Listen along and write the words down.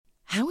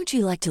How would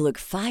you like to look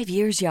 5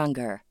 years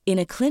younger? In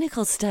a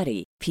clinical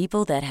study,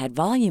 people that had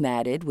volume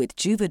added with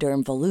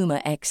Juvederm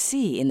Voluma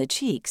XC in the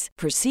cheeks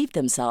perceived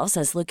themselves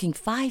as looking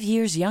 5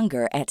 years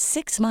younger at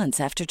 6 months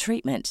after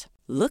treatment.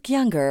 Look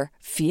younger,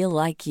 feel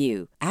like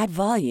you. Add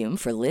volume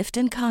for lift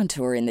and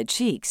contour in the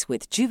cheeks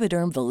with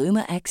Juvederm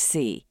Voluma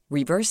XC.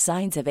 Reverse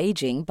signs of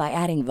aging by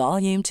adding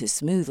volume to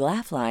smooth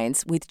laugh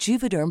lines with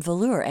Juvederm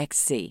Volure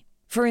XC.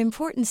 For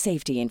important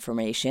safety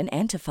information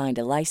and to find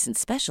a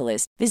licensed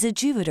specialist, visit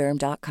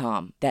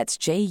Juvederm.com. That's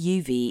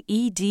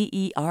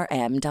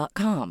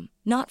JUVEDERM.com.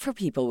 Not for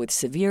people with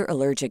severe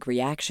allergic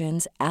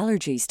reactions,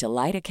 allergies to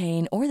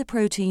lidocaine, or the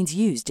proteins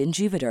used in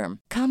Juvederm.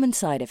 Common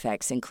side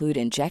effects include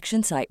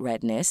injection site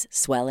redness,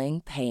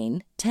 swelling,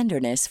 pain,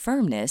 tenderness,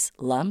 firmness,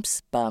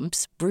 lumps,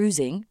 bumps,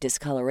 bruising,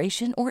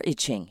 discoloration, or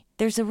itching.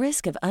 There's a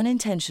risk of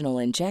unintentional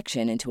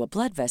injection into a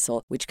blood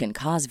vessel, which can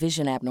cause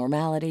vision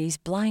abnormalities,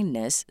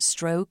 blindness,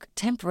 stroke,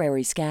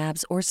 temporary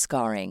scabs, or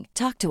scarring.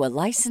 Talk to a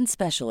licensed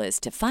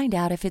specialist to find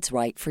out if it's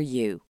right for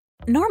you.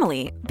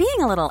 Normally,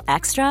 being a little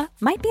extra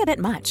might be a bit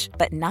much,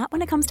 but not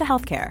when it comes to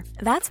healthcare.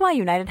 That's why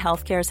United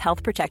Healthcare's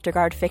Health Protector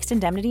Guard fixed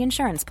indemnity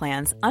insurance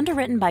plans,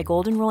 underwritten by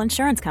Golden Rule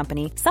Insurance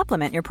Company,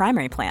 supplement your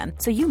primary plan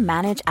so you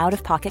manage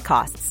out-of-pocket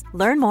costs.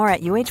 Learn more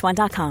at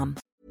uh1.com.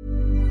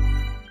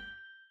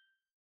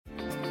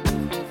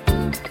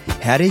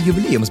 Här i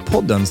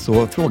Jubileumspodden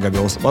så frågar vi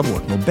oss vad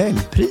vårt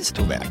Nobelpris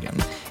tog vägen.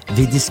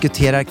 Vi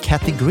diskuterar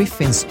Kathy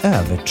Griffins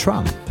över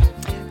Trump.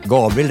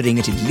 Gabriel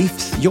ringer sitt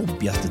livs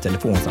jobbigaste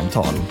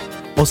telefonsamtal.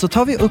 Och så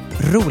tar vi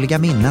upp roliga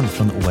minnen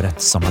från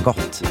året som har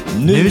gått.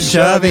 Nu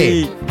kör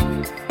vi!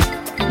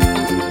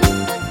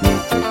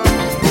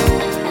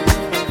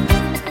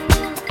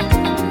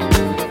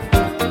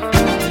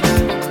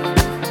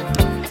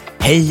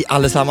 Hej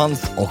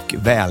allesammans och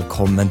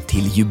välkommen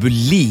till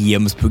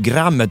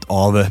jubileumsprogrammet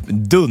av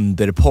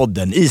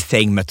Dunderpodden I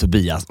säng med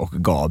Tobias och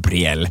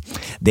Gabriel.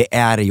 Det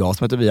är jag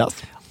som är Tobias.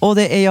 Och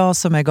det är jag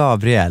som är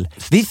Gabriel.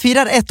 Vi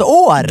firar 1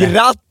 år!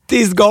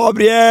 Grattis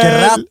Gabriel!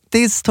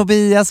 Grattis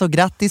Tobias och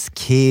grattis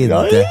Kid!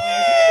 Ja.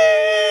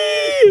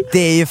 Det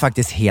är ju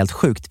faktiskt helt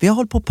sjukt. Vi har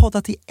hållit på att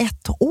podda i 1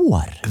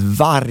 år.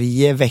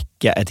 Varje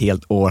vecka ett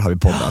helt år har vi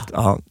poddat.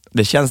 Ja.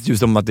 Det känns ju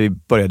som att vi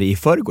började i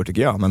förrgår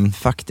tycker jag. Men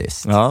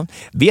faktiskt. Ja.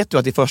 Vet du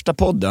att efter första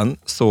podden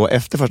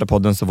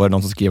så var det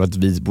någon som skrev att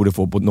vi borde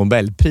få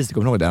Nobelpris.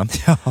 Kommer du ihåg det?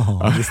 Ja.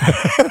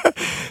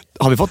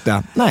 Har vi fått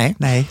det? Nej.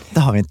 Nej, det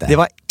har vi inte. Det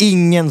var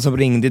ingen som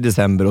ringde i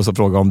december och så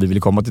frågade om vi ville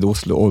komma till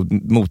Oslo och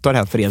motta det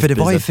här fredspriset. För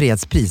det var ju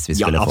fredspris vi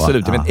skulle få.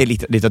 Absolut. Ja,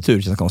 absolut.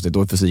 Litteratur känns konstigt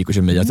och fysik och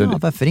kemi. Ja,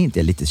 varför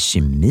inte? Lite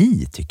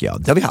kemi tycker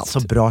jag. Det har vi haft. Så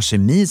bra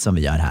kemi som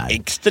vi gör här.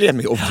 Extremt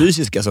mycket. Och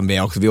fysiska som vi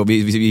är också.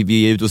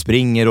 Vi är ute och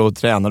springer och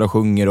tränar och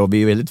sjunger och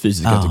vi är väldigt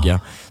fysiska tycker jag.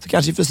 Så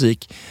kanske i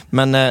fysik.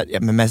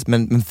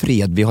 Men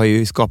fred, vi har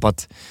ju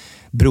skapat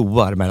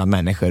broar mellan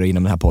människor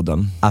inom den här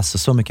podden. Alltså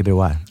så mycket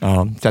broar.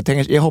 Ja, så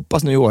jag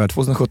hoppas nu i år,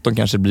 2017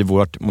 kanske blir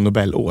vårt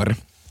Nobelår.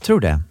 Tror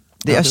det.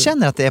 Jag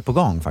känner att det är på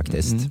gång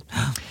faktiskt.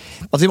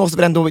 Alltså vi måste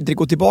väl ändå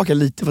gå tillbaka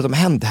lite för vad som har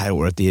hänt det här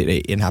året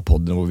i den här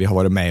podden och vi har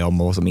varit med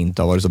om och vad som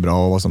inte har varit så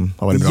bra och vad som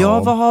har varit bra.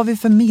 Ja, vad har vi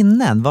för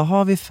minnen?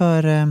 Har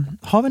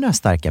vi några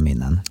starka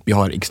minnen? Vi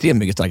har extremt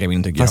mycket starka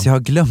minnen tycker jag. Fast jag har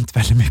glömt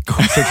väldigt mycket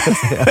också.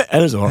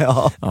 Är det så?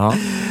 Ja.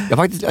 Jag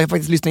har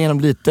faktiskt lyssnat igenom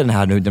lite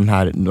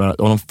några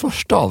av de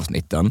första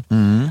avsnitten.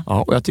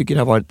 Ja, och jag tycker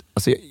det har varit,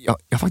 alltså jag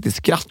har faktiskt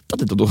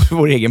skrattat lite åt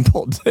vår egen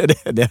podd.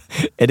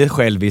 Är det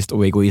själviskt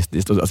och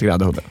egoistiskt och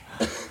skratta åt det?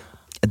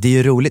 Det är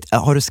ju roligt.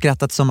 Har du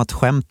skrattat som att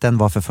skämten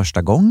var för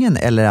första gången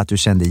eller att du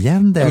kände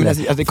igen det?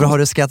 För har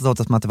du skrattat åt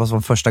att det var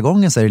som första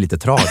gången så är det lite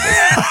tragiskt.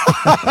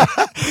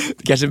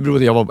 Det kanske beror på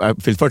att jag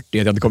var fyllt 40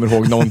 att jag inte kommer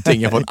ihåg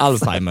någonting. Jag får en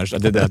Alzheimers.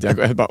 Att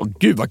jag bara,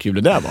 gud vad kul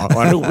det där var.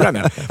 Vad roligt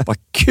det. Vad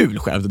kul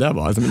skämt det där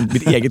var. Alltså,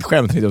 mitt eget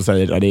skämt som jag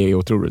säger, det är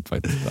otroligt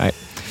faktiskt.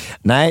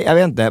 Nej, jag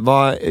vet inte.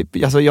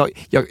 Jag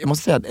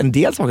måste säga att en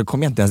del saker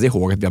kommer jag inte ens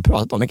ihåg att vi har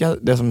pratat om.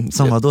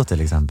 Som vad då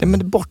till exempel? Men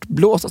det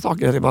bortblåsta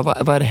saker.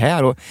 Vad är det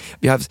här? Och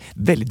vi har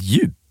väldigt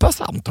djupa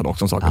samtal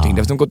också om saker och ting.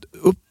 Det har gått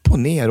upp och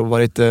ner och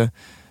varit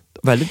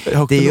väldigt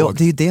högt. Det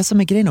är ju det som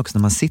är grejen också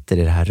när man sitter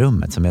i det här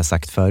rummet, som jag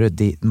sagt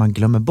förut. Man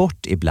glömmer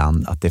bort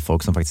ibland att det är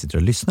folk som faktiskt sitter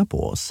och lyssnar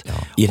på oss. Ja.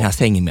 I den här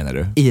sängen menar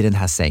du? I den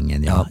här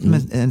sängen, ja.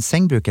 Men en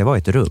säng brukar vara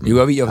ett rum.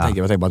 Jo, jag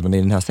tänker bara att man är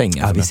i den här sängen.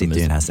 Ja, vi sitter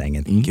i den här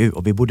sängen. Gud,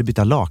 och vi borde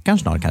byta lakan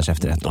snart kanske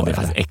efter 1 år. Det är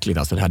faktiskt äckligt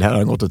alltså. Det här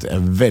har gått åt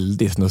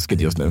väldigt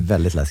snuskigt just nu.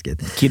 Väldigt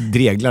läskigt. Kid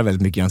dreglar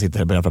väldigt mycket när han sitter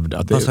här.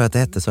 Vad sa jag att det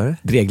hette, sa du?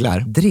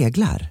 Dreglar.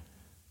 Dreglar?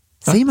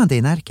 Säger man det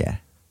i Närke?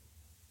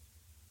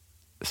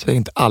 Så är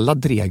inte alla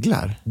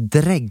dreglar?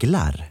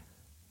 Dreglar.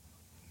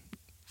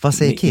 Vad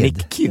säger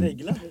Kid?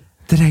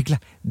 Dreglar.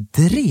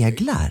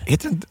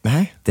 Heter det inte?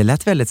 Nej. Det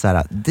lät väldigt så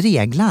här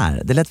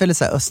dreglar. Det lät väldigt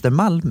så här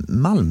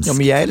Östermalms. Ja,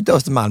 men jag är lite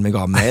Östermalmig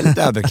av mig. Jag är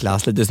lite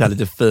överklass, lite så här,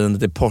 lite fin,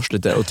 lite Porsche,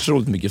 lite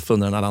otroligt mycket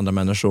finare än alla andra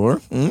människor.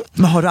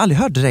 Men har du aldrig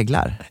hört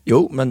dreglar?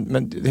 Jo,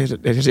 men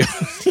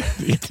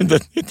Inte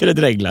det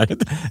dreglar.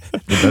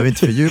 Du behöver inte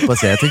fördjupa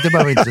sig. Jag tyckte det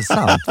bara var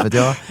intressant. För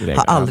jag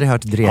har aldrig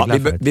hört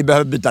dreglar vi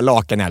behöver byta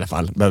lakan i alla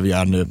fall. Behöver vi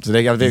göra nu.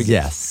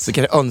 Så, så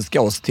kan jag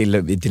önska oss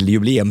till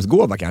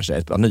jubileumsgåva kanske.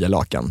 Ett par nya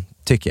lakan.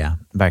 Tycker jag.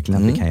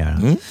 Verkligen att vi kan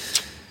göra.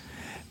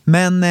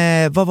 Men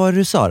vad var det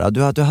du sa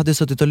då? Du hade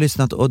suttit och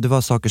lyssnat och det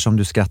var saker som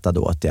du skrattade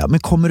åt. Ja. Men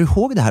kommer du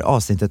ihåg det här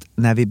avsnittet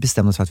när vi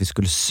bestämde oss för att vi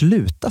skulle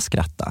sluta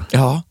skratta?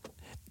 Ja,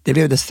 det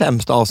blev det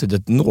sämsta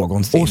avsnittet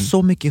någonsin. Och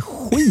så mycket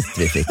skit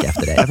vi fick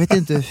efter det. Jag vet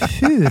inte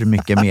hur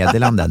mycket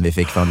meddelanden vi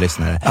fick från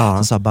lyssnare.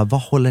 Som sa bara,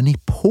 vad håller ni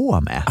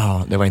på med?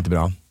 Ja, det var inte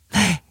bra.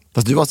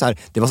 Fast du var så här,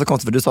 det var så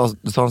konstigt för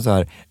du sa så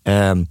här,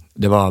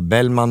 det var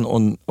Bellman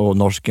och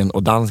norsken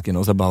och dansken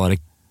och så bara var det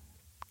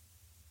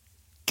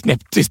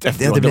knäpptyst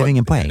efteråt. Det blev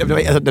ingen poäng.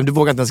 Du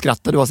vågade inte ens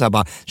skratta, du var så här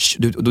bara,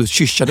 du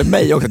kyssade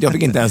mig också. Jag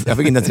fick inte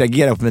ens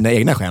reagera på mina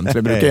egna skämt, som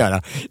jag brukar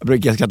göra. Jag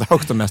brukar skratta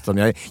högst och mest om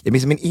jag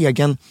minns min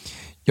egen.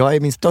 Jag är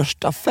min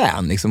största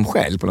fan liksom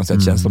själv på något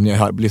sätt, känns som när jag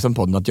hör liksom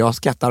podden att jag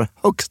skrattar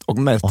högst och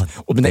mest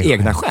och mina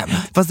egna skämt.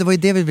 Fast det var ju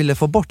det vi ville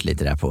få bort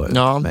lite där på.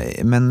 Ja.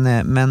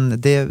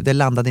 Men det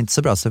landade inte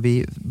så bra, så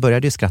vi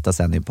började ju skratta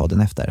sen i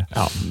podden efter.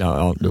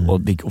 Ja,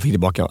 och fick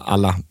tillbaka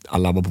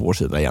alla var på vår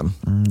sida igen.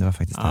 Det var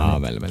faktiskt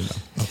väldigt bra.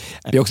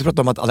 Vi har också pratat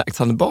om att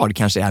Alexander Bard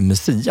kanske är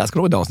Messias. Ska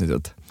du ihåg det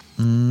avsnittet?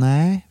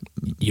 Nej.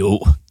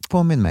 Jo.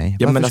 Påminn mig.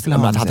 Ja, men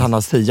att han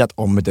har siat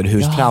om ett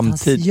hus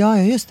framtid. Ja,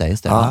 just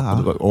det.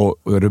 Och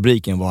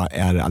rubriken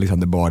är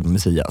Alexander Bard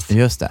Messias.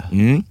 Just det.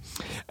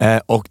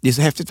 Och det är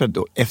så häftigt för att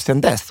efter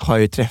dess har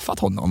jag ju träffat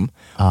honom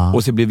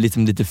och så blev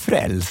liksom lite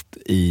frälst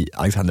i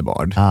Alexander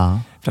Bard.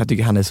 För jag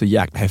tycker han är så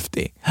jäkla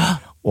häftig.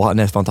 Och han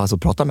är fantastisk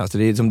att prata med. Så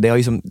det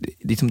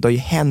har ju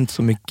hänt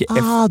så mycket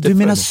efter. Du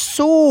menar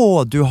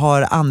så du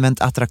har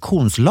använt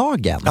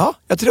attraktionslagen? Ja,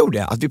 jag tror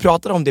det. Att vi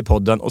pratar om det i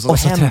podden och så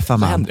träffar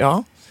man.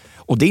 Ja.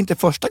 Och det är inte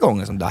första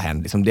gången som det har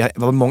hänt. Liksom, det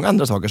var många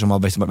andra saker som har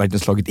verkligen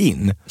slagit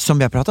in. Som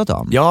vi har pratat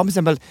om? Ja, till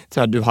exempel så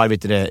här, du har,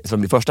 vet du,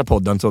 som i första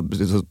podden så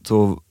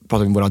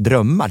pratade vi om våra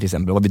drömmar till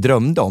exempel. Vad vi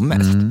drömde om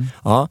mest.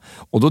 Ja,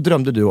 och då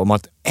drömde du om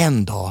att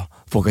en dag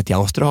få åka till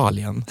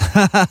Australien.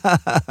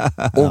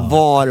 Och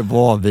var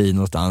var vi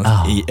någonstans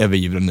över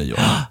jul och nyår?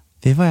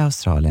 Vi var i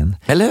Australien.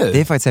 Eller hur?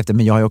 Det är faktiskt efter,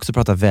 men jag har ju också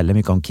pratat väldigt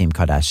mycket om Kim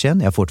Kardashian.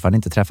 Jag har fortfarande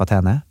inte träffat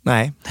henne.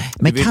 Nej.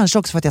 Men kanske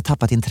också för att jag har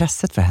tappat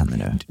intresset för henne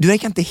nu. Du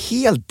verkar inte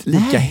helt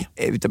lika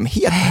utan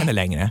helt henne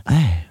längre.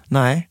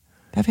 Nej.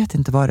 Jag vet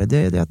inte vad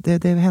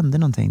det hände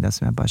någonting där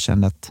som jag bara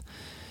kände att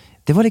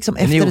det var liksom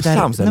efter det där.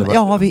 Osams, eller?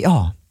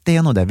 Ja, det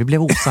är nog det. Vi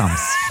blev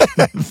osams.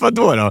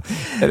 Vadå då?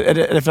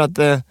 Är det för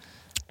att...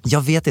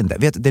 Jag vet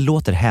inte, det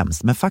låter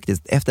hemskt, men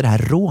faktiskt efter det här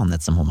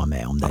rånet som hon var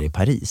med om där i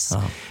Paris,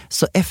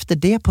 så efter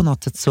det på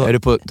något sätt så... Är du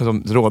på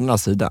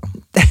rånarnas sida?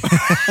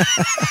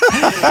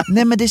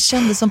 Nej, men det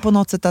kändes som på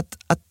något sätt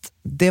att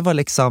det var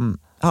liksom,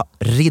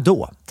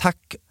 ridå,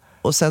 tack.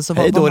 Och sen så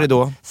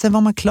sen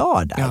var man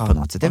klar där på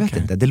något sätt. Jag vet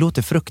inte, det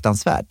låter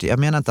fruktansvärt. Jag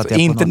menar inte att jag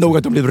inte nog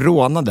att de blev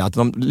rånade, att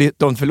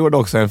de förlorade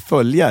också en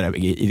följare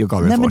i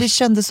Gabrielfors. Nej, men det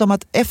kändes som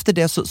att efter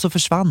det så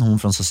försvann hon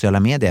från sociala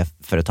medier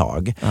för ett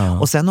tag.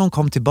 Och sen när hon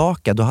kom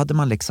tillbaka, då hade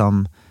man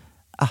liksom,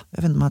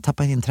 jag vet inte, man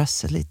tappade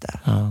intresset lite.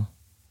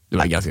 Det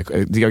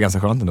var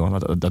ganska skönt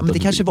ändå. Men det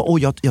kanske var, och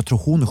jag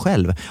tror hon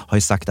själv har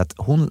ju sagt att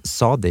hon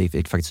sa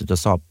det faktiskt ut och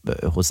sa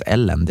hos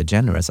Ellen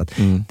DeGeneres att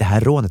det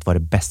här rånet var det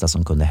bästa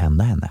som kunde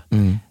hända henne.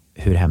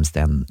 Hur hemskt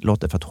den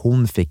låter, för att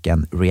hon fick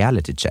en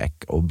reality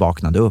check och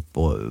vaknade upp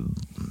och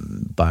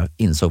bara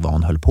insåg vad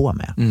hon höll på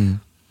med.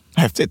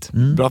 Häftigt.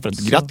 Bra för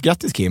det.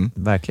 Grattis Kim.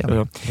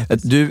 Verkligen.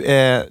 Du,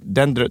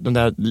 den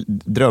där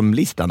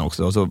drömlistan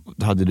också, så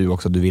hade du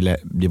också, du ville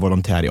bli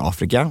volontär i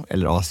Afrika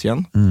eller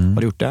Asien.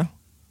 Har du gjort det?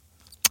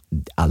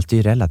 Allt är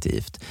ju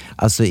relativt.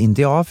 Alltså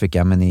inte i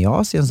Afrika, men i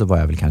Asien så var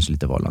jag väl kanske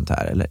lite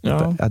volontär.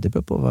 Eller, det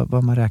beror på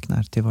vad man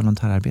räknar till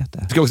volontärarbete.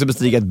 Du ska också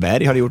bestiga ett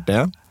berg, har du gjort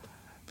det?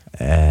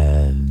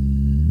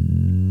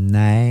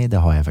 Nej, det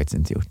har jag faktiskt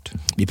inte gjort.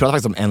 Vi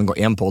pratade faktiskt om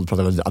en podd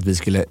pratade att vi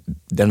skulle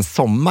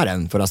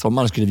förra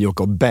sommaren skulle vi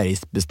åka och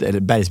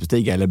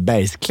bergsbestiga eller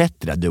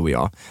bergsklättra, du och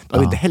jag. Det har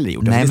vi inte heller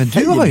gjort. Nej, men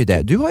du har ju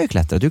det. Du har ju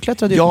klättrat. Du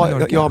klättrade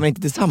ja, men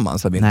inte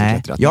tillsammans har vi inte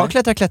klättrat. Jag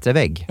har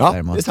klättervägg. Ja,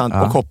 däremot. Det är sant. Och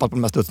hoppat på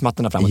de här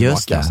studsmattorna fram och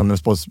tillbaka som en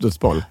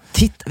studsboll.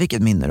 Titta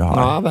vilket minne du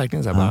har. Ja,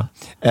 verkligen så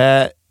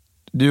här.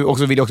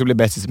 Du ville också bli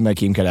bästis med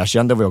Kim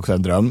Kardashian, det var ju också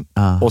en dröm.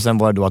 Och sen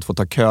var det då att få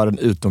ta kören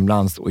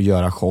utomlands och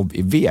göra show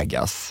i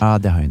Vegas. Ja,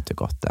 det har ju inte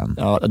gått än.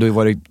 Ja, du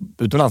var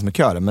utomlands med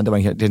kören, men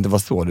det inte var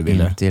så du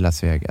ville. Inte i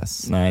Las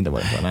Vegas. Nej, det var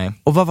inte. Nej.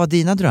 Och vad var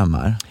dina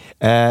drömmar?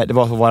 Det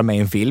var att få vara med i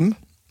en film.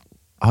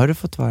 Har du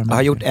fått vara med? Jag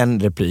har gjort en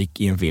replik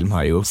i en film, har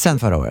jag gjort. Sen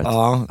förra året?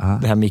 Ja,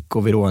 det här Mikko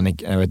och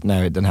Veronica,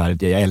 den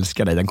här Jag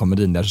älskar dig, den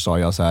komedin där, så sa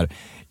jag så här: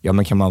 ja,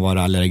 men kan man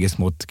vara allergisk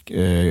mot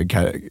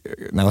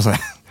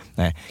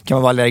Nej, kan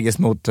man vara allergisk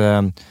mot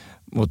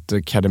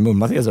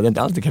kardemumma? Det är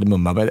inte alltid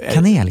kardemumma.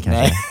 Kanel kanske?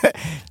 Nej.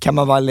 Kan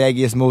man vara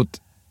allergisk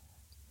mot...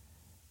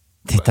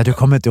 Titta, du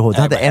kommer inte ihåg.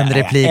 Du hade en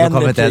replik och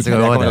kommer inte ens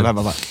ihåg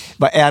det.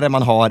 Vad är det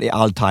man har i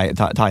all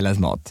thailändsk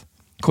mat?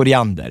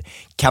 Koriander.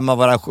 Kan man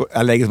vara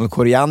allergisk mot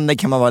koriander,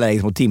 kan man vara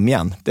allergisk mot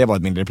timjan. Det var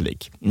min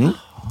replik.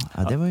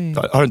 Ja, det var ju...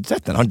 Har du inte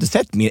sett den? Har du inte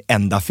sett min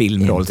enda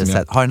filmroll?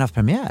 Har den haft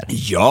premiär?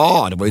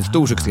 Ja, det var ju en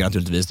stor succé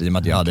naturligtvis i och med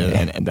att jag hade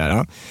en där.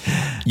 Ja.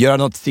 Göra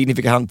något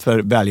signifikant för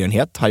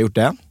välgörenhet, har jag gjort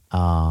det.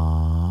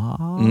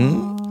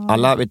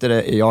 Alla,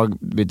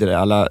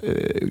 alla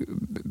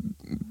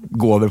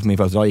gåvor på min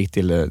födelsedag gick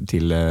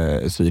till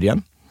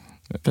Syrien.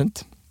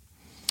 Fint.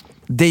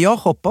 Det jag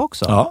hoppade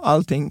också? Ja,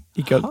 allting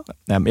gick.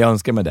 Nej, men jag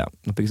önskar mig det.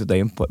 Jag fick sätta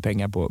in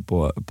pengar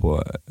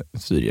på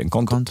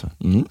Syrien-kontot.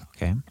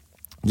 Okay.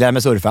 Lära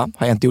mig surfa,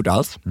 har jag inte gjort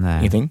alls. Nej.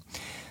 Ingenting.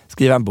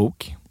 Skriva en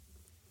bok.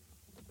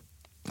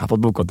 Jag har fått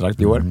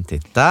bokkontrakt i år.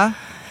 Titta.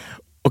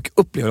 Och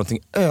uppleva någonting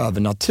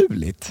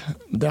övernaturligt.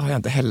 Det har jag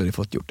inte heller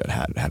fått gjort det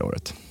här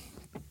året.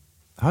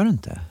 Har du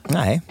inte?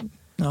 Nej.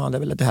 Ja, det är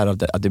väl det här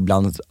att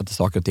ibland att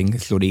saker och ting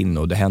slår in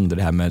och det händer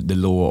det här med the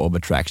law of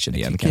attraction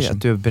igen. Kanske.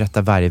 Att du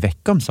berättar varje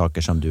vecka om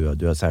saker som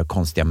du har så här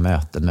konstiga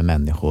möten med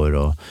människor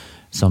och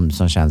som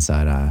känns så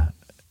här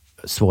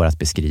svåra att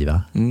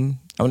beskriva.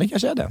 Ja, men det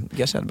kanske är det. Det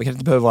kanske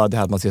inte behöver vara det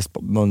här att man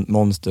ser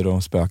monster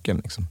och spöken.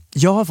 Liksom.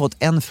 Jag har fått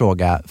en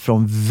fråga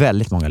från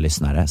väldigt många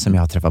lyssnare som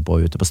jag har träffat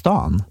på ute på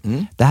stan.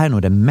 Det här är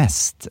nog den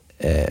mest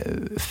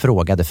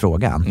frågade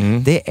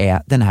frågan. Det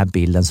är den här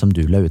bilden som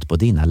du la ut på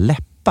dina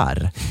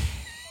läppar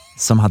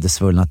som hade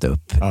svullnat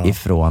upp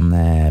ifrån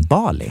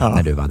Bali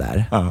när du var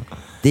där.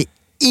 Det är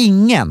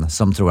ingen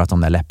som tror att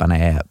de där läpparna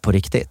är på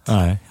riktigt.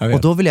 Nej,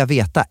 och då vill jag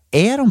veta,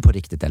 är de på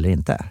riktigt eller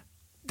inte?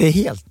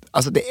 Det är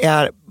det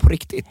är på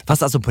riktigt.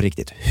 Fast alltså på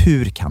riktigt,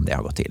 hur kan det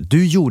ha gått till?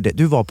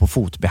 Du var på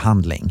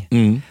fotbehandling.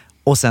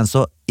 Och sen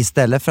så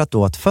istället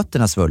för att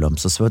fötterna svullade upp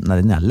så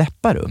svullnade dina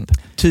läppar upp.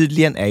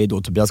 Tydligen är ju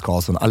då Tobias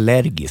Karlsson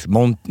allergisk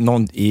mot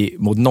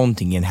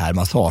någonting i den här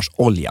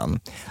massageoljan.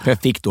 För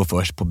jag fick då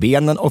först på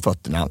benen och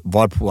fötterna,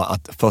 varpå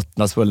att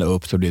fötterna svullnade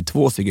upp så blev det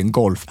 2 stycken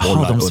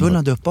golfbollar. De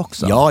svullnade upp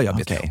också? Ja,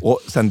 okay. Och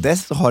sen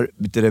dess så har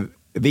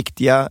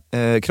viktiga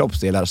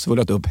kroppsdelar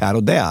svullat upp här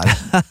och där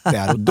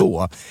och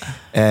då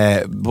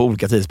på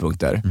olika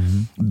tidpunkter.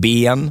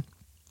 Ben,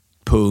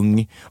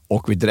 pung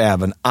och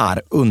även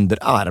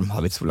underarm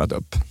har vi svullat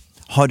upp.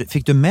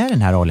 Fick du med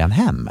den här oljan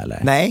hem eller?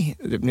 Nej.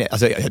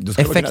 Alltså,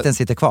 effekten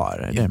sitter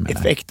kvar?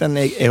 Effekten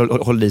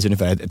håller i sig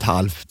ungefär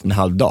en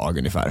halv dag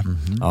ungefär.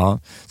 Ja.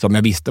 Så om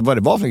jag visste vad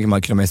det var för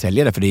man kunde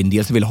sälja det, för det är en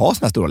del som vill ha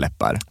såna stora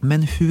läppar.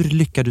 Men hur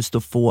lyckades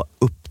du få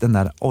upp den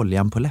där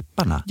oljan på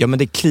läpparna? Ja, men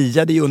det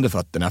kliade ju under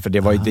fötterna för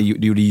det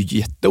gjorde ju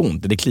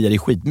jätteont. Det kliade ju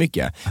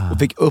skitmycket. Och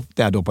fick upp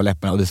det här då på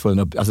läpparna och det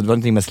svullnade upp. Alltså det var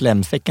någonting med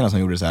slemsäckarna som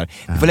gjorde så här.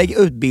 Vi får lägga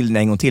ut bilden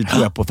en gång till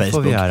tror jag på Facebook.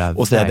 Får vi göra,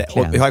 och säga det.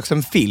 Och jag har också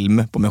en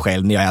film på mig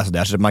själv när jag är så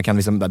där så man kan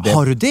liksom,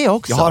 har du det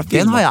också?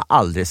 Den har jag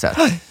aldrig sett.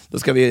 Då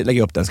ska vi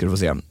lägga upp den, ska du få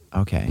se.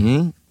 Okej.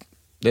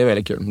 Det är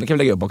väldigt kul. Det kan vi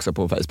lägga upp också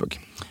på Facebook.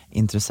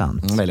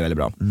 Intressant. Väldigt, väldigt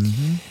bra.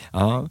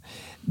 Ja.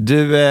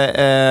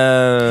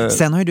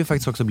 Sen har ju du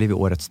faktiskt också blivit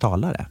årets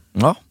talare.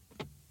 Ja,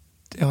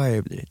 det har jag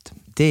ju blivit.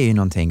 Det är ju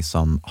någonting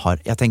som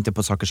jag tänkte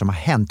på saker som har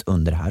hänt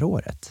under det här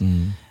året.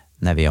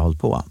 När vi har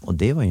hållit på. Och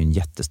det var ju en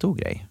jättestor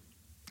grej.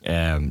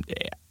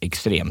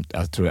 Extremt.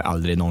 Jag tror jag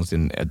aldrig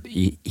någonsin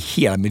i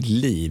hela mitt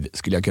liv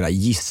skulle jag kunna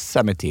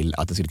gissa mig till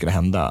att det skulle kunna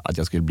hända att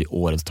jag skulle bli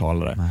årets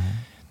talare. Nej.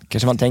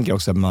 Kanske man tänker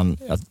också att man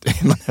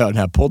hör den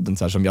här podden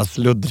så här, som jag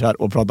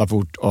sluddrar och pratar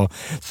fort och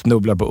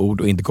snubblar på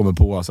ord och inte kommer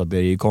på, så att det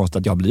är ju konstigt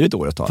att jag har blivit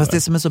årets talare. Fast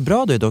det som är så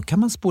bra då kan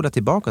man spola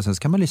tillbaka och sen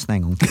så kan man lyssna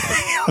en gång till.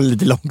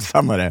 Lite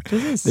långsammare.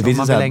 Precis, det finns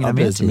man vill ägna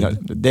mer tid.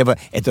 Det var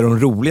ett av de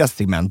roligaste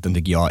segmenten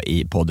tycker jag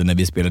i podden när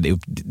vi spelade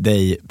upp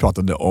dig,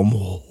 pratade om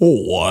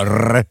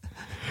hår.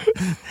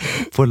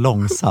 På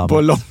långsamt.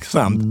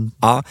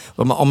 Ja.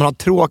 Om man har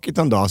tråkigt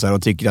en dag så här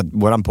och tycker att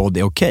våran podd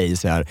är okej,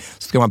 så här,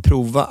 så ska man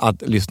prova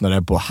att lyssna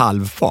det på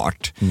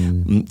halvfart.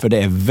 För det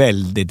är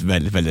väldigt,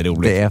 väldigt, väldigt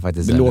roligt. Det är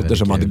faktiskt det låter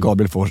som kul. Att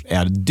Gabriel Fors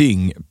är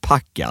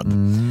dyngpackad.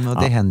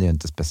 Och det händer ju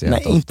inte speciellt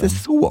ofta. Nej, inte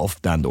så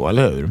ofta ändå,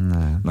 eller hur?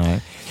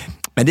 Nej.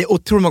 Men det är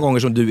otroligt många gånger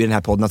som du i den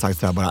här podden har sagt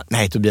så här bara,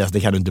 nej Tobias, det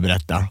kan du inte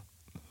berätta.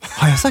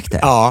 Har jag sagt det?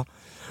 Ja.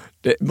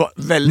 Det var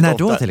väldigt när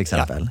ofta. Då till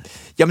exempel?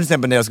 Ja, men till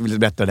exempel när jag skulle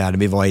berätta det här när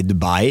vi var i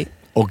Dubai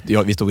och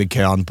vi stod i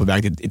kön på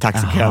väg i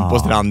taxikön på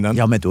stranden.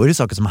 Ja, men då är det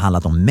saker som har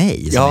handlat om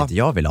mig som inte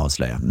jag vill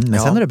avslöja. Men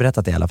sen har du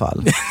berättat det i alla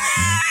fall.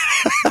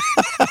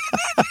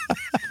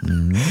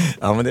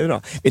 Ja, men det är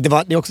bra.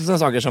 Det är också sådana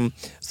saker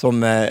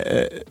som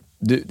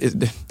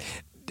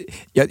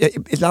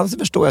ibland så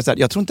förstår jag så här,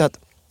 jag tror inte att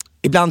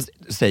ibland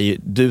säger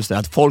du så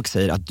här, att folk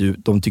säger att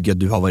de tycker att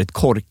du har varit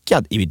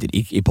korkad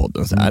i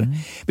podden så här.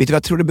 Vet du vad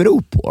jag tror det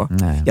beror på?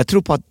 Nej. Jag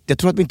tror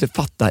att vi inte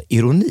fattar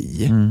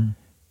ironi.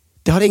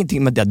 Det har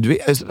ingenting med det. Du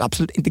är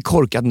absolut inte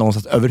korkad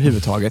någonstans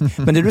överhuvudtaget.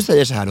 Men när du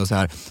säger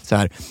så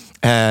här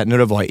när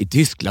du var i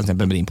Tyskland till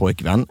exempel med din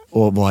pojkvän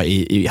och var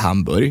i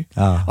Hamburg.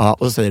 Ja,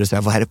 och så säger du så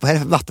här, vad är det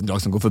för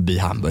vattendrag som går förbi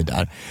Hamburg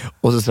där?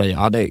 Och så säger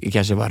jag, ja det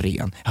kanske var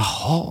Ren.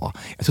 Jaha,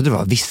 jag trodde det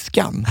var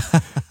Viskan.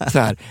 Så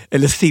här,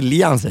 eller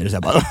Siljan säger du så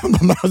här.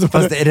 Bara.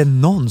 Fast är det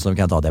någon som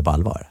kan ta det på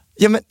allvar?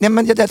 Ja,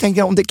 men jag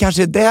tänker om det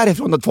kanske är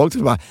därifrån att folk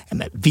skulle bara,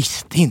 men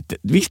visste inte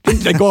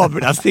att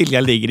Gabriel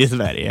Silja ligger i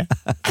Sverige.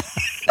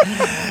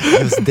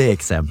 Just det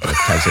exemplet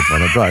kanske inte var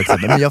något bra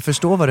exempel. Men jag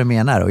förstår vad du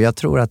menar och jag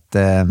tror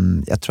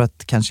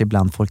att kanske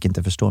ibland folk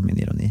inte förstår min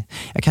ironi.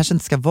 Jag kanske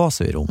inte ska vara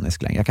så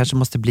ironisk längre. Jag kanske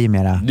måste bli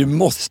mera... Du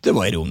måste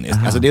vara ironisk.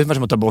 Alltså det är ungefär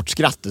som att ta bort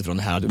skrattet från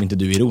det här om inte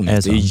du är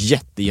ironisk. Det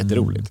är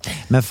jätteroligt.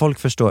 Men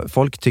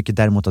folk tycker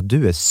däremot att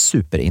du är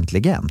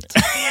superintelligent.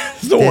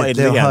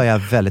 Det hör jag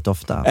väldigt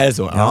ofta. Är det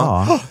så?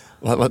 Ja.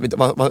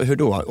 Hur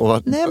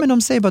då? Nej, men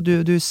de säger bara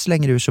du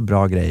slänger ur så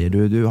bra grejer.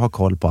 Du har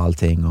koll på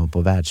allting och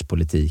på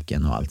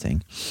världspolitiken och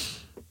allting.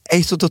 Jag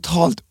är så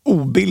totalt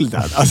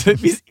obildad. Alltså det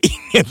finns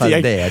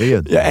ingenting. Det är det ju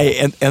inte. Jag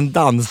är en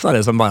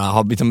dansare som bara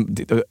har liksom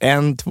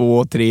 1,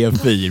 2, 3,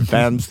 4,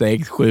 5,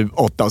 6, 7,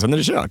 8 och sen är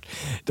det kört.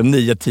 De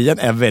 9, 10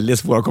 är väldigt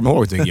svåra att komma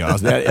ihåg tycker jag.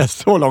 Alltså, det är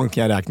så långt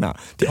kan jag räkna.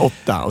 Till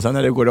 8 och sen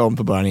när det går om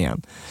på början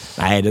igen.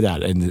 Nej, det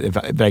där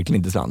är verkligen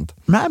inte sant.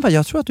 Nej, men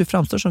jag tror att du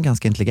framstår som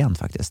ganska intelligent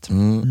faktiskt.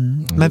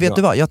 Men vet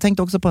du vad, jag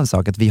tänkte också på en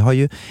sak att vi har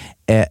ju...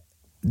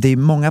 det är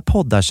många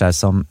poddar så här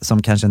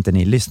som kanske inte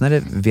ni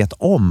lyssnare vet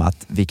om att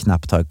vi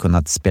knappt har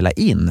kunnat spela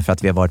in för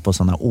att vi har varit på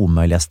sådana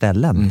omöjliga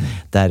ställen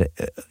där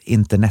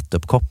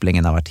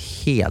internetuppkopplingen har varit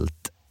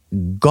helt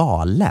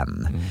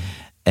galen.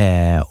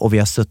 Och vi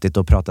har suttit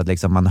och pratat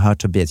liksom, man hör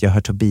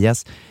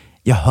Tobias,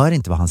 jag hör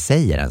inte vad han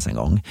säger ens en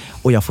gång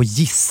och jag får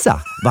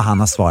gissa vad han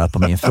har svarat på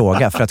min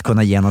fråga för att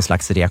kunna ge någon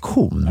slags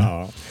reaktion.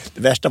 Ja.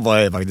 Det värsta var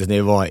ju faktiskt när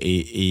vi var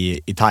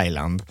i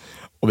Thailand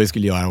och vi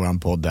skulle göra våran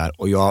podd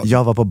där. Och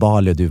jag var på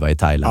Bali och du var i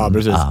Thailand. Ja,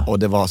 precis. Och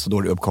det var så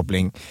dålig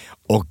uppkoppling.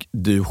 Och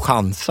du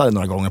chansade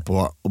några gånger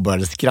på och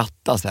började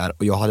skratta så här.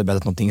 Och jag hade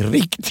berättat någonting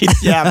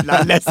riktigt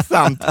jävla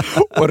ledsamt.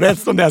 Och rätt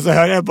som det så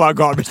hör jag bara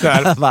Gabriel så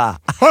här. Va?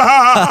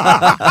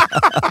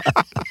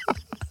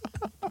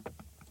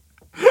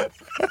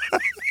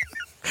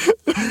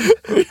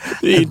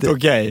 Det är inte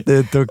okej. Det är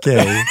inte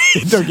okej.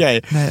 Inte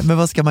okej. Nej, men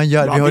vad ska man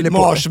göra? Vi håller på.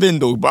 Marsvin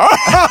dog bara.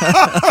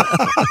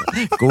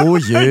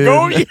 God jul.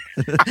 God jul.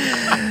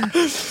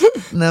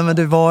 Nej, men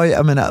det var,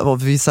 jag menar,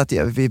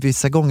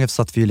 vissa gånger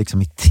satt vi ju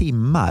liksom i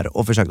timmar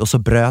och försökte, och så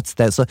bröts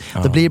det. Så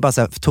då blir det bara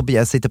så här,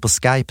 Tobias sitter på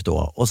Skype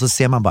då och så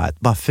ser man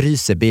bara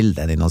fryser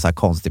bilden i någon så här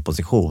konstig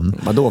position.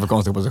 Vadå för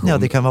konstig position? Ja,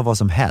 det kan vara vad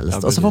som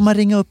helst. Och så får man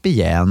ringa upp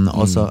igen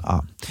och så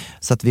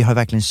att vi har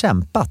verkligen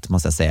kämpat,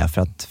 måste jag säga,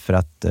 för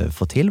att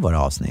få till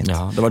våra avsnitt.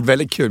 Ja, det var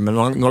väldigt kul, men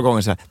några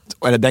gånger så här,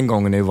 eller den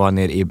gången när jag var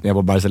nere när jag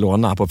var i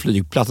Barcelona på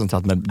flygplatsen,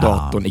 satt med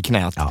datorn i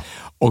knät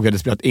och vi hade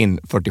spelat in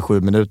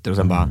 47 minuter och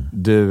sen bara,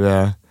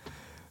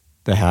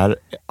 det här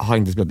har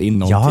inte spelat in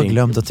någonting. Jag har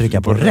glömt att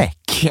trycka på rec,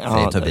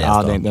 säger Tobias.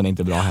 Ja, den är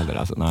inte bra heller.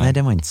 Alltså. Nej,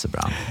 den var inte så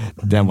bra.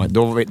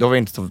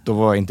 Då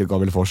var inte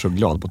Gabriel Fors så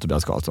glad på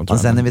Tobias Karlsson. Och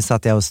sen när vi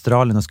satt i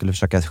Australien och skulle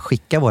försöka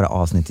skicka våra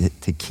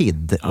avsnitt till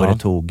KID och det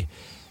tog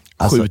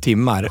 7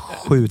 timmar.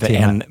 7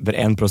 timmar. För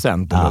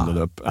 1%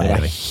 rullade upp. Det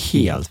var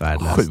helt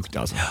värdelöst. Sjukt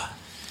alltså.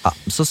 Ja,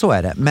 så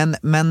är det.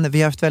 Men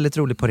vi har haft väldigt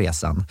roligt på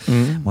resan,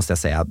 måste jag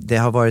säga. Det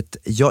har varit,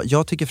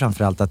 jag tycker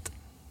framförallt att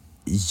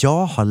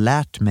jag har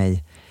lärt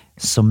mig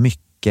så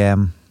mycket,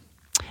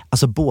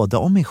 alltså både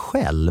om mig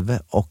själv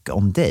och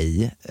om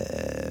dig,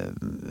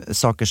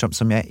 saker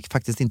som jag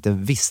faktiskt inte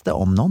visste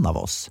om någon av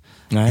oss.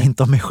 Nej.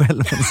 Inte om mig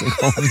själv ens en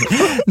gång.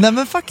 Nej,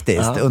 men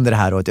faktiskt under det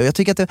här året. Och jag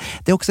tycker att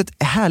det är också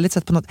ett härligt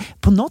sätt,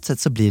 på något sätt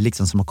så blir det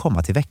liksom som att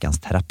komma till veckans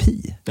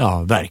terapi.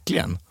 Ja,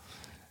 verkligen.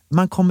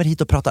 Man kommer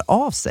hit och pratar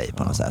av sig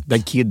på något sätt.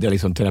 Den KID är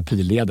liksom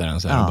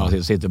terapiledaren så här,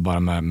 bara sitter bara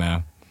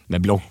med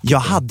block. Jag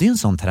hade ju en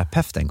sån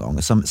terapeut en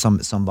gång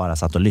som bara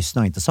satt och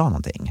lyssnade och inte sa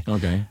någonting.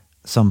 Okay.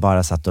 Som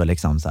bara satt och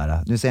liksom så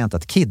här, nu säger jag inte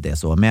att KID är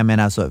så, men jag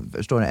menar så,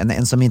 förstår du,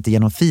 en som inte ger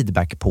någon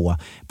feedback på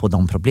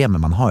de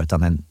problemen man har,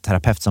 utan en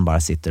terapeut som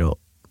bara sitter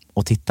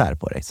och tittar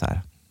på dig så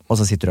här. Och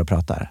så sitter du och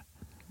pratar.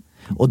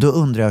 Och då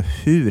undrar jag,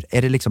 hur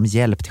är det liksom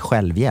hjälp till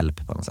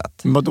självhjälp på något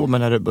sätt? Men vadå,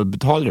 men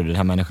betalar du den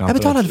här människan? Jag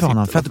betalade för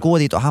honom för att gå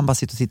dit och han bara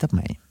sitter och tittar på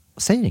mig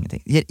och säger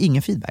ingenting, ger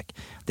ingen feedback.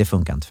 Det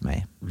funkar inte för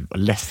mig. Vad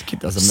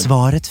läskigt alltså,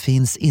 Svaret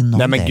finns inom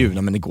dig. Nej men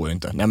gud, men det går ju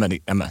inte. Nej men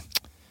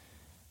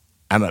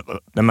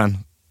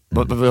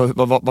vad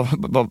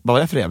var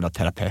det för jävla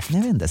terapeut? Jag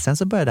vet inte. Sen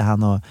så började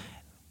han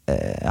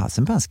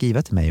sen började han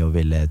skriva till mig och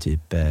ville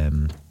typ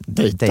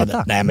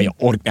dejta. Nej men jag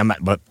orkar.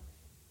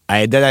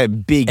 Nej, det där är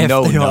big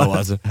no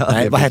alltså.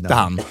 Nej, vad hette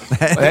han?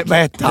 Vad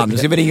hette han? Nu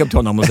ska vi ringa upp till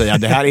honom och säga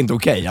det här är inte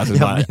okej. Alltså,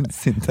 jag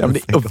minns inte.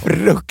 Det är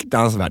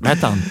fruktansvärt. Vad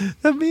hette han?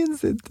 Jag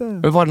minns inte.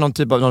 Var det någon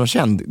typ av någon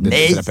känd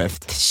terapeut? Nej,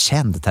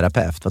 känd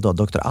terapeut. Vadå?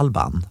 Dr.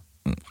 Alban?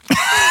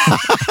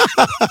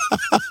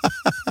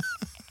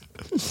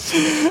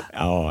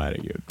 Ja,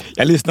 herregud.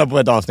 Jag lyssnade på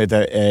ett avsnitt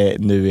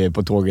nu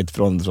på tåget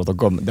från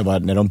Stockholm. Det var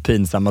när de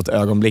pinsammaste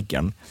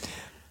ögonblicken.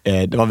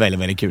 Det var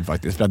väldigt, väldigt kul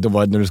faktiskt. För att då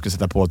var när du skulle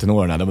sätta på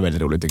tenorerna, det var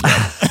väldigt roligt tycker jag.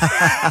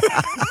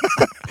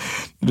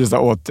 Du sa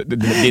åt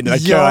dina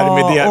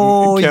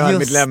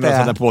körmedlemmar som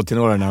satte på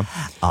tenorerna.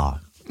 Ja.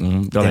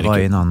 Det var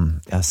ju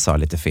jag sa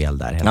lite fel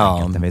där helt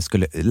enkelt. När vi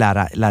skulle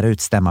lära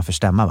ut stämma för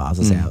stämma, va?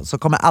 Så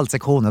kommer all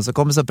sektionen, så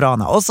kommer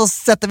sopranerna och så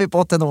sätter vi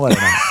på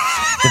tenorerna.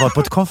 Det var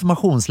på ett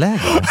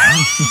konfirmationsläger.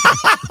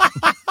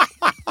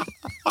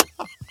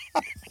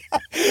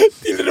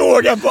 Till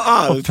råga på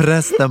allt. Och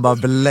prästen bara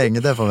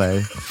blängde på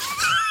mig.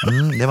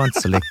 Det var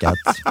inte så lyckat.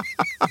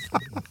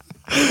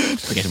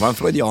 Det kanske var en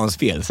freudians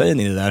fel, säger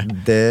ni det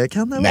där? Det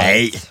kan det vara.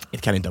 Nej, det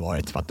kan inte ha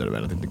varit. Fattar du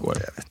väl att det inte går?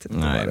 Jag vet inte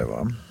vad det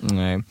var.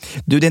 Nej.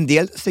 Du, det är en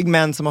del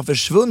segment som har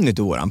försvunnit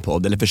i våran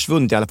podd. Eller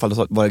försvunnit i alla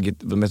fall,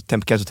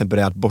 varit kanske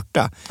temporärt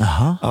borta.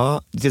 Aha.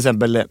 Ja, till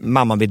exempel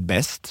Mamma vet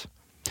bäst.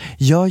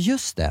 Ja,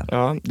 just det.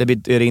 Ja, där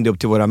vi ringde upp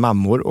till våra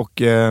mammor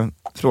och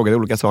frågade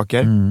olika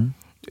saker.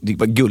 Det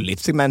var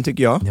gulligt segment,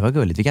 tycker jag. Det var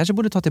gulligt. Vi kanske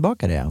borde ta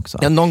tillbaka det också.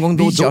 Ja, någon gång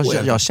då.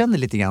 Jag kände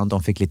lite grann att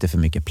de fick lite för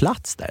mycket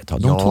plats där ett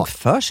tag. De tog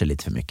för sig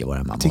lite för mycket, våra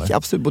mammor. Jag tycker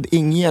absolut, både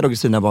Ingegerd och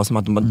Kristina var som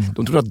att de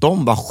trodde att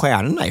de var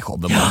stjärnorna i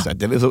showen på något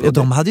sätt.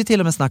 De hade ju till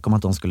och med snack om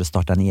att de skulle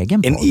starta en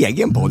egen podd. En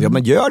egen podd? Ja,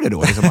 men gör det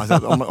då. Liksom,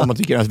 alltså, om man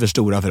tycker att det är för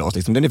stora för oss.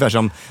 Liksom. Det är ungefär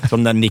som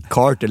när Nick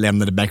Carter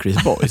lämnade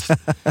Backstreet Boys.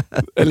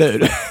 Eller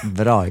hur?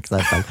 Bra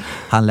exempel.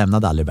 Han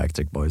lämnade aldrig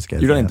Backstreet Boys.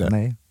 Gjorde han inte?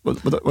 Nej.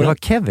 Det var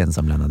Kevin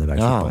som lämnade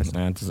Backstreet Boys.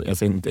 Nej,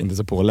 jag är inte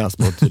så påläst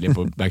tydligen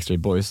på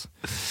Backstreet Boys.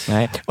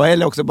 Nej.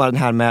 Eller också bara den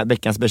här med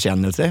veckans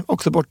bekännelse,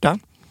 också borta.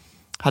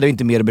 Hade vi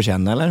inte mer att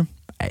bekänna, eller?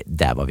 Nej,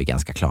 där var vi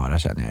ganska klara,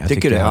 känner jag.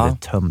 Tycker du? Jag hade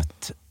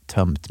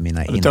tömt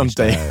mina innersta... Tömt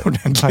dig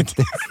ordentligt.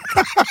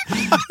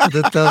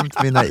 hade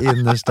tömt mina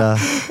innersta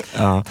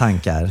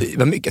tankar.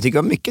 Jag tycker det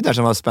var mycket där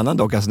som var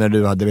spännande dock. Alltså när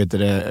du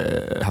hade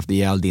haft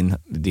ihjäl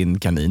din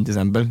kanin till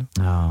exempel.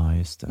 Ja,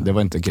 just det. Det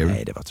var inte kul.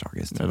 Nej, det var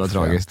tragiskt. Det var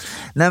tragiskt.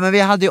 Nej, men vi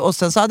hade och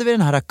sen så hade vi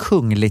den här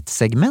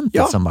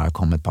kungligt-segmentet som bara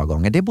kom ett par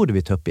gånger. Det borde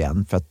vi ta upp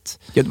igen. För att...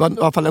 det var i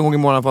alla fall en gång i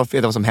månaden för att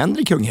veta vad som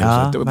händer i kunghuset.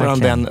 Ja, det var bara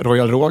den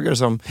Royal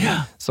Roger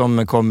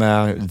som kom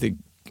med lite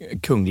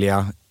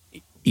kungliga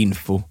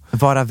info.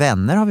 Vara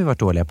vänner har vi varit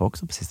dåliga på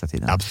också på sista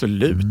tiden.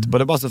 Absolut.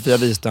 Både bara Sofia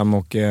Wistam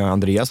och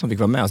Andreas som fick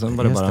vara med. Sen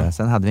var det bara...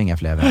 Sen hade vi inga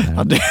fler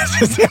vänner.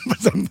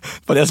 Sen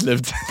var det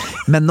slut.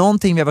 Men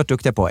någonting vi har varit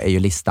duktiga på är ju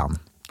listan.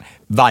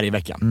 Varje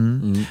vecka.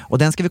 Och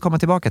den ska vi komma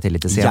tillbaka till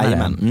lite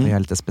senare. Vi har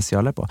lite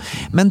specialare på.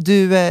 Men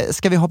du,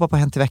 ska vi hoppa på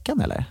Hänt i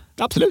veckan eller?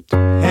 Absolut.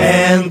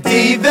 Hänt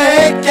i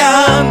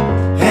veckan,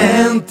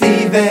 hänt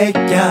i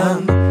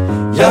veckan.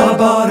 Jag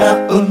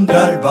bara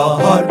undrar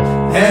vad har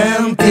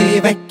hänt i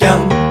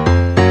veckan.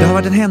 Det har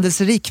varit en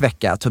händelserik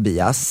vecka,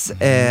 Tobias.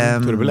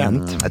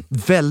 Turbulent.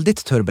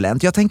 Väldigt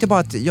turbulent. Jag tänkte bara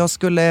att jag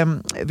skulle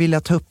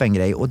vilja ta upp en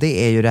grej, och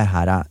det är ju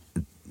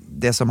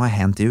det som har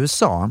hänt i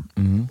USA.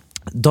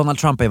 Donald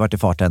Trump har ju varit i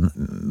farten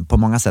på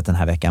många sätt den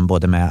här veckan,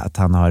 både med att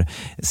han har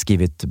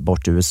skrivit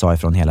bort USA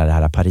ifrån hela det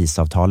här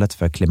Parisavtalet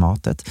för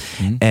klimatet,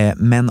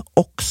 men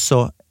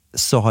också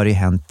så har det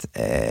hänt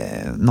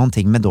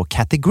någonting med då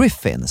Kathy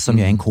Griffin som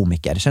ju är en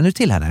komiker. Känner du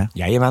till henne?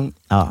 Jajamän.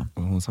 Ja.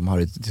 Hon som har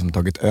liksom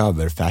tagit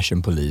över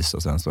Fashion Police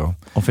och sen så...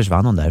 Och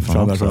försvann hon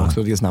därifrån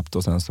också det snabbt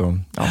och sen så...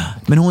 Ja.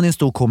 Men hon är en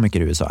stor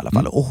komiker i USA i alla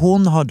fall. Och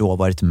hon har då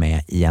varit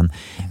med i en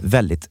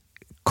väldigt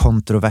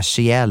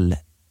kontroversiell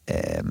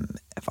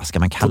vad ska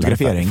man kalla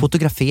det?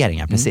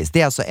 Fotograferingar, precis.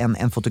 Det är alltså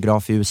en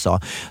fotograf i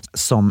USA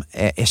som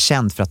är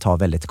känd för att ta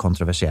väldigt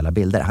kontroversiella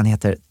bilder. Han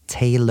heter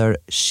Taylor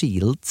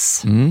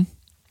Shields.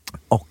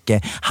 Och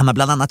han har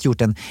bland annat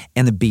gjort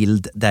en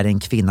bild där en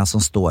kvinna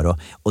som står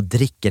och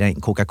dricker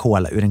en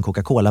Coca-Cola ur en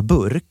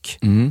Coca-Cola-burk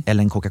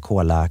eller en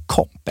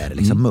Coca-Cola-kopp eller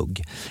liksom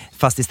mugg.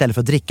 Fast istället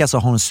för att dricka så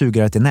har hon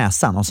sugröret i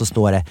näsan och så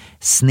står det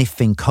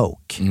sniffing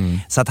coke.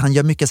 Så att han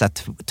gör mycket så här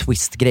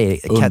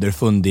twist-grejer.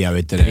 Underfundiga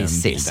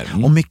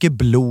bilder. Och mycket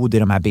blod i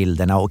de här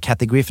bilderna. Och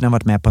Kathy Griffin har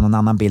varit med på någon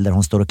annan bild där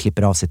hon står och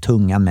klipper av sig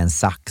tungan med en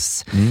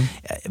sax.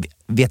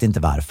 Vet inte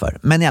varför.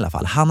 Men i alla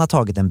fall, han har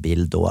tagit en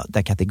bild då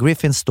där Kathy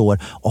Griffin står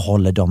och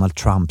håller Donald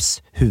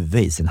Trumps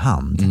huvud i sin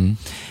hand.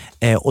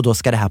 Och då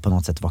ska det här på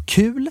något sätt vara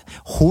kul.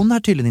 Hon har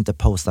tydligen inte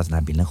postat den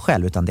här bilden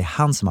själv, utan det är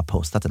han som har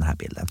postat den här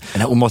bilden.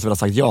 Hon måste väl ha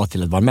sagt ja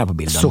till att vara med på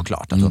bilden?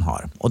 Såklart att hon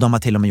har. Och de har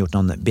till och med gjort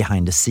någon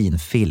behind the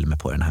scene-film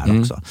på den här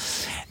också.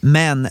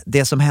 Men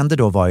det som hände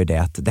då var ju det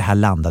att det här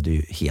landade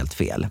ju helt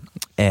fel.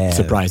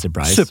 Surprise,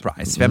 surprise.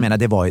 Surprise. För jag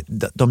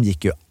menar, de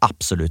gick ju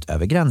absolut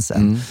över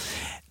gränsen.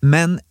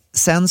 Men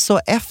sen så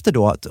efter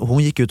då att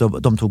hon gick ut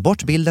och de tog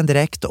bort bilden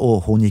direkt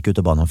och hon gick ut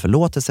och bad om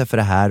förlåtelse för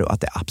det här och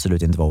att det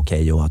absolut inte var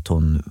okej och att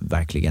hon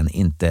verkligen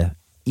inte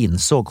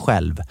insåg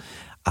själv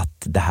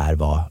att det här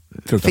var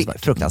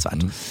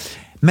fruktansvärt.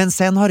 Men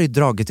sen har det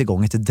dragit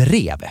igång ett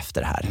drev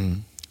efter det här.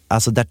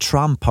 Alltså där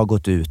Trump har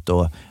gått ut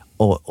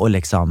och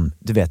liksom,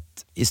 du vet,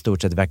 i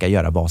stort sett verkar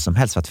göra vad som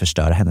helst för att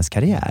förstöra hennes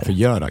karriär.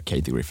 Förgöra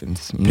Kathy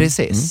Griffins.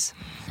 Precis.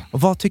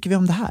 Och vad tycker vi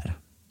om det här?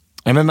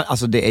 Ja, men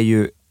alltså det är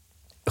ju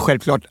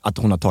självklart att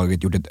hon har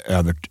gjort ett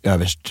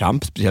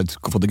övertramp. Speciellt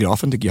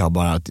fotografen tycker jag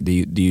bara att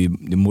det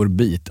är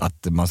morbid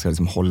att man ska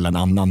liksom hålla en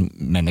annan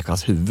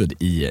människas huvud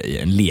i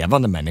en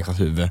levande människas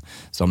huvud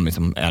som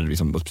liksom är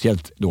liksom,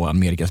 speciellt då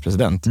Amerikas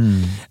president.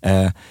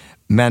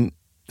 Men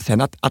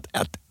sen att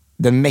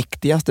den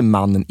mäktigaste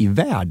mannen i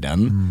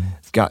världen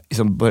ska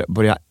liksom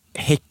börja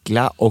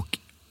häckla och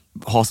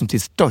ha som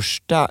till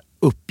största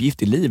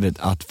uppgift i livet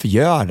att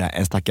förgöra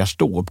en stackars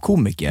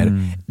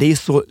ståuppkomiker. Det är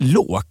så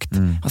lågt.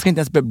 Han ska inte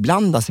ens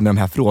beblanda sig med de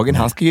här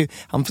frågorna.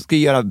 Han ska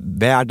göra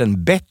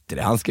världen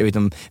bättre. Han ska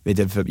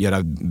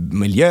göra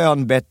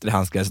miljön bättre.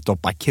 Han ska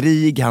stoppa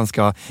krig. Han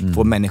ska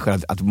få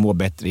människor att må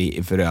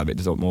bättre för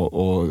övrigt.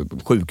 Och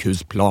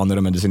sjukhusplaner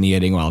och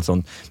medicinering och allt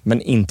sånt.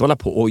 Men inte hålla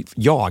på och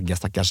jaga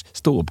stackars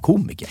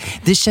ståuppkomiker.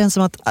 Det känns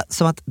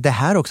som att det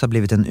här också har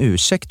blivit en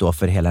ursäkt då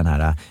för hela den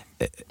här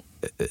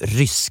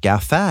ryska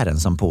affären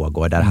som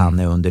pågår där han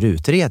är under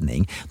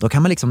utredning. Då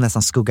kan man liksom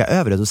nästan skugga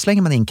över det. Då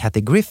slänger man in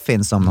Kathy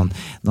Griffin som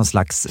någon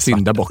slags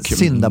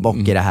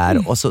syndabock i det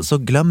här och så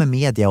glömmer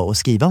media att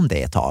skriva om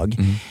det ett tag.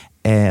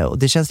 Och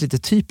det känns lite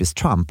typiskt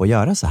Trump att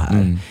göra så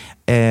här.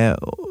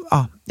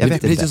 Jag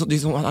vet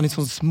inte. Han är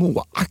så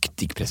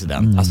småaktig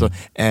president. Alltså,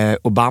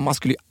 Obama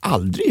skulle ju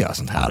aldrig göra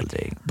sånt här.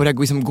 Börja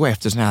gå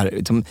efter sån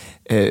här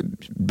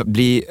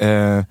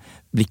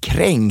bli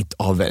kränkt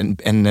av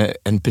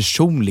en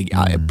personlig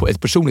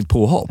ett personligt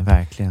påhopp.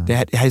 Verkligen. Det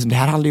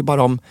här handlar ju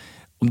bara om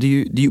det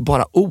är ju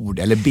bara ord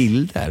eller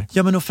bilder.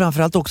 Ja, men och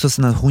framförallt också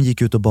så när hon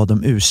gick ut och bad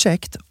om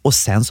ursäkt och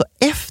sen så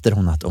efter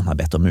hon har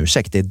bett om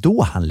ursäkt, det är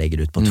då han lägger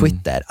ut på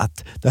Twitter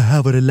att det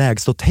här var det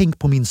lägsta och tänk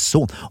på min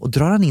son. Och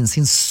drar han in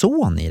sin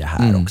son i det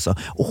här också.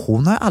 Och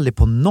hon har aldrig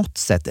på något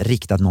sätt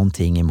riktat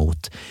någonting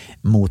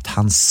mot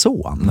hans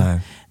son. Nej.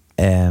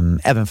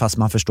 Även fast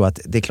man förstår att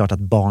det är klart att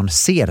barn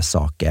ser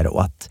saker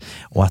och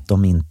att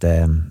de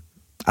inte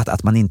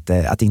att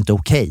det inte är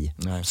okej,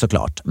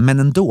 såklart. Men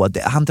ändå,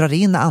 han drar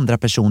in andra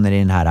personer i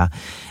den här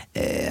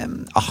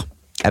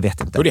jag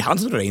vet inte. Och det är han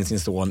som drar in sin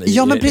son i.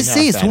 Ja, men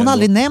precis, hon har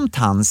aldrig nämnt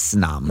hans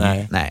namn.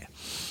 Nej.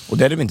 Och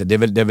det är det inte. Det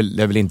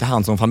är väl inte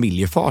han som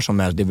familjefar som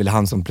är, det är väl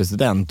han som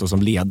president och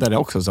som ledare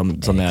också som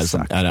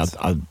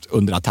är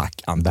under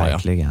attack, antar jag.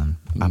 Verkligen,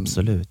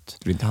 absolut.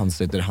 Det är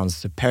inte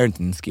hans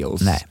parenting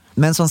skills. Nej.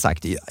 Men som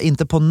sagt,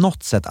 inte på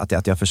något sätt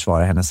att jag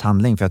försvarar hennes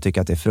handling, för jag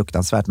tycker att det är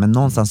fruktansvärt. Men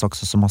någonstans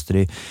också så måste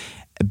det,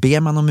 ber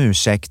man om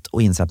ursäkt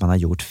och inser att man har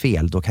gjort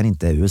fel, då kan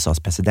inte USAs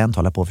president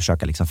hålla på och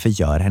försöka liksom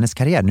förgöra hennes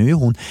karriär.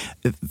 Nu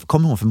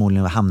kommer hon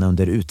förmodligen att hamna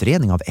under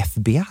utredning av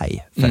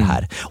FBI för det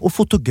här. Och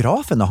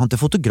fotografen då? Har inte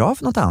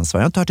fotografen något ansvar?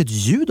 Jag har inte hört ett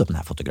ljud om den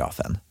här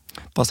fotografen.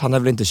 Fast han är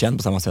väl inte känd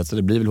på samma sätt, så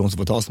det blir väl hon som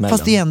får ta smällen.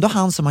 Fast det är ändå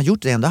han som har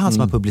gjort det, det är ändå han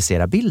som har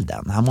publicerat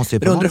bilden. Han måste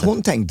ju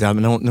hon tänkte,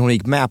 när hon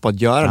gick med på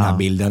att göra den här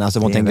bilden, alltså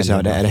hon tänkte så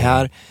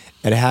här,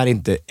 är det här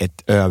inte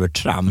ett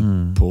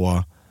övertramp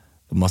på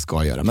vad man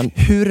ska göra? Men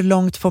hur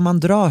långt får man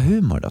dra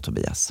humor då,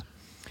 Tobias?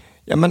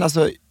 Ja, men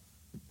alltså,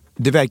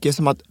 det verkar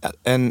som att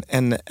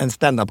en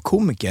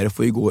stand-up-komiker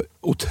får ju gå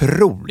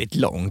otroligt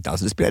långt.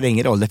 Alltså det spelar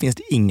ingen roll, det finns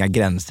inga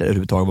gränser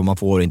överhuvudtaget vad man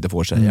får och inte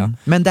får säga.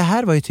 Men det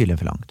här var ju tydligen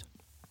för långt.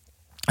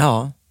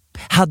 Ja.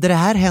 Hade det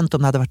här hänt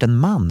om det hade varit en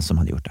man som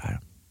hade gjort det här?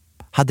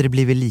 Hade det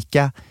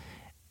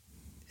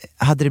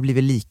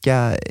blivit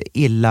lika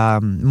illa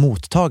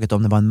mottaget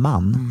om det var en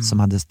man som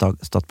hade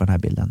stått på den här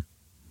bilden?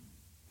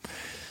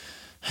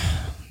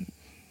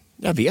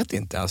 Jag vet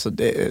inte. Alltså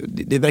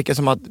det verkar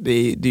som att det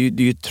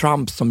är ju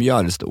Trump som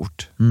gör det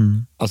stort.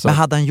 Alltså, men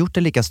hade han gjort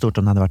det lika stort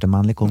om det hade varit en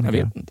manlig komiker?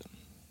 Jag vet inte.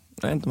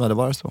 Jag vet inte om det hade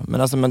varit så.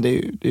 Men det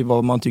är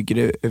vad man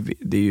tycker,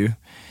 det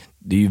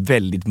är ju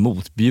väldigt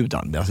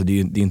motbjudande. Alltså det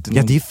är inte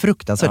det är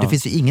fruktansvärt. Det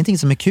finns ju ingenting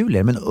som är kul i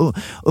det. Men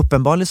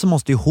uppenbarligen så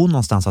måste ju hon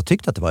någonstans ha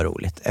tyckt att det var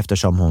roligt,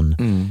 eftersom hon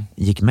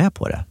gick med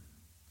på det.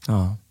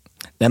 Ja.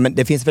 Nej, men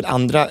det finns väl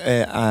andra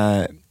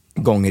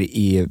gånger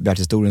i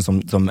världshistorien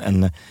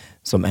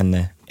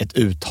som ett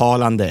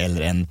uttalande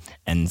eller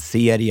en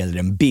serie eller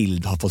en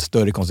bild har fått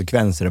större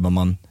konsekvenser än vad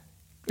man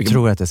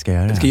tror att det ska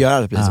göra. Det ska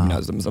göra det,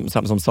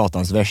 precis som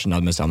Satans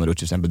versen med Salman Rushdie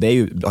till exempel.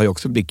 Det har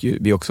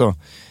ju också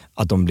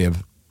att de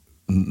blev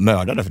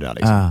mördade för det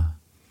liksom.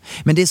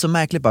 Men det är så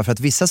märkligt bara för att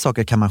vissa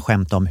saker kan man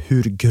skämta om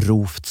hur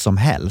grovt som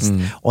helst.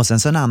 Och sen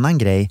så en annan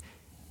grej,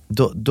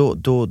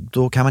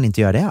 då kan man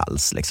inte göra det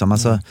alls liksom.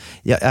 Alltså,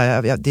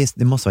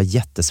 det måste vara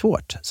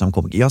jättesvårt som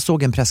komiker. Jag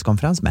såg en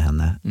presskonferens med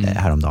henne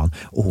häromdagen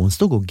och hon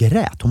stod och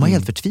grät. Hon var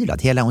helt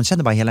förtvivlad. Hon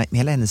kände bara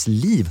hela hennes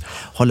liv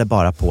håller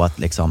bara på att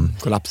liksom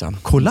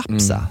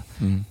kollapsa.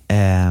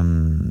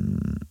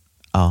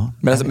 Ja.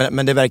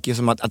 Men det verkar ju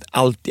som att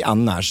alltid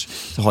annars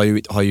så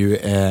har ju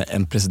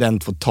en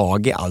president fått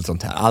tag i allt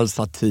sånt här. All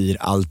satir,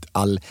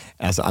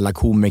 alltså alla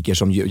komiker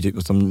som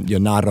gör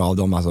narr av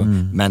dem. Alltså.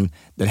 Men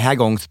den här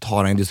gången så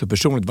tar han det så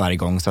personligt varje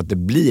gång så att det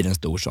blir en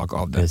stor sak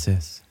av det.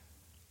 Precis.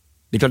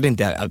 Det är klart det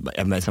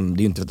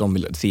är inte för att de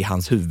vill se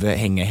hans huvud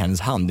hänga i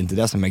hennes hand. Det är inte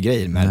det som är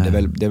grejen. Men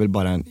det är väl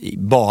bara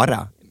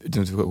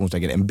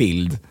en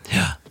bild.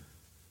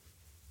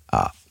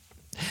 Ja.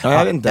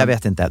 Jag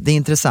vet inte. Det är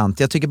intressant.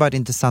 Jag tycker bara det är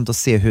intressant att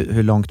se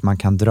hur långt man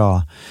kan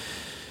dra.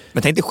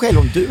 Men tänk dig själv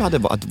om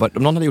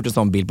någon hade gjort en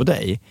sån bild på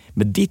dig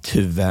med ditt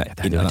huvud.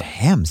 Det hade varit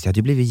hemskt. Jag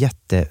hade blivit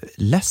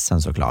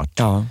jätteledsen såklart.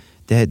 Ja.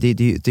 Det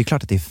är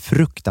klart att det är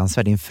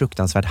fruktansvärt, det är en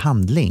fruktansvärd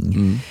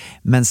handling.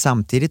 Men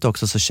samtidigt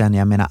också så känner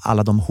jag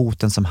alla de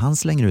hoten som han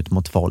slänger ut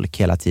mot folk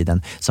hela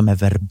tiden, som är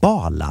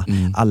verbala.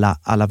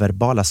 Alla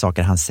verbala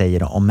saker han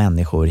säger om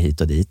människor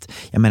hit och dit.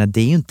 Jag menar,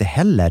 det är ju inte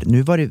heller,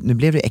 nu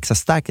blev det extra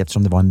starkt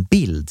eftersom det var en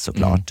bild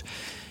såklart.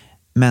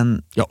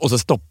 Men, ja, och så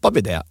stoppar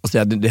vi det och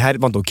säger att det här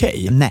var inte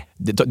okej. Nej.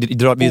 Vi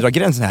drar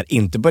gränsen här,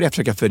 inte börja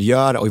försöka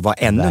förgöra och vara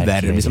ännu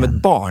värre. Det blir som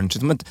ett barn,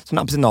 som en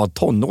abstinat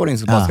tonåring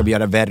som bara ska bli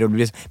göra värre och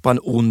bli på en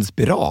ond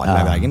spiral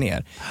hela vägen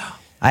ner.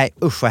 Nej,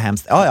 usch vad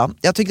hemskt. Ja,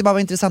 jag tyckte det bara var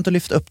intressant att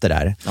lyfta upp det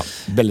där. Ja,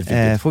 väldigt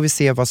viktigt. Får vi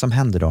se vad som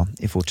händer då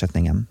i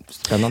fortsättningen.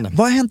 Spännande.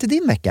 Vad har hänt i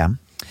din vecka?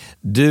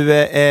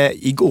 Du,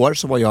 igår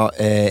så var jag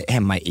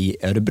hemma i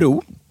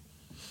Örebro.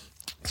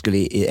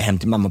 Skulle hem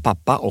till mamma och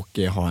pappa och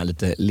ha en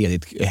lite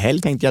ledigt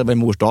helg, tänkte jag. Det var en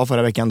mors dag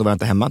förra veckan, då var jag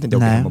inte hemma. Tänkte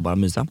jag åka hem och bara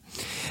mysa.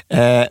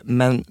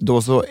 Men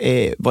då så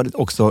var det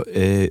också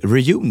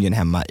reunion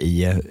hemma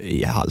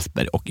i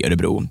Hallsberg och i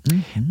Örebro.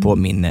 På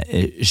min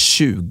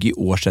 20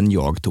 år sedan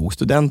jag tog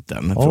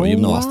studenten från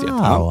gymnasiet. Wow.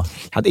 Ja.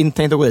 Jag hade inte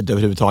tänkt att gå dit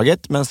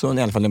överhuvudtaget, men så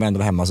i alla fall när jag ändå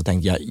var hemma så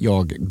tänkte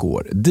jag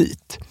går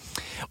dit.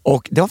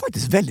 Och det var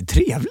faktiskt väldigt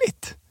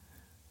trevligt.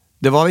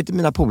 Det var inte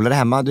mina polare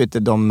hemma, du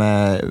vet, de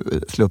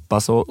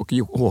Sluppas och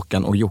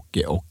Håkan och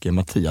Jocke och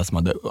Mattias som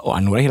hade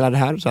anordnat hela det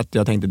här, så att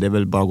jag tänkte det är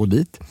väl bara att gå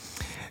dit.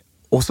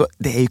 Och så,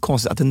 det är ju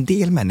konstigt att en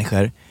del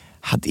människor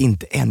hade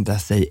inte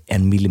ändrat sig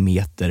 1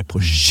 millimeter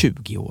på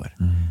 20 år.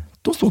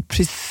 De såg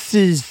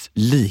precis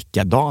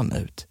likadana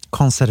ut.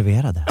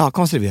 Konserverade. Ja,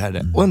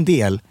 konserverade. Och en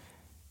del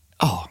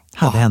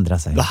hade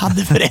ändrat sig. Det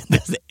hade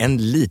förändrat sig en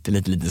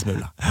liten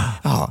smula.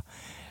 Ja.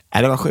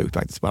 Det var sjukt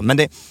faktiskt. Men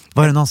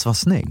var det någon som var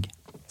snygg?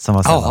 Som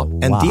var så,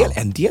 wow.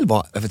 en del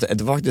var,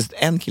 det var faktiskt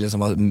en kille som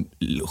var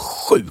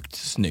sjukt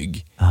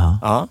snygg.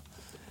 Ja.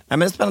 Men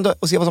det är spännande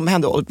att se vad som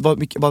hände och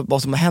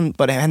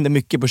vad det hände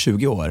mycket på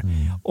 20 år.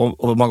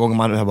 Och många gånger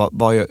man hör,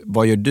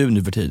 vad gör du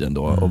nu för tiden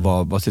då? Och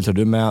vad sysslar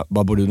du med?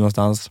 Var bor du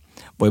någonstans?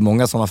 Det var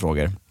många sådana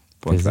frågor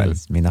på en kväll.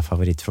 Mina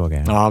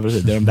favoritfrågor. Ja,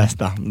 precis. Det är de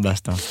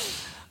bästa.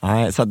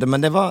 Nej, så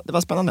men det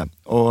var spännande.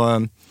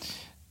 Och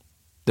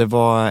det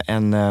var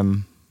en...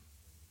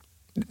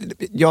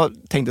 Jag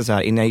tänkte så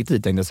här, innan jag gick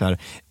dit tänkte jag så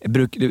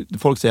här,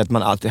 folk säger att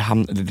man alltid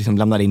liksom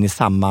lämnar in i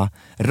samma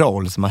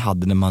roll som man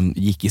hade när man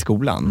gick i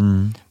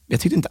skolan. Jag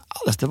tyckte inte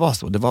alls det var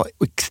så. Det var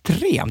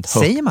extremt högt.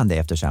 Säger man det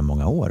efter så här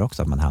många år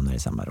också, att man hamnar i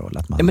samma roll?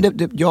 Att man... Ja,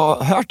 men jag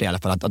har hört det i alla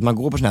fall, att man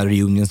går på sån här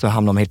reunion så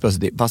hamnar man helt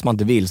plötsligt, fast man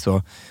inte vill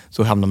så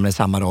hamnar man i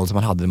samma roll som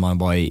man hade när man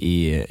var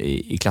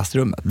i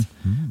klassrummet.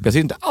 Jag tyckte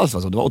inte alls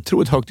så. Det var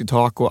otroligt högt i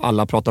tak och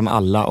alla pratade med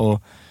alla,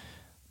 och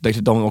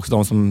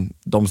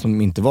de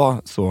som inte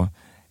var så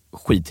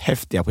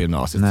skithäftiga på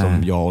gymnasiet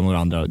som jag och några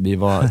andra.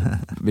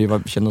 Vi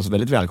kände oss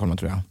väldigt välkomna,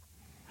 tror jag.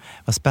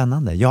 Vad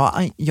spännande.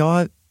 Jag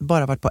har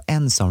bara varit på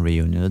en sån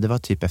reunion och det var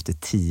typ efter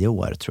 10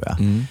 år, tror jag.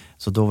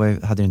 Så då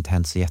hade det inte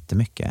hänt så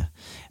jättemycket.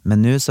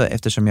 Men nu så,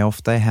 eftersom jag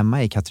ofta är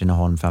hemma i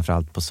Katrineholm,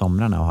 framförallt på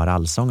somrarna och har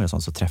allsånger och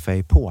sånt, så träffar jag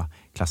ju på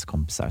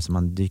klasskompisar, så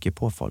man dyker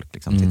på folk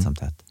liksom, titt som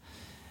tätt.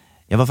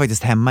 Jag var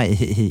faktiskt hemma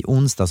i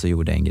onsdags och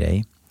gjorde en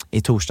grej.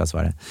 I torsdags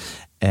var det.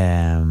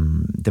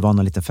 Det var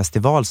någon liten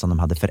festival som de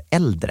hade för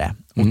äldre.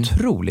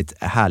 Otroligt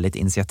härligt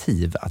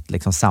initiativ att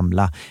liksom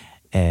samla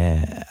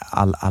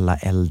alla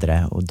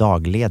äldre och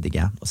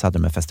daglediga. Och så hade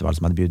de en festival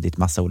som hade bjudit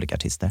massa olika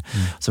artister.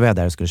 Så var jag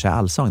där och skulle köra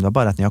allsång. Det var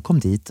bara att när jag kom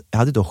dit, jag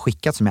hade då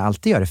skickat, som jag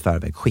alltid gör i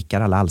förväg,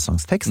 skickar alla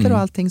allsångstexter och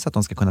allting så att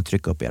de ska kunna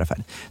trycka upp i era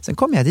färg. Sen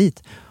kom jag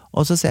dit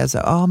och så säger jag så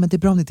här, men det är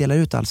bra om ni delar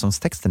ut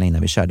allsångstexterna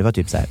innan vi kör. Det var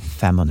typ så här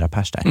 500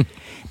 pers där.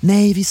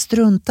 Nej, vi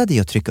struntade i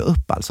att trycka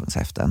upp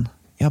allsångshäften.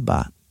 Jag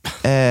bara,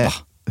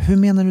 hur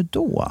menar du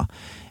då?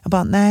 Jag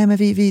bara, nej men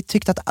vi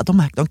tyckte att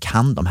de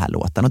kan de här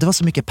låtarna. Och det var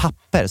så mycket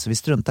papper så vi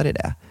struntade i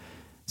det.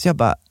 Så jag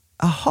bara,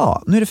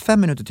 aha, nu är det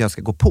 5 minuter till jag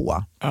ska gå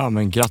på. Ja,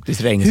 men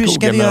grattis regnskogen. Hur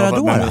ska vi göra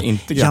då?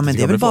 Ja, men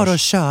det är väl bara att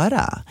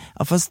köra.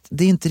 Ja, fast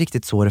det är inte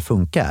riktigt så det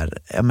funkar.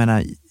 Jag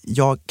menar,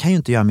 jag kan ju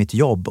inte göra mitt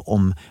jobb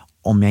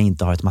om jag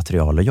inte har ett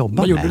material att jobba med.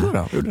 Vad gjorde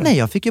du då? Nej,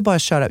 jag fick ju bara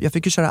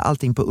köra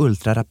allting på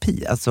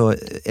ultrarapid. Alltså,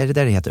 är det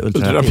där det heter?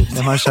 Ultrarapid?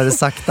 När man körde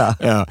sakta.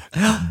 Ja.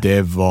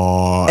 Det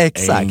var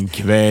en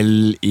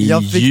kväll i juni.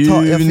 Jag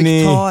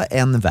fick ta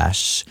en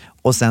vers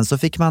och sen så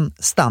fick man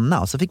stanna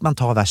och så fick man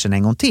ta versen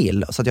en gång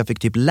till. Så att jag fick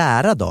typ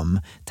lära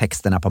dem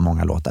texterna på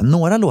många låtar.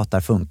 Några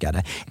låtar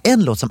funkade.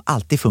 En låt som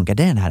alltid funkar,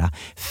 det är den här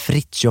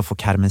Fritiof och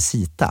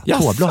Carmencita.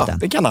 Tåblåten.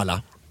 Det kan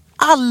alla.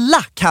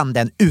 Alla kan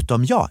den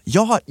utom jag.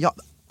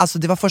 Alltså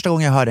det var första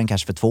gången jag hörde den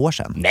kanske för 2 år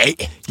sedan. Nej!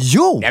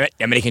 Jo! Nej,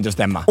 men det kan inte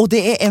stämma. Och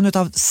det är en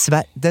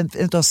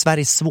av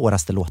Sveriges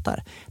svåraste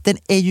låtar. Den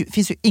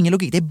finns ju ingen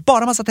logik. Det är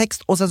bara massa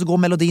text och sen så går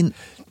melodin.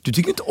 Du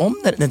tycker inte om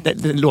när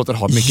den låten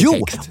har mycket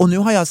text? Jo! Och nu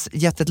har jag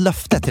gett ett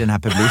löfte till den här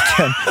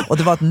publiken. Och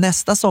det var att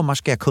nästa sommar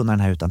ska jag kunna den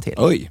här utan till.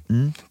 Oj.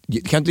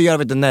 Kan du göra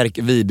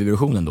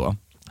Närke-Viby-versionen då?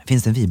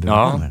 Finns det en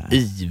Viby-version? Ja,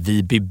 i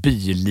Viby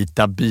by,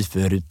 lita by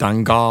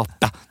förutan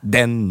gata.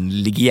 Den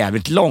ligger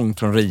jävligt långt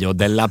från Rio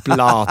de la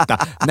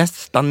Plata.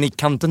 Nästan i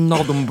kanten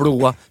av de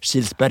blåa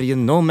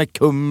Kilsbergen och med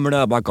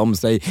Kumla bakom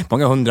sig.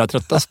 Många 100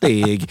 trötta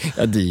steg.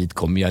 Ja, dit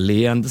kom jag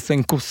leende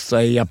sen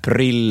kossa i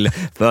april.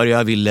 För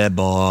jag ville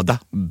bada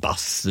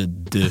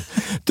bastu.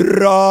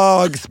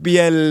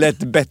 Dragspjället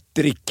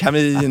bättre i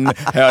kamin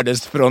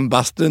hördes från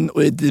bastun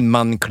och i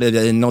dimman klev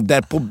jag in. Och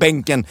där på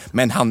bänken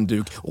med en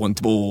handduk och en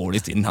tvål i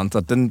sin hand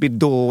satt en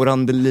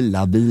bedårande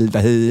lilla vilda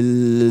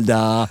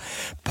Hilda.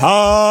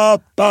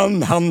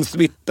 Pappan, han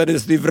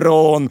svittades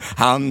ifrån.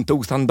 Han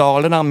tog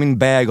sandalerna, min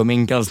bag och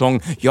min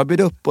kalsong. Jag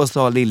bjöd upp och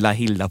sa, lilla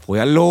Hilda, får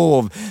jag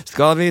lov?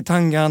 Ska vi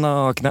tanga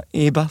nakna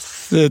i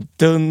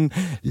bastun?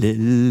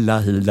 Lilla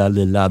Hilda,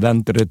 lilla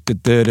vän,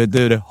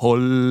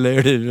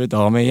 håller du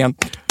av mig igen?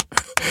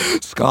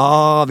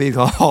 Ska vi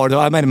ha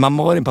det? Men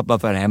mamma och din pappa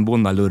för en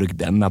bonnalurk,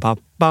 denna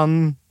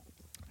pappan.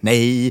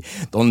 Nej,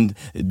 de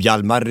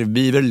Hjalmar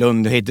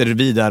Viverlund heter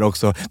vidare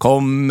också.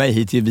 Kom mig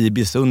hit till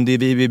Vibysund i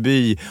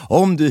Vibyby.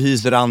 Om du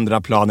hyser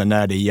andra planer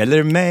när det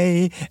gäller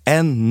mig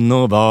än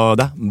att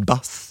bada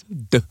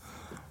bastu.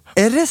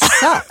 Är det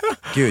sant?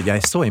 Gud, jag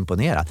är så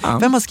imponerad.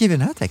 Vem har skrivit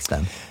den här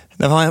texten?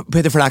 Det var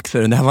Peter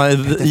Flaxer. Det var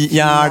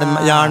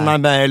Hjalmar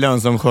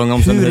Berglund som sjöng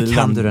om Hur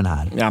kan du den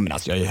här? Ja, men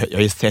alltså, jag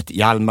har ju sett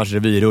Hjalmars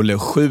revyrulle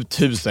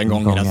 7000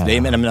 gånger. Alltså, det är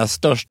en av mina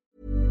största.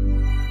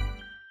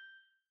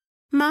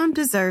 Mom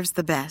deserves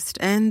the best,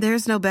 and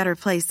there's no better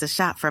place to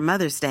shop for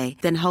Mother's Day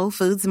than Whole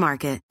Foods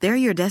Market. They're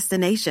your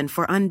destination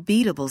for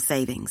unbeatable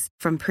savings,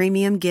 from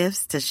premium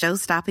gifts to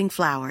show-stopping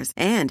flowers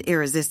and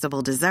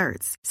irresistible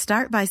desserts.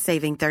 Start by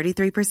saving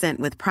 33%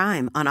 with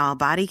Prime on all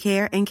body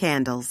care and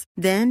candles.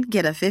 Then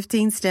get a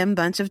 15-stem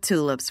bunch of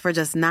tulips for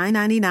just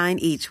 $9.99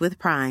 each with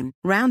Prime.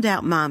 Round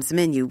out Mom's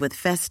menu with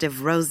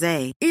festive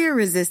rosé,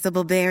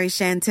 irresistible berry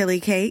chantilly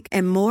cake,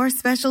 and more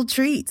special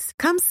treats.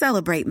 Come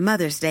celebrate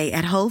Mother's Day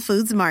at Whole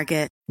Foods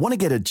Market. Want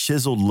to get a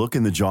chiseled look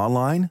in the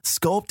jawline?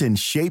 Sculpt and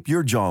shape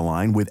your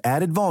jawline with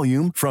added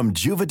volume from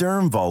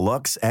Juvederm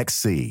Volux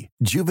XC.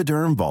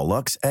 Juvederm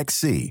Volux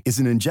XC is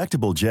an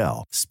injectable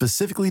gel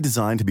specifically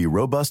designed to be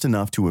robust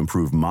enough to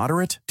improve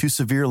moderate to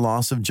severe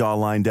loss of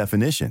jawline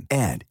definition.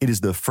 And it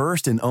is the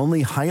first and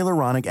only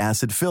hyaluronic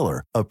acid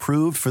filler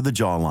approved for the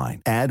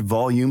jawline. Add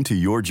volume to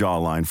your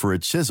jawline for a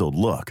chiseled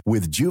look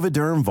with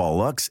Juvederm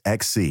Volux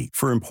XC.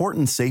 For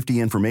important safety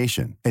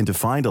information and to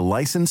find a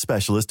licensed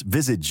specialist,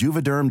 visit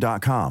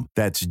Juvederm.com.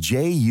 That's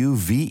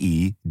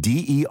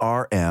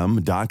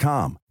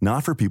Juvederm.com.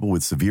 Not for people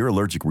with severe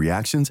allergic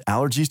reactions,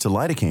 allergies to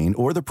lidocaine,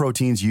 or the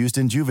proteins used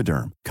in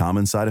Juvederm.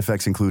 Common side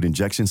effects include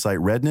injection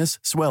site redness,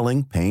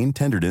 swelling, pain,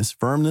 tenderness,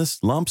 firmness,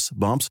 lumps,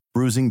 bumps,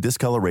 bruising,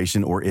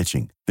 discoloration, or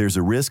itching. There's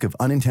a risk of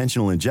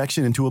unintentional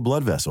injection into a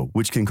blood vessel,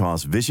 which can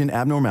cause vision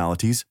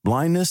abnormalities,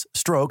 blindness,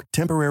 stroke,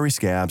 temporary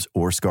scabs,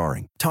 or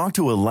scarring. Talk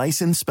to a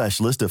licensed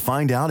specialist to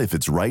find out if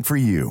it's right for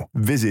you.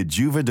 Visit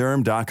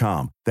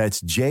Juvederm.com.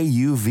 That's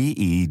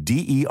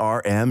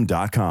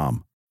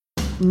Juvederm.com.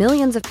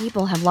 Millions of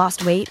people have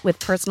lost weight with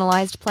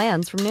personalized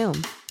plans from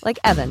Noom. Like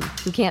Evan,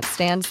 who can't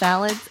stand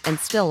salads and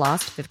still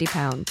lost 50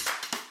 pounds.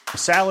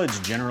 Salads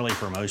generally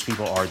for most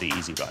people are the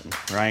easy button,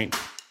 right?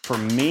 For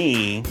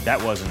me,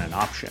 that wasn't an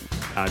option.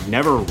 I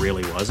never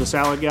really was a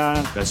salad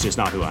guy. That's just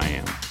not who I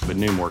am. But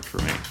Noom worked for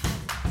me.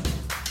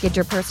 Get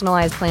your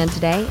personalized plan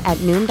today at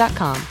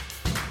Noom.com.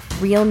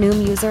 Real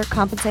Noom user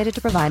compensated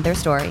to provide their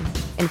story.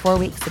 In 4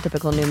 weeks, the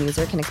typical Noom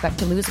user can expect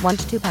to lose 1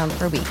 to 2 pounds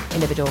per week.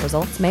 Individual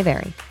results may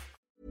vary.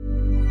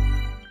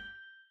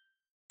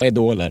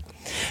 Idoler.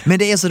 Men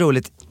det är så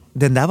roligt.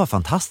 Den där var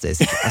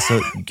fantastisk. Alltså,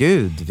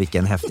 gud,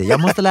 vilken häftig. Jag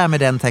måste lära mig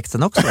den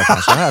texten också.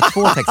 Kanske. Jag har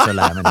 2 texter att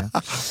lära mig det.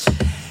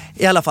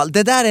 I alla fall,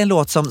 det där är en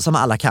låt som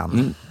alla kan.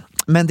 Mm.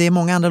 Men det är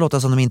många andra låtar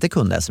som de inte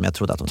kunde, som jag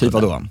trodde att de kunde.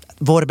 Typ vadå?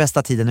 Vår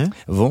bästa tid nu.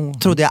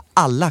 Trodde jag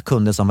alla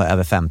kunde som var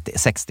över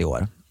 50-60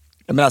 år.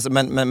 Men, alltså,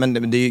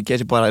 men det är ju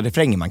kanske bara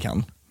refrängen man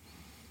kan.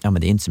 Ja,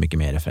 men det är inte så mycket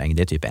mer refräng.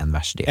 Det är typ en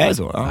vers. Är det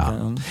så? Ja.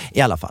 Okay.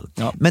 I alla fall.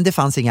 Ja. Men det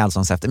fanns inga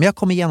allsångs efter. Men jag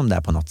kom igenom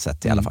det på något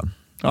sätt i alla fall.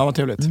 Ja, vad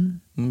trevligt.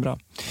 Bra.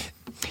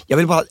 Jag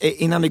vill bara,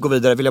 innan vi går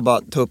vidare, vill jag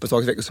bara ta upp en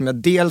sak som jag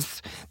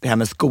dels, det här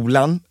med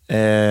skolan.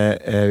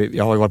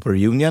 Jag har ju varit på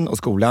reunion och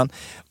skolan.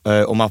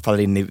 Och man faller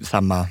in i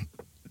samma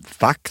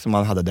fack som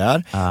man hade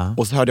där.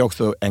 Och så hörde jag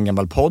också en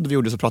gammal podd vi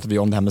gjorde, så pratade vi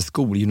om det här med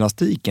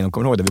skolgymnastiken. Och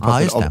kommer du ihåg det? Vi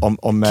pratade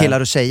om killar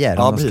och tjejer,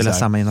 de skulle ha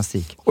samma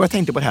gymnastik. Och jag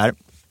tänkte på det här,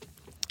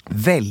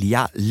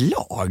 välja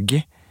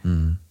lag.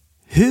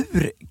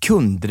 Hur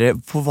kunde det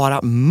få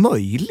vara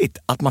möjligt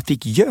att man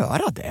fick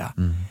göra det?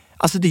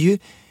 Alltså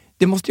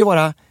det måste ju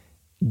vara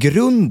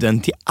grunden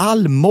till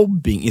all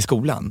mobbing i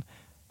skolan.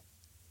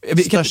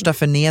 Största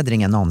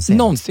förnedringen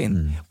någonsin.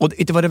 Och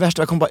det var det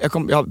värsta.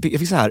 Jag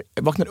fick så här,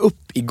 jag vaknade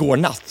upp igår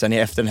natt sen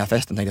efter den här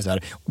festen, tänkte jag så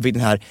här, och fick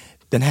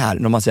den här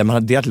när man säger man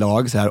har delat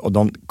lag så här, och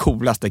de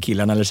coolaste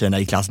killarna eller tjejerna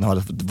i klassen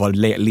har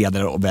varit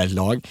ledare och vält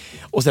lag,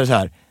 och så är det så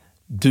här,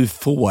 du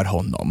får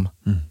honom.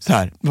 Så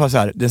här,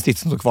 den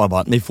sista som stod kvar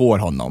var, ni får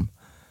honom.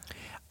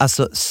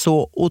 Alltså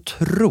så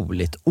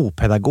otroligt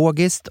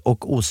opedagogiskt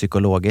och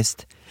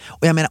opsykologiskt.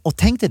 Och jag menar, och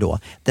tänk dig då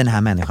den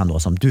här människan då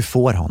som du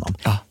får honom.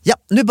 Ja,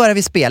 nu börjar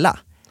vi spela.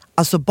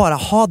 Alltså bara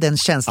ha den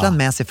känslan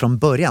med sig från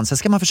början. Sen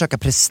ska man försöka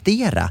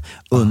prestera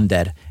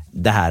under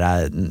det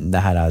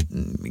här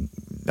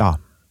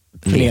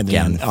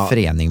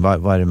förening,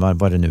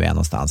 var det nu är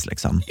någonstans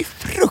liksom. Det är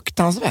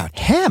fruktansvärt.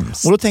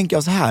 Hemskt. Och då tänker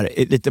jag så här,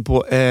 lite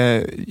på,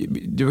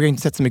 du har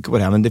inte sett så mycket på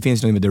det här, men det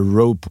finns något som heter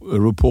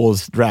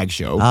RuPaul's Drag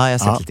Show. Ja, jag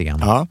har sett lite grann.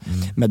 Ja,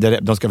 men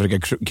de ska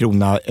försöka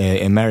krona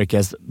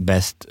America's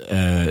Best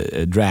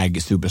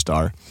Drag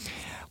Superstar.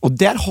 Och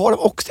där har de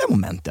också det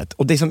momentet.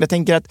 Och det som jag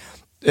tänker att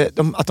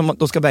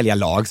de ska välja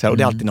lag så här, och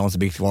det är alltid någon som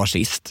blir kvar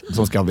sist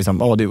som ska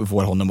liksom, du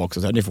får honom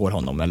också, så här, ni får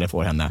honom eller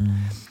får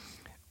henne.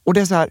 Och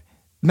det är så här,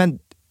 men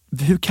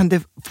hur kan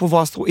det få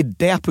vara så i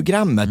det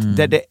programmet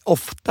där det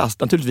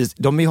oftast, naturligtvis,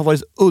 de har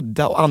varit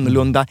udda och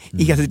annorlunda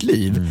i hela sitt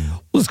liv,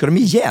 och så ska de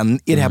igen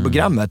i det här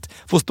programmet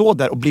få stå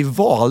där och bli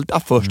valda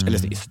först eller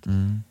sist.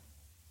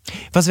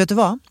 Fast vet du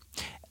vad?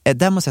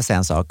 Där måste jag säga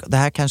en sak. Det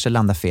här kanske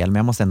landar fel, men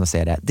jag måste ändå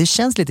säga det. Det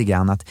känns lite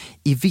grann att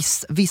i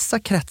vissa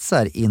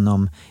kretsar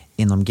inom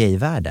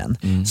gayvärlden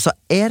så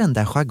är den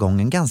där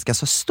jargongen ganska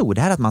så stor.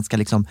 Det här att man ska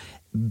liksom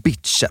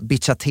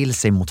bitcha till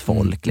sig mot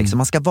folk. Liksom.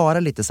 Man ska vara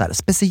lite så här.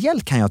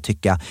 Speciellt kan jag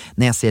tycka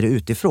när jag ser det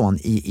utifrån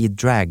i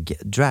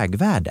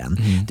dragvärlden.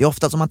 Det är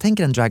ofta, om man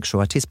tänker en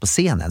dragshowartist på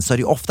scenen, så är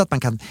det ofta att man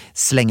kan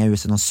slänga ut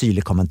sig någon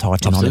syrlig kommentar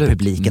till någon i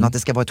publiken och att det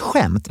ska vara ett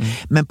skämt.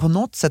 Men på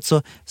något sätt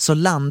så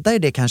landar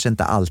det kanske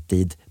inte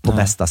alltid på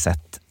bästa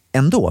sätt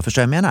ändå,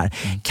 förstår jag vad jag menar?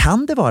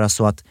 Kan det vara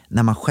så att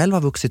när man själv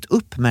har vuxit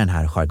upp med den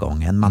här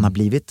jargongen, man har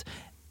blivit,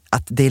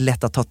 att det är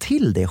lätt att ta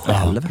till det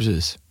själv? Ja,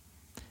 precis.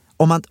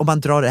 Om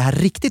man drar det här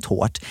riktigt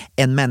hårt,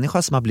 en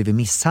människa som har blivit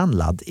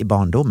misshandlad i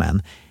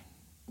barndomen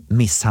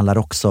misshandlar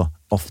också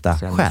ofta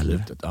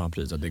själv. Ja,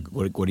 precis. Att det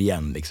går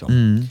igen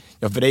liksom.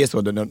 Ja, för det är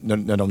så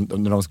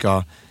när de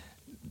ska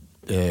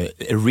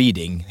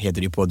reading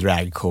heter det på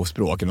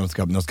dragshow-språk,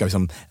 de ska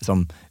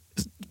liksom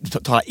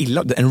ta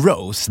illa, en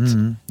roast.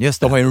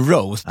 Just det. De har ju en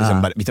roast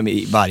liksom,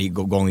 varje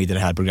gång i det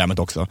här programmet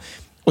också.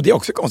 Och det är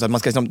också konstigt att man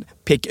ska liksom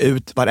peka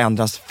ut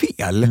varandras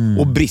fel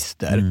och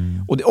brister.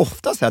 Och det är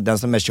ofta så att den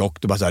som är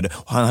tjock, då bara så här,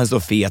 han är så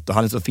fet och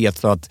han är så fet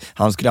så att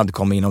han skulle inte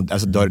komma in och,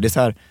 alltså, dörr. Det är så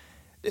här,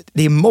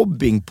 det är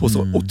mobbing på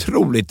så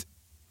otroligt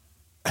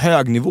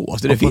hög nivå.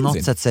 Så det och finns på något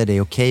inte. sätt så är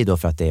det okej då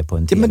för att det är på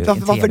en TV,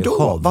 men varför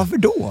då? Varför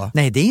då?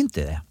 Nej, det är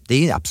inte det.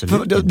 Det är absolut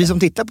inte. Vi som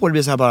tittar på det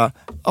blir så här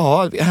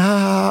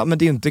bara, men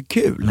det är inte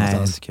kul. Nej, det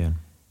är inte kul.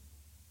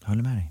 Jag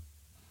håller med dig.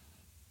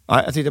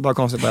 Ja, jag tyckte bara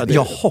konstigt.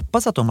 Jag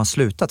hoppas att de har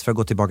slutat, för att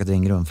gå tillbaka till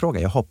din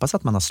grundfråga. Jag hoppas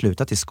att man har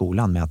slutat i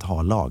skolan med att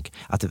ha lag.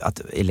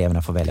 Att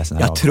eleverna får välja sina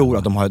lag. Jag tror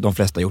att de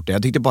flesta har gjort det.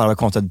 Jag tyckte bara det var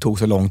konstigt att det tog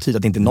så lång tid.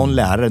 Att inte någon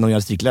lärare, någon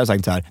gymnastiklärare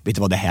sagt så här, vet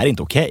du vad, det här är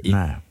inte okej.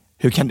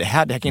 Hur kan det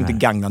här kan inte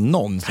gagna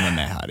någon som är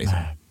med här liksom.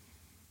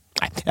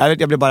 Nej,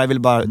 jag vill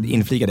bara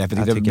inflika det,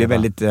 för jag blev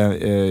väldigt,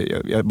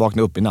 jag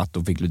vaknade upp i natt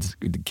och fick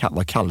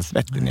var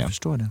kallsvettig. Jag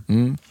förstår det.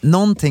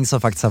 Någonting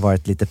som faktiskt har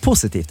varit lite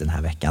positivt den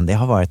här veckan, det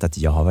har varit att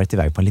jag har varit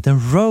iväg på en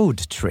liten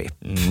roadtrip.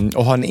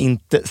 Och har ni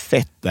inte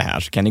sett det här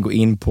så kan ni gå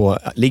in på,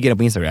 ligger det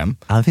på Instagram?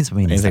 Ja, det finns på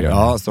min Instagram.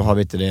 Ja, så har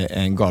vi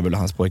en Gabriel och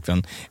hans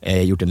pojkvän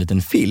gjort en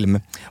liten film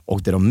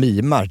och där de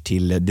mimar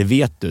till Det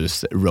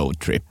Vetus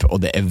roadtrip, och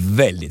det är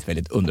väldigt,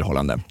 väldigt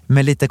underhållande.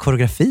 Med lite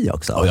koreografi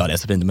också. Och ja, det är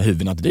så fint med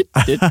huvudena. Det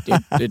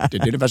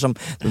är ungefär som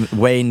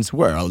Wayne's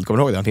World, kommer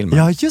du ihåg den filmen?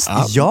 Ja,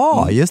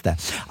 just det.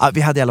 Ja,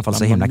 vi hade i alla fall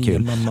så himla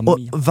kul. Och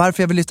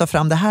varför jag vill lyfta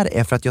fram det här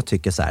är för att jag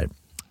tycker så här,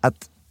 att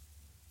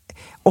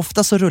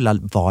ofta så rullar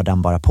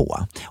vardagen bara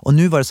på. Och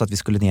nu var det så att vi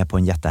skulle ner på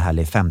en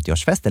jättehärlig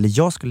 50-årsfest, eller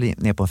jag skulle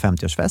ner på en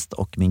 50-årsfest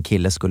och min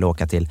kille skulle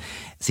åka till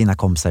sina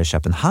kompisar i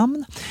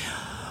Köpenhamn.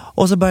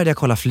 Och så började jag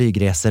kolla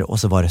flygresor och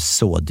så var det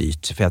så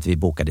dyrt för att vi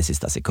bokade i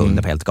sista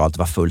sekunden på helt galet. Det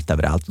var fullt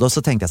överallt. Och då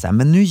så tänkte jag så här,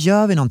 men nu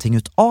gör vi någonting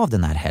utav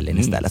den här helgen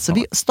istället. Så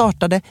vi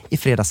startade i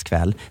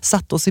fredagskväll,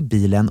 satte oss i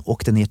bilen,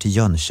 åkte ner till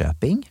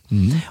Jönköping.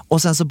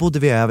 Och sen så bodde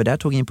vi över där,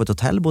 tog in på ett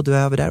hotell, bodde vi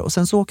över där. Och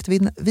sen så åkte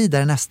vi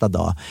vidare nästa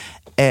dag.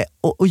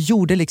 Och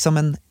gjorde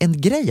liksom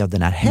en grej av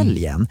den här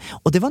helgen.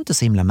 Och det var inte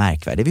så himla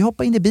märkvärdigt. Vi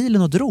hoppade in i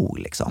bilen och drog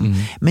liksom.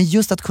 Men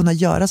just att kunna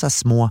göra så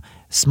här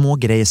små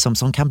grejer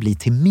som kan bli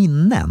till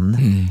minnen.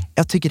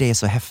 Jag tycker det är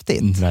så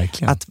häftigt.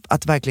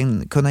 Att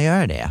verkligen kunna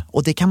göra det.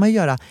 Och det kan man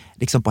göra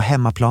liksom på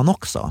hemmaplan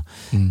också.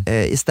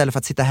 Istället för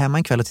att sitta hemma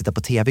en kväll och titta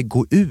på tv,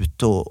 gå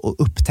ut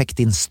och upptäck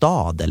din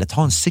stad, eller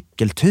ta en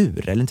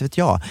cykeltur, eller inte vet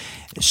jag.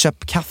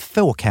 Köp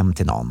kaffe och åk hem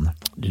till någon.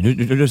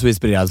 Du är så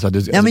inspirerad så att du...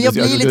 Ja, men jag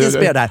blir lite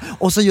inspirerad där.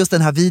 Och så just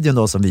den här videon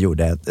då som vi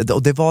gjorde,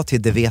 och det var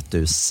till Det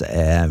Vetus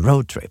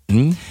roadtrip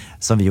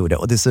som vi gjorde.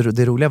 Och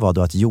det roliga var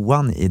då att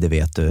Johan i Det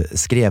Vetu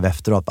skrev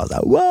efteråt bara så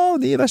här, wow,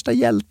 ni är värsta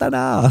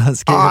hjältarna. Han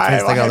skrev på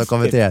Instagram och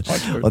kommenterade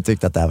och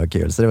tyckte att det här var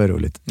kul, så det var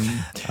roligt.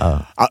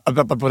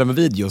 På den med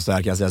video så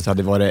här kan jag säga, så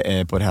hade det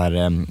varit på det här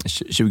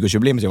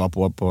 20-årsjubileet jag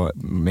var på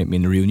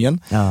min reunion,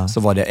 så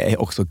var det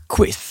också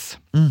quiz.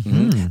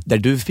 Där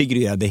du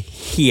figurerade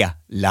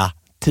hela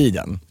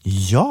tiden.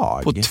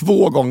 Jag? På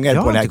 2 gånger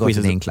jag på det här quizet. Jag har inte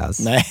gått i din klass.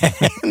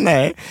 klass.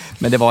 Nej.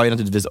 Men det var ju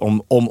naturligtvis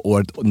om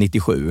året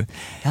 97.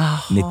 Jaha.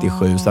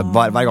 97. Så att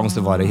varje gång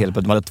så var det helt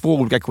plötsligt. Man hade 2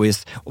 olika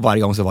quiz och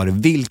varje gång så var det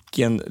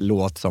vilken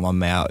låt som var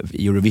med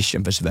i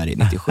Eurovision för Sverige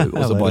 97.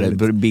 Och så var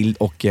det bild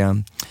och...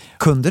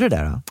 Kunde du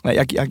det då?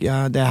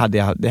 Det hade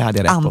jag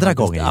rätt på. Andra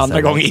gången.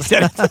 Andra gången gick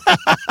det rätt.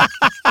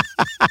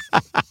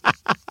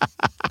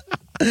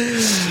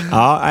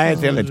 Ja, nej,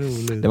 trevligt.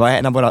 Det var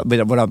en av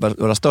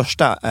våra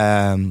största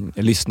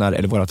lyssnare,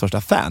 eller våra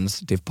största fans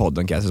till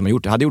podden kan jag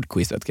säga, som hade gjort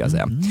quizet kan jag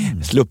säga.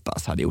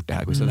 Sluppas hade gjort det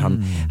här quizet.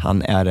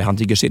 Han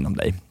tycker synd om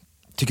dig.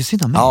 Tycker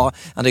synd om mig? Ja,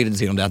 han tycker inte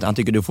synd om dig. Han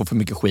tycker du får för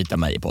mycket skit av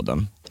mig i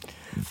podden.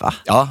 Va?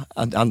 Ja,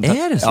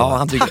 är det så? Ja,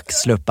 han tycker... Tack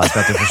Sluppas för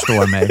att du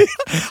förstår mig.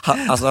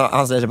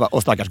 Han säger bara,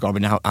 åh stackars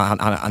Gabriel,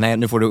 nej,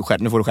 nu får du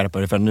skärpa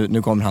dig för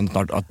nu kommer han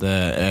snart att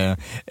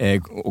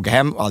åka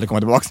hem och aldrig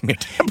komma tillbaka mer.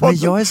 Men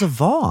jag är så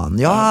van,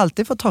 jag har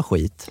alltid fått ta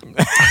skit.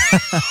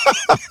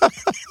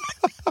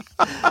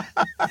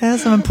 Jag är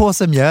som en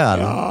påse mjöl.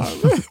 Ja.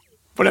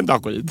 Får den ta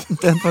skit?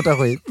 Den får ta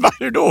skit.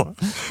 Varför då?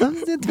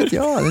 Det inte vet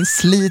jag, den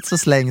slits och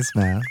slängs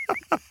med.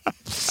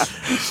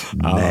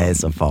 Nej,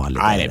 så farligt.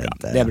 Nej,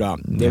 det är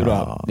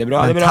bra.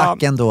 Men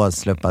tack ändå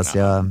Sluppas,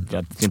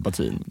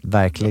 sympatin.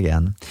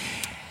 Verkligen.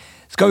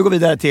 Ska vi gå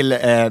vidare till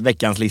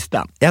veckans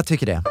lista? Jag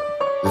tycker det.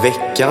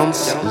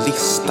 Veckans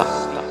lista.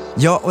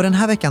 Ja, och den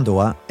här veckan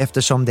då,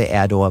 eftersom det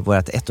är då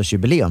vårt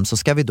 1-årsjubileum, så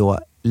ska vi då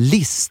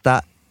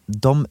lista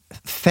de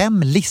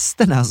 5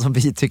 listorna som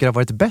vi tycker har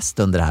varit bäst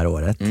under det här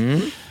året.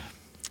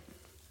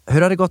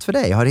 Hur har det gått för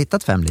dig? Har du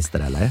hittat 5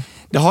 listor eller?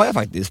 Det har jag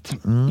faktiskt.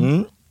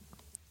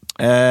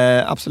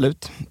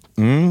 Absolut.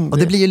 Och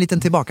det blir ju en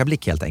liten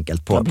tillbakablick helt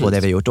enkelt på det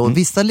vi har gjort. Och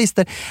vissa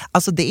listor,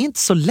 alltså det är inte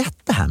så lätt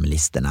det här med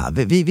listorna.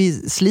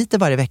 Vi sliter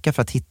varje vecka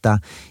för att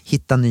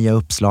hitta nya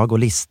uppslag och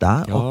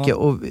lista. Ja.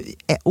 Och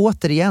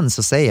återigen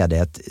så säger jag det,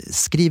 att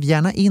skriv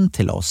gärna in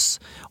till oss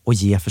och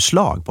ge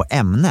förslag på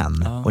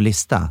ämnen och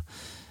lista.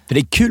 För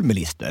det är kul med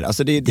listor.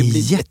 Alltså det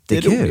blir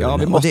jättekul. Ja,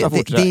 vi måste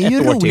det är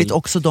ju roligt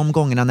också de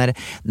gångerna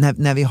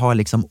när vi har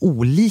liksom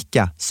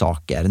olika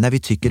saker. När vi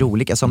tycker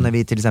olika. Som när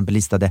vi till exempel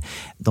listade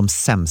de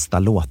sämsta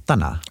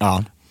låtarna.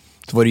 Ja,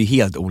 så var det ju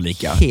helt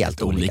olika.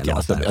 Helt olika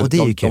alltså, och det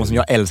är ju kul. De som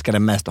jag älskade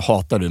mest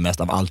hatar du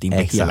mest av allting på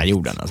hela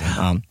jorden. Alltså.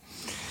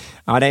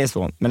 Ja, det är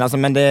så.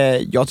 Men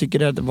jag tycker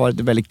det har varit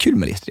väldigt kul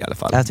med listor i alla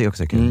fall. Jag tycker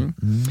också kul.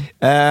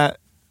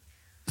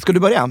 Ska du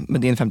börja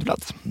med din 5:e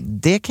plats?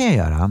 Det kan jag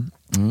göra.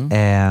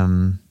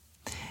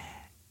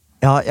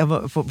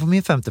 På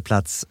min 5:e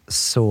plats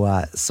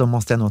så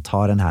måste jag nog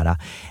ta den här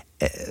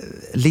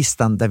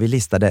listan där vi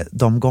listade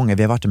de gånger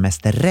vi har varit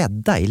mest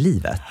rädda i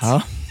livet.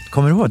 Ja.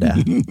 Kommer du ihåg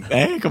det?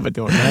 Nej, jag kommer inte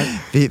ihåg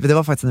det. Det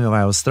var faktiskt när vi var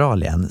i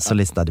Australien, så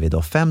listade vi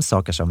då 5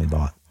 saker som vi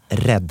var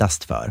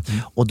räddast för.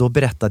 Och då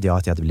berättade jag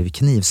att jag hade blivit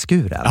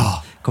knivskuren.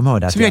 Kommer du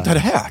ihåg det? Som jag inte hade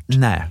hört?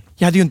 Nej.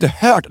 Jag hade ju inte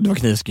hört att du var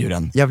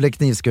knivskuren. Jag blev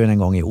knivskuren en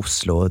gång i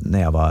Oslo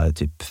när jag var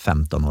typ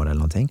 15 år eller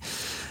någonting.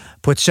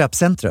 På ett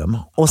köpcentrum.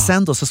 Och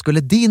sen då så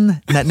skulle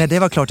när det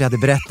var klart jag hade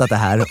berättat det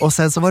här, och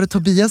sen så var det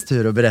Tobias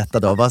tur att berätta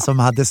då vad som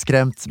hade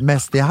skrämt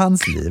mest i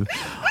hans liv.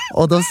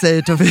 Och då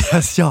säger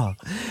Tobias,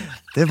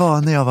 det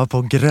var när jag var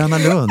på Gröna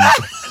Lund.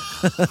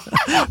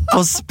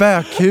 På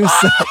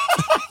spökhuset.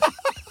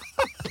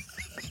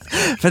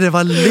 För det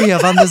var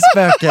levande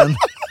spöken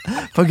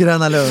på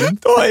Gröna Lund.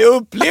 Då har jag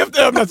upplevt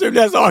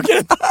övernaturliga saker.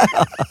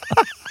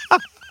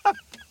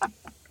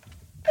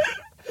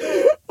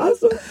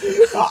 Alltså,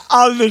 jag har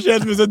aldrig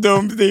känt mig så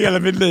dumt i hela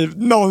mitt liv.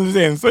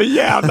 Någonsin. Så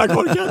jävla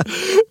korkad.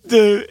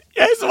 Du,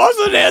 jag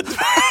var så rädd.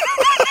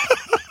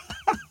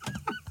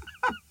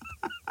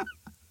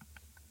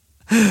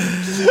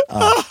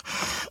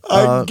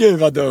 Gud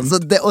vad dumt. Så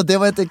det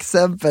var ett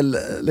exempel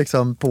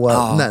liksom på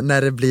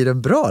när det blir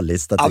en bra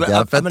lista tycker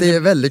jag. För att det är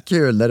väldigt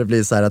kul när det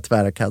blir så här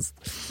tvära kast.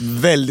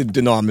 Väldigt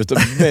dynamiskt och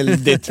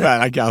väldigt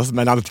tvära kast.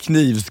 Men allt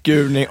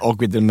knivskurning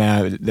och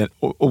med den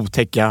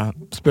otäcka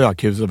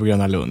spökhuset på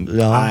Gröna Lund.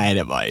 Ja. Nej,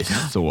 det var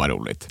så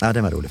roligt. Ja,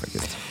 det var roligt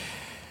faktiskt.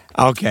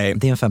 Okay.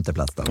 Det är en 5:e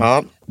plats då.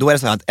 Ja, då är det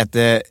så att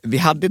vi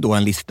hade då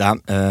en lista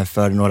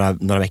för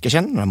några veckor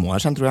sedan, några månader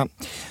sedan tror jag,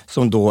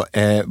 som då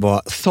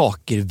var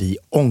saker vi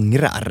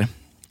ångrar.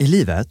 I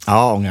livet?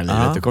 Ja, ångrar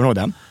livet. Du kommer ihåg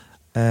den?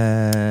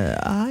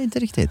 Inte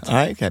riktigt.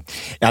 Nej, okay.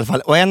 I alla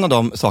fall, och en av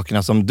de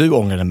sakerna som du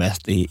ångrade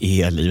mest i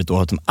hela livet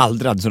och som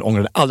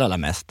ångrade allra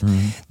mest,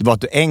 det var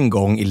att du en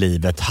gång i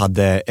livet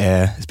hade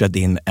spelat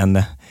in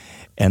en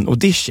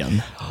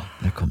audition.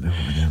 Jag kommer ihåg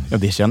den.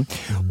 Audition.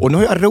 Och nu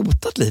har jag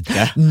rotat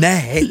lite.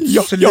 Nej,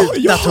 jag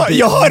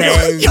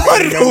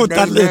har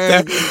rotat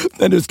lite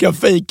när du ska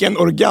fejka en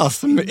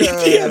orgasm i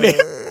tv.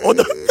 Och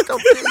då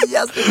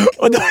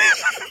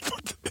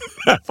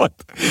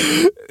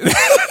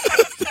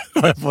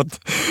har jag fått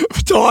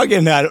tag i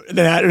den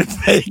här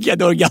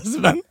fejkade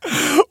orgasmen.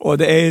 Och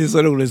det är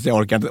så roligt så jag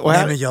orkar inte.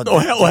 Nej, men jag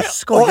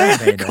skojar med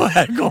dig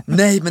då.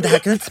 Nej, men det här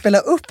kan du inte spela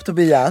upp,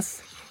 Tobias.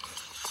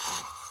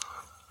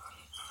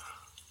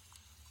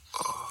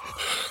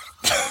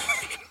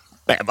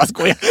 Nej, jag bara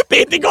skojar. Det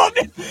är inte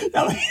galet.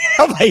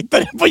 Jag bara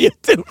hittade den på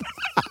YouTube.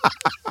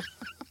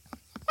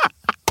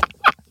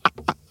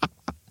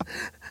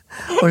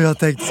 Och jag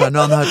tänkte så här, nu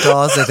har han hört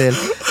av sig till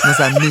någon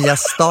så här Mia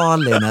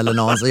Stalin eller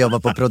någon som jobbar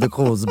på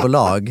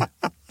produktionsbolag.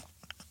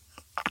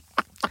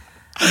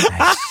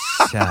 Nej,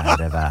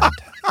 käre värld.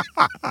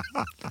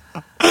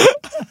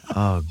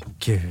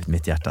 Gud,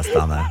 mitt hjärta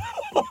stannar.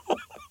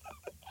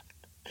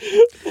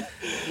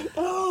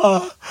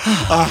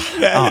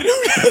 Det är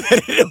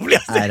det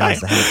roligaste. Nej, det var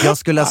så hemskt. Jag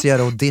skulle alltså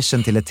göra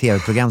audition till ett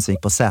tv-program som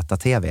gick på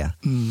ZTV.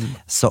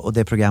 Så, och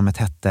det programmet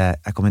hette,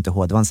 jag kommer inte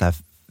ihåg, det var en så här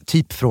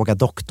typ Fråga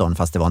doktorn,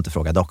 fast det var inte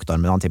Fråga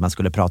doktorn, men någonting man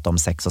skulle prata om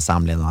sex och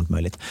samlevnad och allt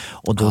möjligt.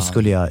 Och då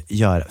skulle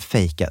jag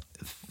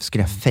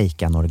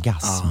fejka en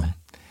orgasm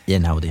i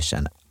en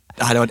audition.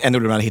 Det hade varit ännu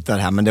roligare att hitta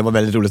det här, men det var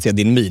väldigt roligt att se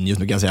din min just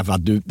nu, kan jag säga, för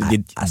att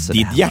ditt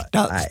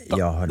hjärta... Nej,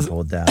 jag höll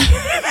på den.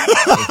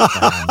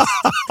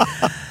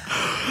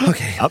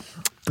 Okej. Ja.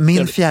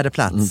 Min fjärde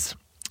plats.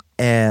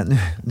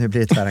 Nu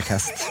blir det tvära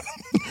kast.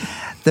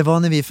 Det var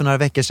när vi för några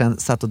veckor sedan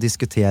satt och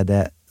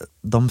diskuterade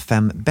de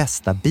 5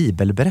 bästa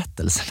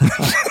bibelberättelserna.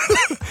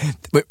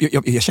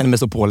 Jag känner mig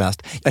så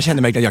påläst. Jag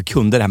känner mig att jag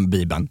kunde det här med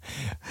Bibeln.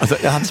 Alltså,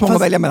 jag hade så många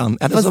att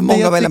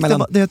välja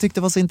mellan. Det jag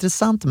tyckte var så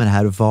intressant med det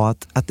här var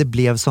att det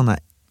blev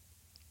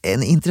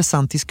en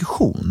intressant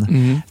diskussion.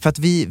 För att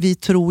vi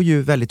tror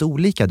ju väldigt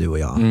olika, du och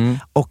jag.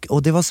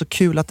 Och det var så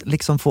kul att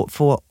liksom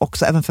få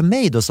också, även för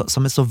mig då,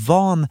 som är så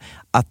van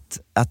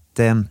att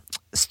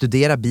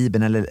studera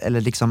Bibeln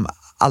eller liksom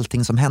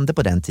allting som hände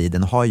på den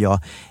tiden, har jag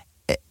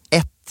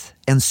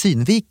en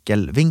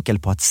synvinkel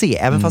på att se,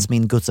 även fast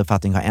min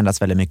gudsuppfattning har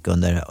ändrats väldigt mycket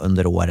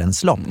under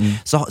årens lopp,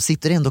 så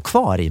sitter det ändå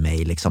kvar i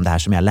mig liksom det här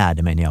som jag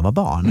lärde mig när jag var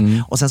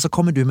barn. Och sen så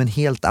kommer du med en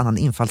helt annan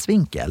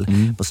infallsvinkel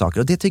på saker,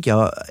 och det tycker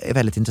jag är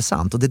väldigt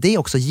intressant, och det är det jag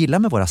också gillar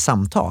med våra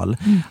samtal,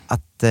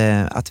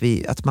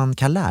 att man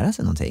kan lära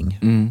sig någonting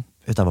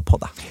utav att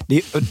podda.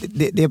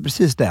 Det är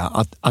precis det,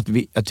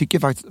 jag tycker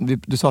faktiskt,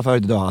 du sa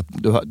förut idag att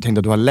du tänkte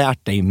att du har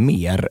lärt dig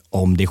mer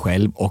om dig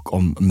själv och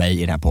om mig i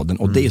den här podden,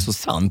 och det är så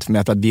sant,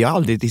 för att vi har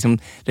aldrig liksom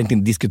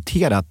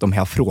diskuterat de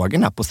här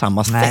frågorna på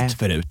samma sätt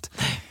förut.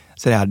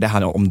 Så det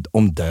handlar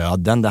om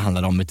döden, det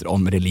handlar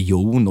om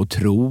religion och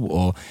tro,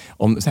 och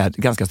om så här,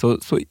 ganska så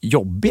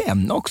jobbiga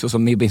ämnen också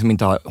som vi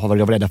inte har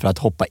varit rädda för att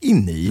hoppa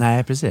in i.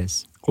 Nej,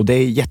 precis. Och det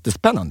är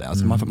jättespännande.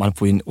 Alltså man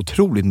får en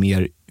otroligt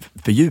mer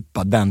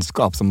fördjupad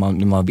vänskap som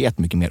man vet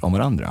mycket mer om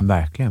varandra.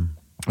 Verkligen.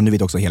 Och nu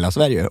vet också hela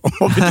Sverige om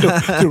vad vi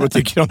tror och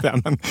tycker om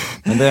det.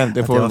 Men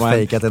det får vara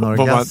fejkat en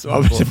orgasm.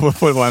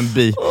 Får vara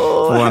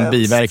en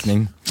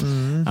biverkning.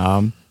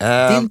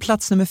 Din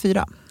plats nummer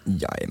 4.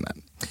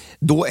 Jajamän.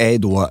 Då är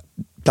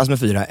plats nummer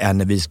 4 är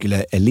när vi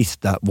skulle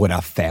lista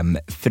våra 5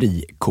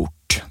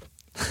 frikort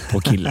på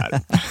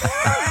killar.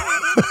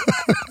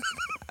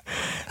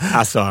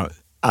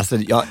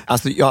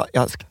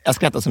 Jag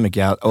skrattar så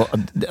mycket.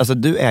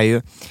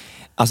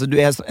 Du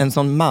är en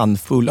sån man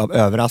full av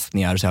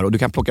överraskningar så här, och du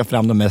kan plocka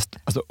fram de mest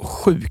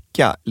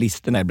sjuka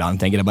listorna ibland.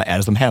 Tänker jag, vad är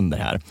det som händer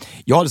här?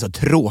 Jag hade så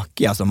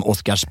tråkiga som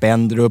Oscar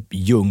Spendrup,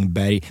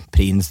 Ljungberg,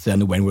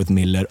 Prinsen, Wentworth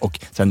Miller, och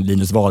sen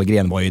Linus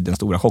Wahlgren var ju den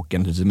stora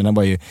chocken, men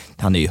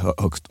han är ju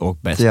högst och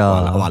bäst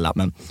av alla.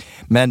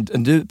 Men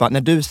du,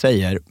 när du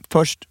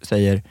först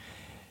säger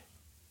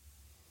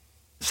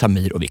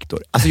Samir och Viktor,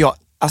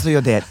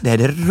 det är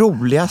det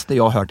roligaste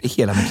jag har hört i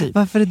hela mitt liv.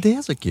 Varför är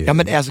det så kul? Ja,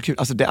 men det är så kul.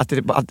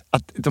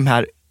 Att de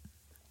här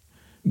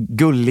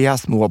gulliga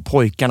små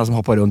pojkarna som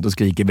hoppar runt och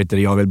skriker, vet du,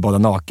 jag vill bada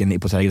naken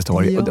på Sergels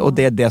torg. Ja. Och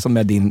det är det som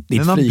är ditt frikort.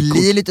 Men man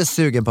blir lite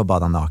sugen på att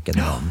bada naken.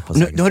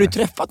 Nu har du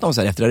träffat någon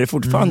så här efter. Är det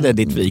fortfarande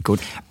ditt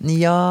frikort?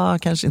 Ja,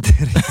 kanske inte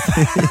riktigt.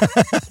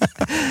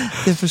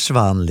 Det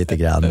försvann lite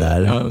grann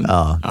där.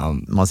 Ja,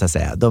 måste jag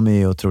säga. De är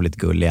ju otroligt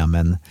gulliga,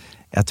 men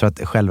jag tror att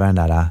själva den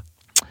där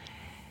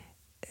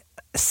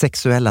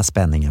sexuella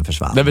spänningen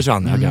försvann. Den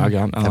försvann,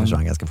 Den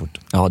försvann ganska fort.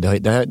 Ja,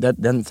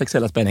 den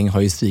sexuella spänningen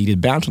har ju Sigrid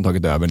Bernson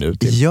tagit över nu.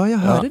 Ja, jag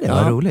hörde det.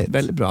 Vad roligt.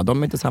 Väldigt bra.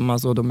 De är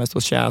tillsammans och de är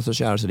så kära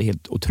så det är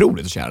helt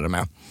otroligt så kära de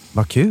är.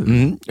 Vad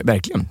kul.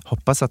 Verkligen.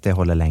 Hoppas att det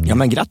håller länge. Ja,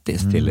 men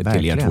grattis till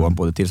er två,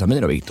 både till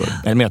Samir och Viktor.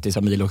 Eller mer till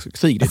Samir och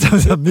Sigrid.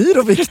 Samir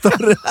och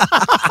Viktor.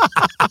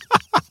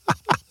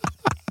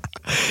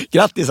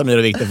 Grattis Samir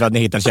och Viktor för att ni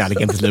hittar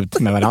kärleken till slut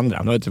med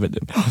varandra.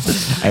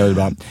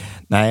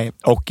 Nej,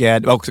 och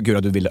det var också kul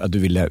att du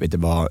ville vet du,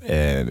 vara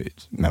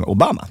med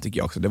Obama, tycker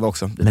jag också. Det var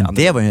också men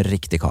det var ju en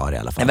riktig karl i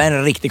alla fall. Det var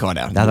en riktig karl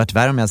där. Det hade varit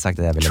värre om jag sagt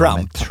att jag ville vara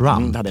med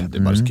Trump. Det hade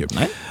inte varit så kul.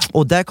 Nej.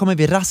 Och där kommer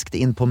vi raskt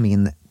in på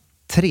min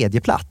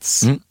 3:e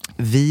plats.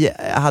 Vi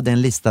hade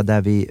en lista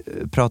där vi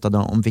pratade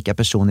om vilka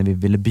personer vi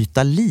ville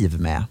byta liv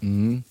med.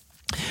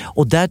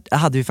 Och där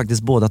hade vi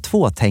faktiskt båda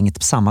två tänkt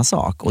på samma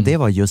sak. Och det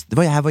var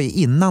ju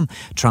innan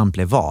Trump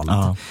blev vald.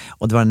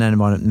 Och det var när det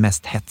var den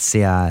mest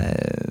hetsiga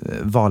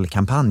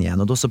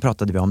valkampanjen. Och då så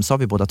pratade vi om, sa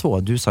vi båda två,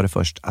 du sa det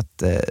först,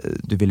 att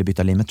du ville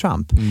byta liv med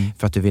Trump.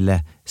 För att du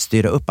ville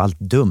styra upp allt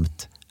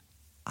dumt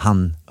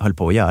han höll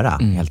på att göra,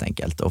 helt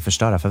enkelt. Och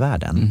förstöra för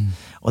världen.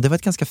 Och det var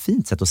ett ganska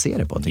fint sätt att se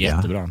det på, tycker jag.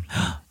 Jättebra.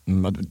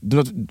 Det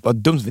var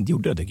dumt att vi inte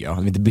gjorde det, tycker jag.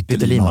 Att vi inte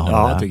bytte liv med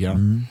honom. Ja, tycker jag.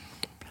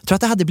 Jag tror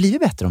att det hade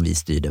blivit bättre om vi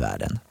styrde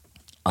världen.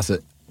 Alltså,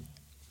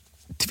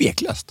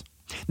 tveklöst.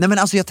 Nej, men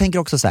alltså jag tänker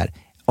också så här,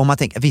 om man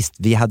tänker, visst,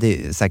 vi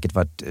hade säkert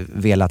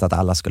velat att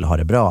alla skulle ha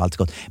det bra, allt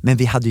gott, men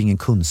vi hade ju ingen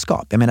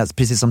kunskap. Jag menar,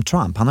 precis som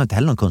Trump, han har inte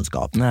heller någon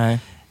kunskap. Nej.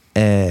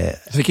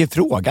 Så vi kan ju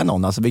fråga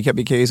någon. Alltså, vi kan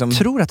liksom...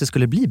 Tror att det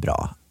skulle bli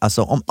bra.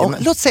 Alltså,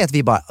 låt säga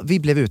att vi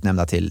blev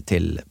utnämnda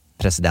till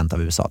president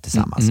av USA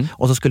tillsammans.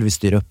 Och så skulle vi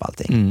styra upp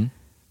allting.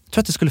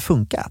 Tror att det skulle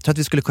funka? Tror att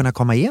vi skulle kunna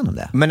komma igenom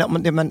det? Men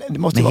det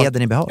måste med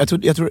heden i behåll.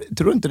 Jag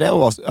tror inte det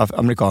var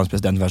amerikansk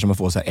president som att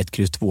få så här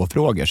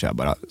 1-2-frågor. Så jag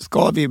bara,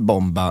 ska vi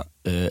bomba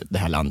det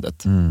här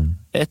landet?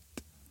 1,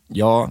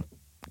 ja,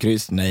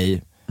 kryss,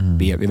 nej,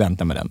 B, vi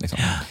väntar med den liksom.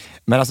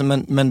 Men alltså,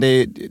 men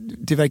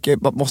det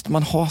verkar, måste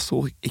man ha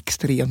så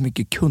extremt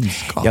mycket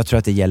kunskap? Jag tror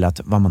att det gäller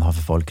att vad man har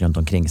för folk runt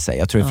omkring sig.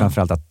 Jag tror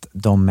framförallt att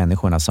de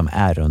människorna som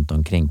är runt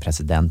omkring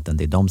presidenten,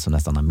 det är de som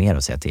nästan har mer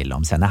att säga till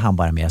om. Sen är han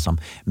bara mer som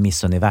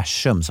Miss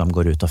Universum som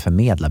går ut och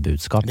förmedlar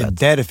budskapet.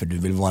 Det är därför du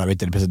vill vara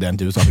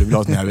president i USA. Du vill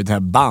ha den här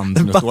band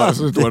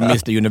som står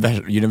Mr.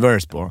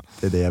 Universe på.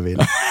 Det är det jag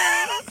vill.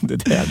 Det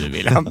är det du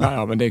vill.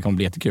 Ja, men det kommer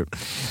bli jättekul.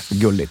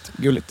 Gulligt.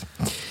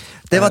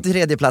 Det var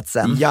tredje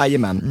platsen.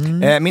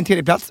 Jajamän. Min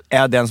tredje plats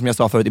är den som jag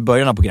sa förut i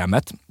början av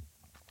programmet.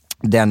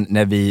 Den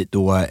när vi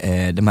då,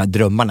 de här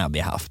drömmarna vi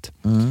har haft.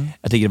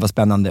 Jag tycker det var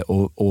spännande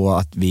och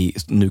att vi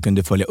nu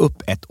kunde följa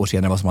upp ett år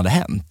senare vad som hade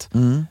hänt.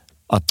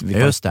 Att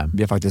vi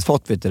har faktiskt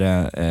fått,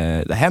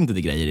 det händer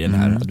det grejer i den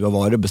här. Att du har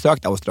varit och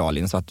besökt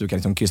Australien så att du kan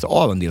liksom kryssa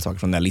av en del saker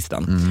från den här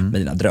listan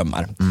med dina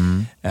drömmar.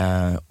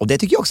 Och det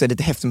tycker jag också är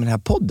lite häftigt med den här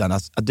podden.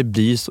 Att det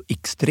blir så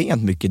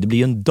extremt mycket. Det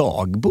blir en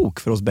dagbok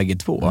för oss bägge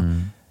två.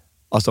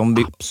 Alltså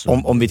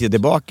om vi tittar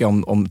tillbaka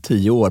om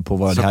 10 år på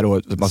vad det här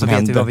året vad som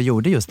hände. Vet vi vad vi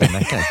gjorde just den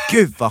veckan.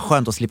 Gud vad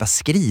skönt att slippa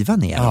skriva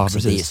ner. Ja, också.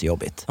 Det är så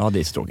jobbigt. Ja, det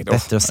är så tråkigt.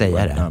 Bättre att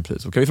säga det. Ja,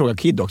 precis. Så kan vi fråga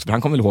Kid också, för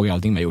han kommer väl ihåg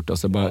allting vi har gjort.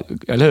 Alltså bara,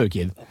 eller hur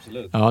Kid?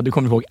 Absolut. Ja, du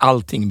kommer ihåg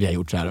allting vi har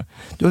gjort så här.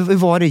 Du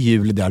var det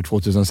jul där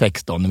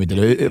 2016. Kid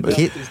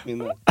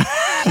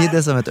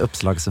är som ett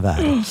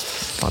uppslagsvärd.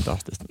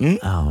 Fantastiskt.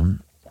 Ja.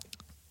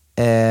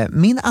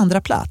 Min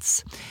andra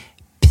plats.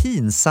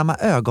 Pinsamma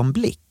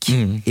ögonblick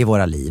i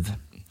våra liv.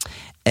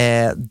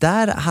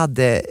 Där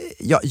hade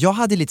jag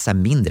hade lite så här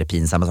mindre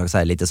pinsamma saker, så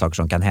här, lite saker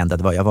som kan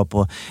hända. Jag var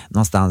på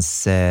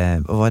någonstans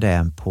vad var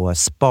det, på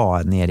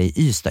spa nere i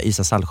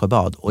Ystad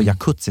Saltsjöbad och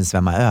jacuzzin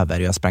svämmade över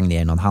och jag sprang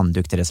ner i någon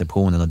handduk till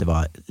receptionen och det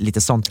var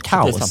lite sånt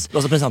kaos. Det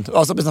var så pinsamt.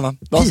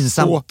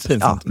 Pinsamt.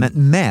 Ja,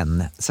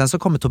 men sen så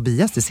kommer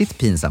Tobias till sitt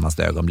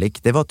pinsammaste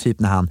ögonblick. Det var typ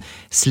när han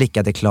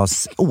slickade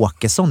Claes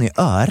Åkesson i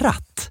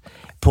örat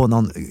på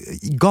någon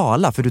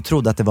gala, för du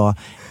trodde att det var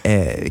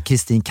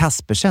Kristin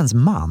Kaspersens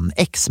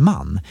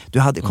ex-man.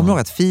 Kommer ihåg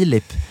att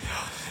Filip...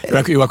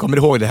 Jag kommer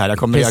ihåg det här. Jag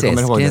kommer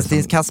ihåg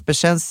Kristin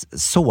Kaspersens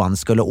son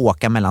skulle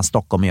åka mellan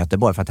Stockholm och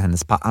Göteborg för att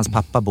hans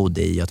pappa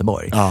bodde i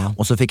Göteborg. Ja.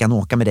 Och så fick han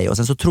åka med dig. Och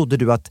sen så trodde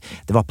du att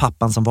det var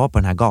pappan som var på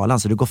den här galan,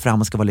 så du går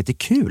fram och ska vara lite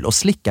kul och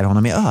slickar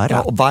honom i örat.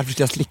 Ja, och varför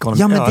ska jag slicka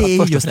honom i örat? Ja, men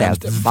det är just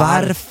det.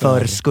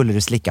 Varför skulle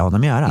du slicka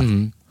honom i örat?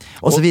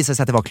 Och så visade det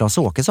sig att det var Claes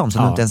Åkesson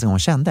som du inte ens en gång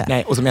kände.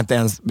 Nej, och som jag inte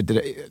ens...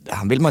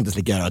 Han vill man inte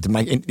slicka i örat.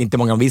 Inte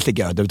många vill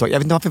slicka i örat. Jag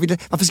vet inte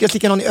varför ska jag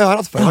slicka någon i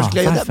örat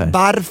för?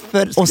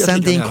 Varför? Och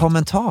sen din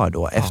kommentar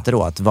då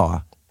efteråt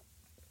var...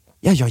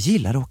 Ja, jag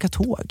gillar att åka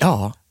tåg.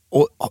 Ja,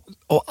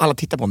 och alla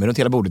tittar på mig runt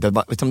hela bordet. Det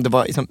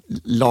var liksom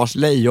Lars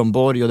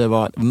Leijonborg och det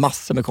var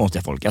massor med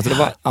konstiga folk. Alltså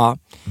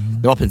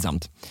det var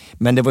pinsamt.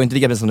 Men det var inte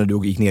lika pinsamt när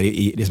du gick ner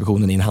i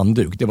receptionen i en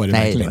handduk. Det var det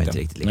verkligen inte.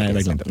 Nej,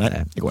 verkligen inte.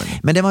 Nej, det går inte.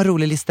 Men det var en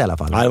rolig lista i alla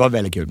fall. Ja, det var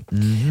väldigt kul.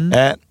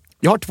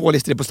 Jag har 2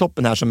 listor på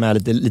stoppen här som är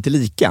lite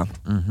lika.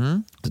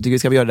 Så tycker vi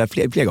ska göra det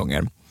fler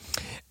gånger.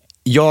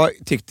 Jag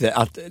tyckte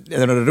att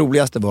det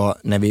roligaste var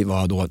när vi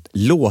var då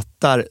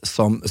låtar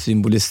som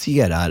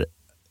symboliserar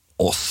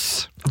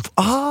oss.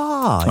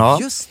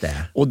 Just det.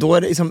 Och då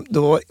var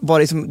det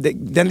liksom,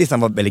 den listan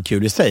var väldigt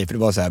kul i sig, för det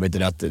var så här, vet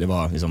du, att det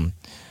var liksom,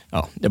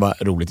 ja, det var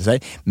roligt i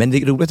sig. Men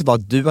det roligaste var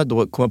att du hade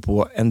då kommit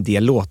på en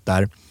del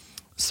låtar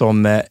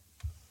som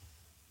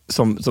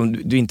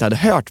du inte hade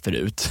hört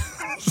förut.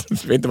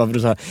 Jag vet inte varför du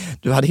sa.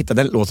 Du hade hittat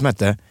en låt som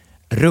hette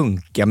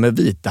Runka med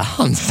vita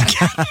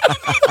handskar.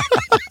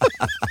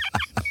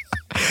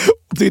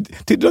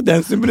 Tyckte du att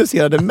den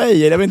symboliserade mig?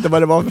 Jag vet inte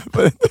vad det var.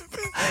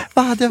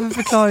 Vad hade jag för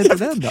förklaring till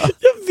den då?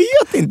 Jag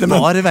vet inte. Men...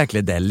 Var det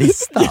verkligen den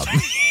listan?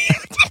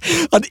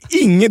 Jag hade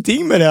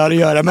ingenting med det här att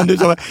göra. Men du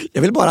sa,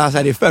 jag vill bara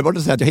säga det i förbart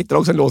och säga att jag hittade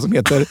också en låt som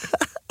heter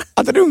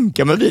Att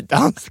runka med vita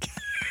handskar.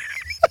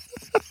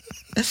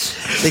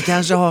 Det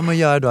kanske har med att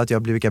göra då att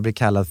jag brukar bli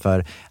kallad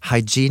för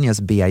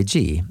Hygenius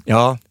B.I.G.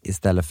 Ja.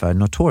 Istället för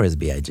Notorious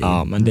B.I.G.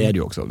 Ja, men det är det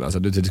ju också. Alltså,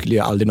 du skulle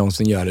ju aldrig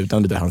någonsin göra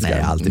utan lite handskar.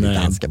 Nej, alltid lite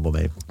handskar på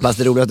mig. Fast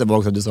det roligaste var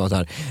också att du sa så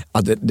här,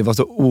 att det var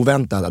så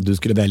oväntat att du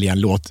skulle välja en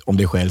låt om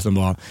dig själv som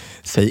var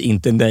Säg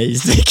inte nej,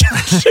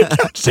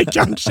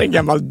 kanske en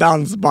gammal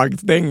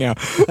dansbandsdänga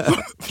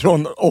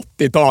från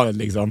 80-talet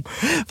liksom.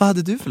 Vad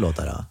hade du för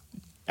låtar då?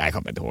 Jag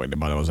kommer inte ihåg, det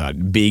var så här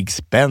Big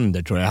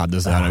Spender tror jag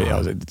hade så här,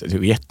 det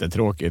var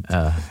jättetråkigt.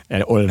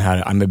 Och den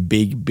här I'm a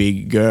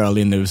big girl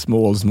in a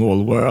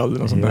small world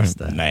och sånt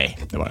där. Nej,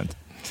 det var det inte.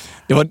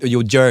 Det var,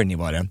 jo, Journey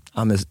var det.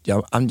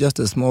 I'm just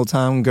a small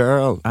town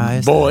girl.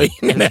 Boy.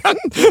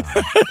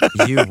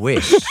 You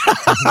wish.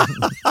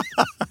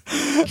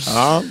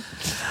 Ja.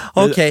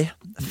 Okej,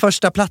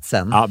 första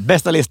platsen. Ja,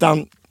 bästa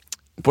listan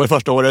på det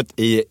första året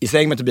i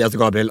säng med Tobias och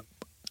Gabriel.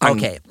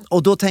 Okej,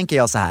 och då tänker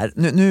jag så här.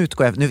 Nu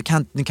utgår jag,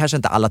 nu kanske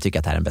inte alla tycker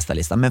att det här är den bästa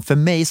listan, men för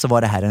mig så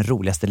var det här den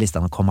roligaste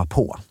listan att komma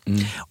på.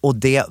 Och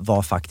det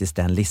var faktiskt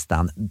den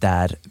listan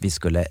där vi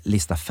skulle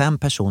lista 5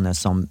 personer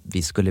som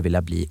vi skulle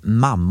vilja bli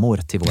mammor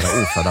till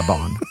våra ofödda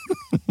barn.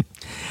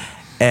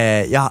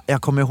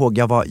 Jag kommer ihåg,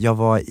 jag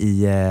var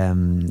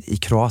i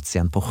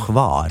Kroatien på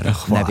Hvar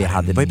när vi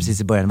hade, det var ju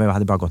precis i början, vi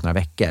hade bara gått några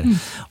veckor.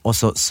 Och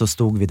så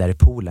stod vi där i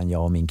poolen,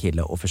 jag och min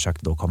kille, och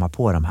försökte då komma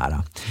på de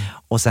här.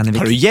 Och sen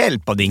har du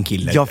hjälp av din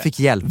kille? Jag fick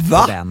hjälp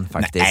av den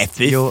faktiskt.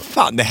 Nej,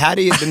 fan, det här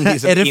är ju den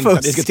som är det inte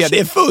fusk? Diskutera. Det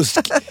är fusk.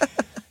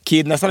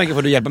 Kid, nästa vecka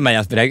får du hjälpa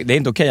mig. Det är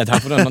inte okej att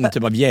han får någon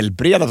typ av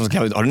hjälpreda.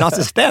 Har du en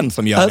assistent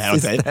som gör det här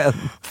åt dig?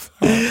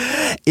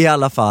 I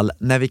alla fall,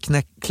 när vi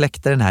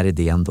kläckte den här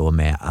idén då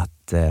med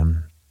att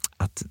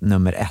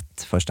nummer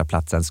 1, första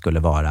platsen, skulle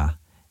vara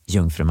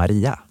Jungfru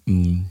Maria.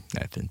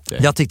 Nej, fint.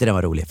 Jag tyckte det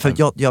var roligt,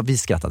 för vi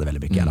skrattade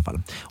väldigt mycket i alla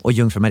fall. Och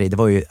Jungfru Maria, det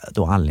var ju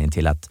då anledningen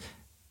till att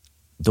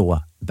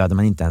då behövde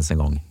man inte ens en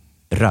gång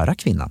röra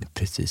kvinnan.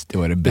 Precis, det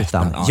var det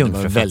bästa. Ja, det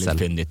var väldigt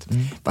fyndigt.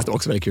 Fast det var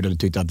också väldigt kul att du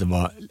tyckte att det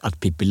var att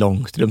Pippi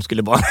Långstrump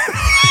skulle vara...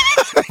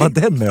 Var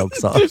den med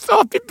också? Du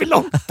sa Pippi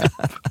Långstrump.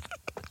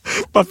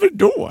 Varför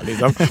då?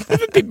 Liksom?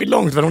 Varför Pippi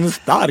Långstrump? Hon är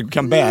stark och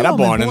kan bära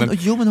barnen. Men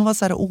hon var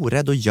så här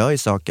orädd och gör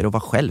saker och var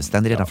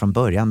självständig redan från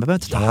början. Man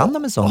behöver inte ta hand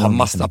om en sån. Och har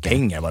massa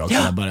pengar bara också.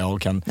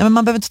 Nej, men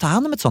man behöver inte ta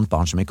hand om ett sånt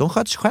barn så mycket. Hon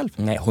sköter sig själv.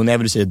 Nej, hon är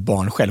väl ett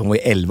barn själv. Hon var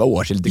ju 11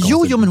 år. Så lite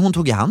jo, men hon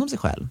tog ju hand om sig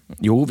själv.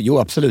 Jo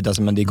absolut.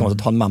 Alltså, men det är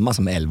konstigt att ha en mamma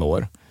som är 11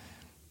 år.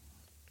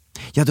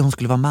 Ja, hon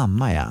skulle vara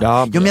mamma,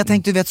 ja. Men jag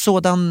tänkte, du vet,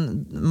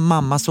 sådan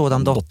mamma,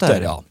 sådan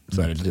dotter. Ja,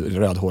 så är det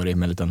rödhårig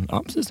med liten...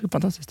 Ja, precis, det är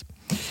fantastiskt.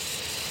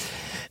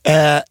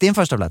 Din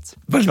första plats.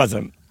 Första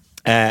platsen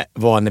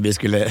var när vi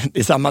skulle... Det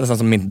är samma nästan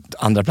som min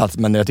andra plats,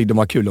 men jag tyckte de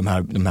var kul, de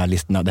här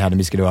listorna. Det här när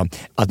vi skulle vara...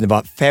 Att det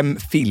var 5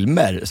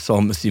 filmer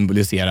som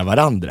symboliserar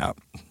varandra.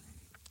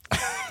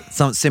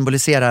 Som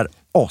symboliserar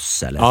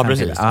oss, eller? Ja,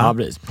 precis. Ja,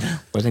 precis. Och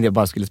jag tänkte jag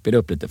bara skulle spela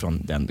upp lite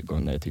från den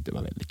gången när jag tyckte det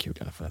var väldigt kul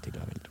i alla fall. Jag tyckte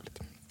det var väldigt roligt.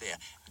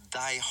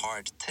 Die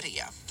Hard 3.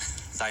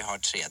 Die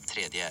Hard 3,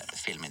 tredje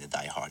filmen i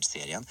Die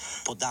Hard-serien.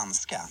 På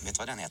danska, vet du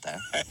vad den heter?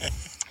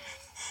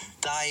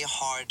 Die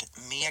Hard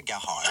Mega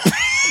Hard.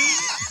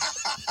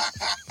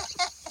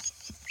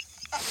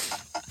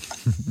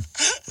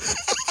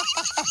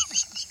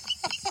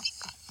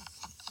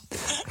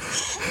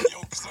 Det är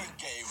också en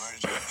gamer.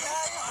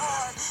 Die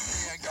Hard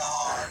Mega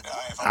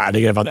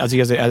Hard.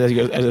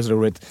 Det är så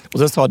roligt. Och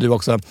så sa du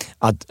också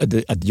att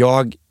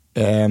jag...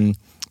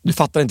 Du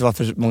fattar inte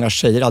varför många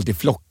tjejer alltid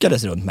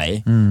flockades runt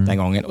mig den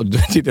gången. Och du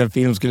tyckte en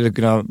film skulle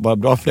kunna vara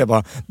bra för det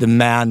var The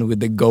Man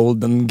with the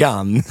Golden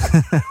Gun.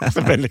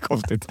 Så väldigt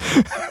konstigt.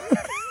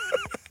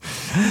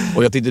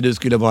 Och jag tyckte du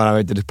skulle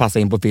bara passa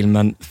in på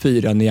filmen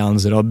 4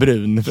 nyanser av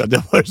brun. För att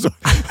jag har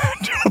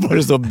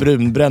varit så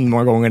brunbränd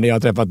många gånger när jag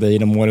har träffat dig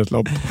inom årets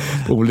lopp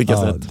på olika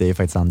sätt. Det är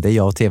faktiskt sant. Det är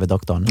jag och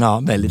TV-doktorn. Ja,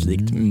 väldigt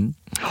likt.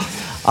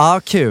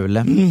 Ja,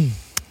 kul.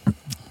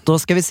 Då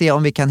ska vi se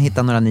om vi kan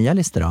hitta några nya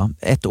listor då.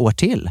 Ett år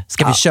till.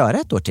 Ska vi köra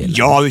ett år till?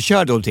 Ja, vi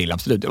kör ett år till,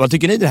 absolut. Vad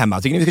tycker ni det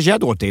hemma? Tycker ni vi ska köra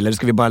ett år till eller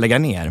ska vi bara lägga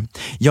ner?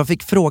 Jag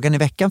fick frågan i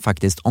veckan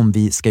faktiskt om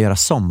vi ska göra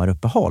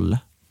sommaruppehåll.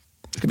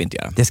 Det ska vi inte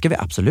göra. Det ska vi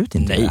absolut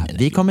inte göra.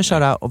 Vi kommer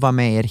köra och vara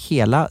med er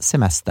hela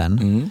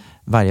semestern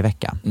varje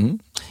vecka.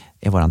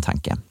 Är våran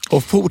tanke.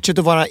 Och fortsätt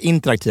att vara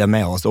interaktiva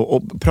med oss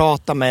och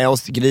prata med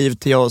oss, skriv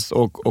till oss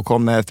och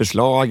kom med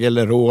förslag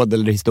eller råd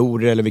eller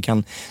historier eller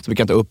så vi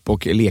kan ta upp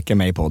och leka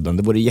med i podden.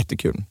 Det vore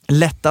jättekul.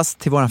 Lättast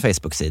till våran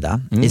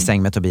Facebook-sida i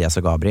säng med Tobias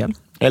och Gabriel.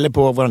 Eller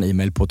på våran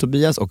e-mail på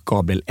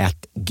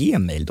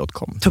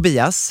tobiasochgabriel@gmail.com.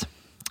 Tobias,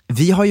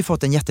 vi har ju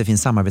fått en jättefin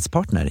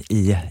samarbetspartner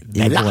i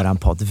våran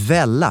podd.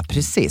 Vella,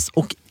 precis.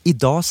 Och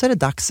idag så är det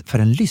dags för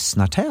en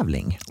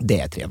lyssnartävling. Det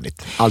är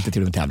trevligt. Alltid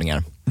trevligt med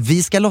tävlingar.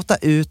 Vi ska lotta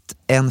ut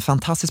en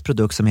fantastisk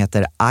produkt som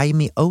heter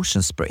IME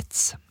Ocean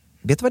Spritz.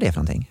 Vet du vad det är för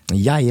någonting?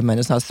 Jajamän,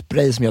 en sån här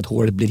spray som gör att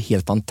håret blir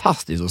helt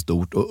fantastiskt och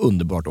stort och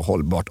underbart och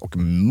hållbart och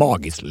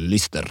magiskt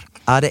lyster.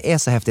 Ja, det är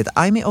så häftigt.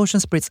 IME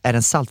Ocean Spritz är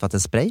en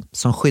saltvattenspray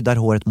som skyddar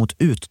håret mot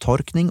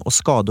uttorkning och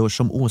skador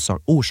som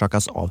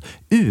orsakas av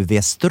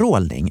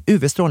UV-strålning.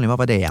 UV-strålning, vad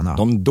var det igen?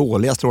 De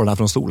dåliga strålarna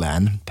från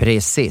solen.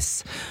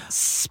 Precis.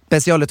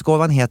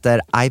 Specialutgåvan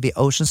heter IME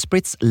Ocean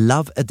Spritz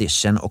Love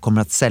Edition och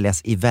kommer att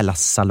säljas i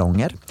Vellas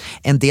salonger.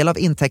 En del av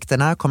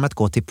intäkterna kommer att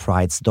gå till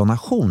Prides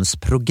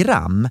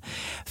donationsprogram.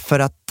 För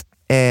att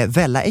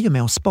Vella är ju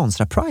med och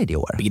sponsrar Pride i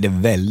år. Det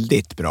är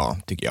väldigt bra,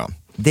 tycker jag.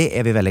 Det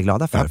är vi väldigt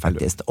glada för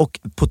faktiskt. Och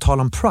på tal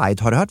om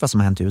Pride, har du hört vad som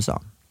har hänt i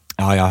USA?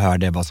 Ja, jag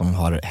hörde vad som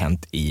har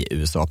hänt i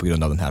USA på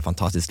grund av den här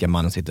fantastiska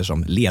mannen som sitter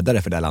som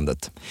ledare för det här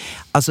landet.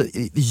 Alltså,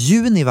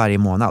 juni varje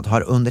månad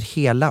har under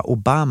hela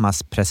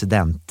Obamas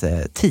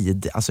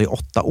presidenttid, alltså i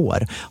 8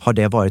 år, har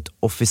det varit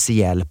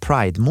officiell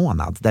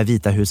Pride-månad där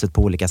Vita huset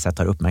på olika sätt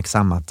har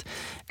uppmärksammat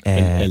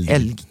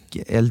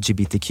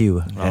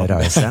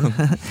LGBTQ-rörelsen.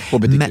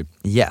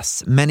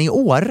 Men i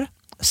år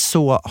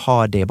så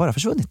har det bara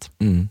försvunnit.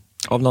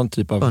 Av någon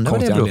typ av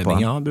konstig anledning.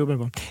 Ja, det beror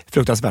på.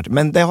 Fruktansvärt.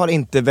 Men det har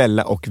inte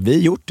Vella och vi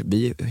gjort.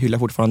 Vi hyllar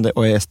fortfarande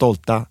och är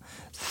stolta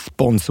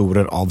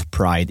sponsorer av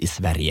Pride i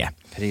Sverige.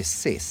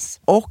 Precis.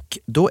 Och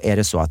då är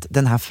det så att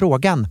den här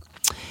frågan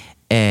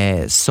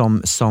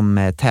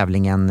som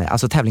tävlingen,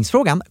 alltså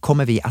tävlingsfrågan,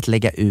 kommer vi att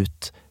lägga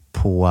ut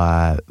på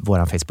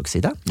vår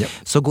Facebook-sida. Yep.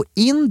 Så gå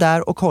in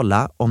där och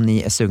kolla om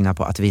ni är sugna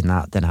på att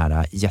vinna den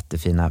här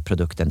jättefina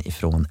produkten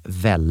ifrån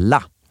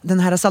Vella. Den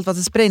här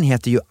saltvattensprayen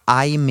heter ju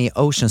Aimi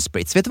Ocean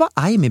Spritz. Vet du vad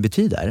Aimi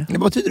betyder?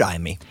 Vad betyder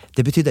Aimi?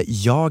 Det betyder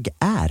jag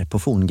är på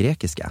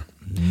forngrekiska.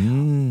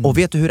 Och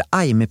vet du hur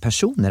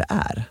Aimi-personer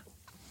är?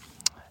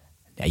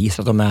 Jag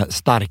gissar att de är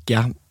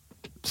starka,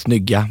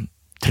 snygga,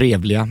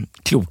 trevliga,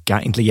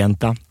 kloka,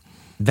 intelligenta.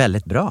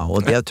 Väldigt bra,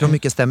 och jag tror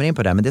mycket stämmer in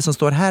på det. Men det som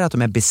står här är att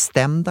de är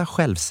bestämda,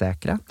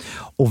 självsäkra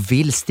och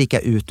vill sticka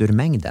ut ur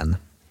mängden.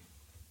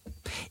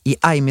 I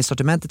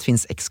Aimi-sortimentet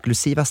finns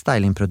exklusiva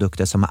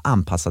stylingprodukter som är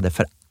anpassade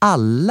för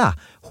alla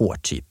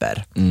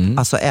hårtyper.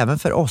 Alltså även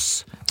för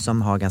oss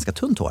som har ganska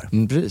tunt hår.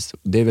 Precis.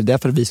 Det är väl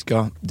därför vi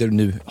ska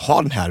nu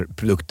ha den här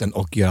produkten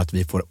och göra att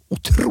vi får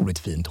otroligt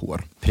fint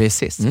hår.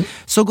 Precis.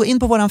 Så gå in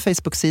på vår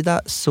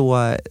Facebook-sida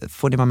så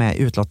får ni vara med i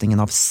utlottningen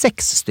av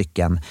 6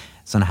 stycken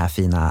såna här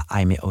fina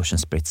Aimi Ocean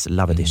Spritz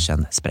Love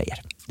Edition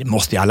sprayer. Det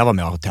måste ju alla vara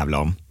med och tävla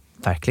om.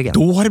 Verkligen.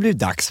 Då har det blivit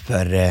dags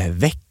för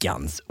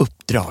veckans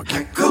uppdrag.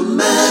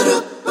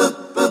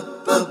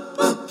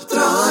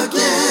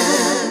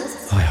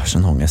 Jag har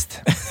sån ångest.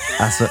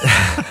 Alltså,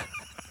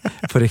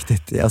 på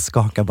riktigt, jag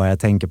skakar bara jag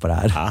tänker på det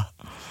här. Ja.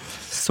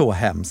 Så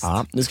hemskt.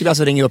 Ja, nu ska vi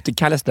alltså ringa upp till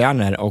Kalle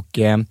Sterner och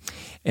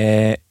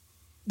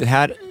det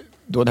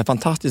här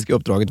fantastiska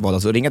uppdraget var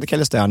alltså att ringa till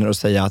Kalle Sterner och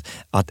säga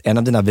att en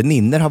av dina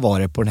vänner har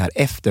varit på den här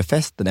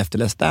efterfesten efter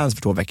Let's Dance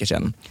för 2 veckor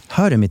sedan.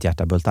 Hör du mitt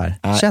hjärta bultar?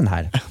 Känn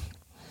här.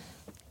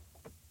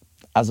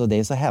 Alltså det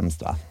är så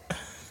hemskt, va?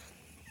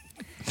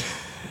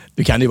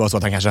 Det kan ju vara så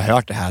att han kanske har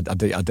hört det här,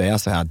 att det är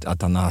så här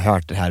att han har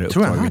hört det här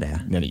uppdraget. Tror han har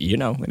det? You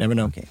know, you never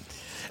know. Okay.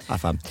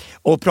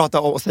 Och prata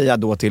och säga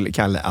då till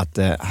Kalle att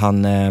det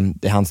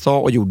han sa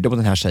och gjorde på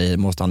den här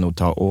tjejen måste han nog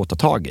ta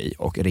tag i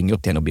och ringa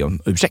upp till henne och be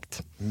om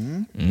ursäkt.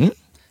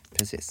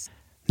 Precis.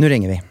 Nu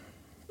ringer vi.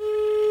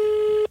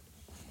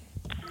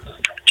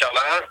 Kalle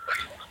här.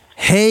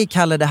 Hej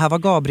Kalle, det här var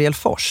Gabriel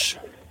Fors.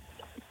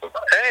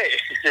 Hej!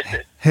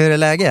 Hur är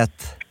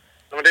läget?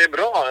 Men det är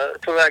bra, jag är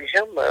på väg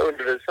hem, jag har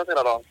undervisat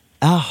hela dagen.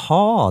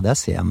 Jaha, där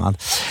ser man.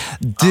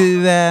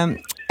 Du,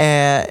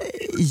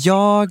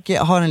 jag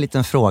har en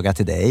liten fråga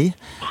till dig.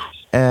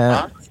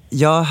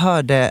 Jag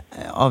hörde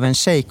av en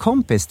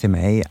tjejkompis till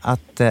mig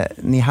att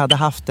ni hade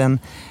haft en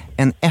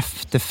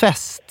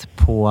efterfest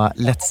på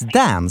Let's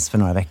Dance för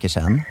några veckor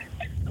sedan.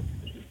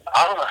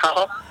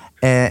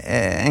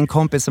 En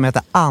kompis som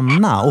heter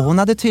Anna, och hon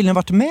hade tydligen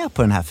varit med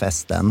på den här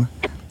festen.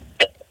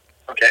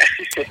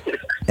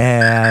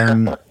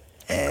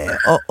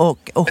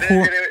 Och hon...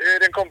 Är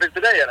det en kompis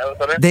till dig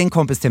eller? Det är en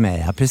kompis till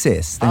mig, ja,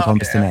 precis. Det är en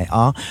kompis till mig,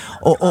 ja.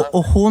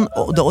 Och hon,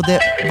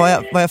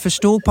 vad jag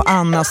förstod på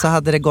Anna så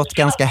hade det gått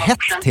ganska hett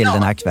till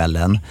den här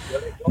kvällen.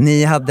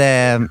 Ni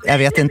hade, jag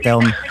vet inte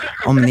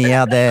om ni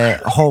hade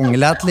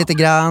hånglat lite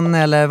grann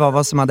eller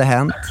vad som hade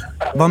hänt.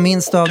 Vad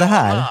minns du av det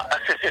här?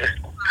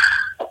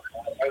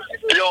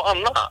 Jag och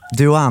Anna.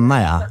 Du och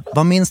Anna, ja.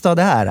 Vad minns du av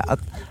det här?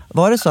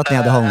 Var det så att ni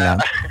hade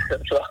hånglat?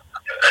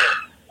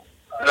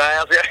 Nej,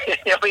 alltså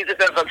jag minns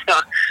inte ens att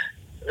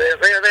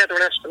jag vet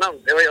vad efternamn.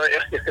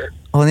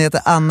 Hon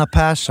heter Anna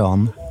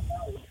Persson.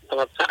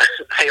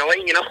 Nej, jag har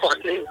ingen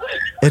aning.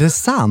 Är det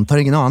sant? Har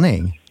du ingen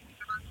aning?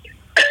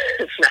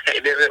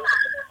 Nej,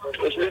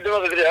 det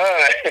var det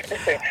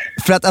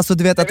jag. För att alltså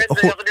du vet att... det var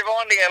en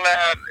del,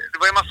 det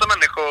var ju massa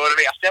människor,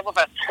 vet jag, på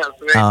festen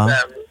som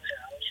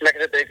jag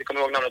kanske inte riktigt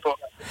kommer ihåg namnet på.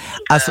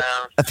 Alltså,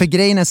 för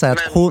grejen är så här att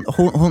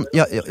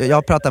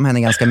jag pratar med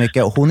henne ganska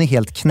mycket och hon är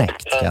helt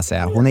knäckt, kan jag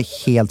säga. Hon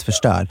är helt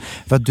förstörd.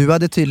 För att du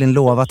hade tydligen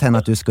lovat henne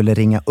att du skulle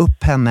ringa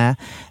upp henne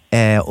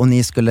och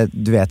ni skulle,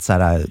 du vet, så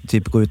här,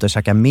 typ gå ut och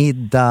käka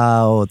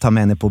middag och ta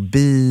med henne på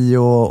bio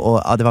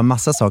och ja, det var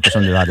massa saker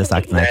som du hade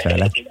sagt den här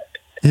kvällen.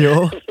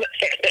 Jo.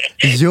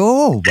 Det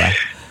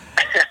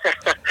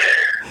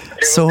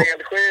var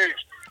helt sjukt.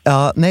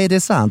 Ja, nej, det är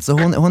sant. Så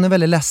hon är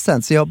väldigt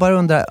ledsen. Så jag bara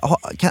undrar,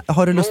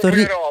 har du lust att... Hon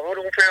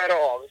får göra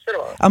av sig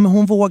då. Ja, men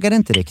hon vågar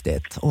inte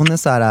riktigt. Hon är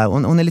så här,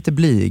 hon är lite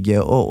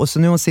blyg och så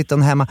nu sitter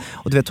hon hemma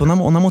och du vet, hon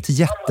har mått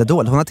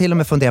jättedåligt. Hon har till och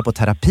med funderat på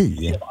terapi.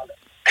 Nej.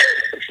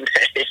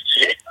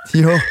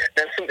 Jo. Nu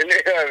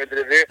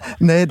överdriver du.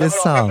 Nej, det är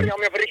sant. Om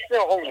jag på riktigt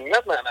har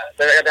hånglat med henne.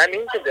 Det här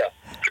minns inte jag.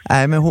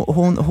 Nej, men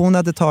hon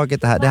hade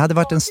tagit det här. Det hade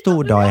varit en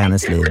stor dag i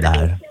hennes liv det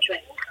här.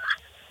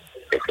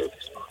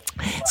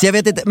 Så jag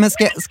vet inte, men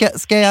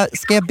ska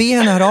jag be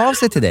henne höra av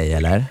sig till dig,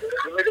 eller?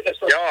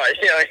 Ja,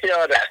 jag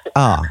gör det.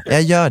 Ja,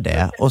 jag gör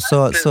det. Och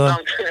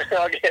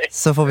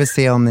så får vi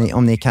se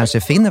om ni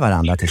kanske finner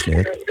varandra till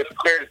slut.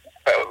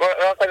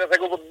 Jag har sagt att jag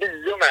ska gå på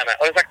bio med henne.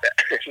 Har du sagt det?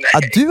 Nej. Ja,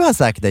 du har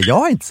sagt det. Jag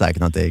har inte sagt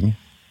någonting.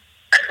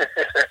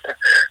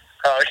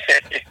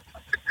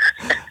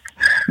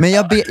 Men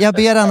jag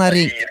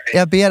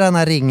ber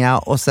Anna ringa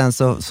och sen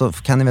så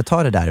kan ni väl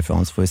ta det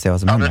därifrån så får vi se vad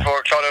som händer. Ja, vi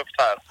får klara upp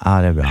det här.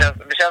 Ja, det är bra. Det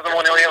känns som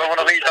hon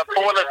har ritat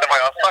på lite vad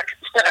jag har sagt.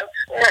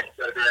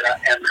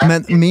 Men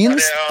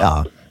minst...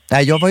 Ja.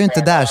 Nej, jag var ju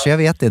inte där så jag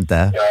vet inte.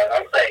 Nej.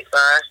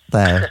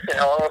 Nej.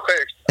 Ja, vad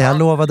sjukt. Jag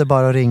lovade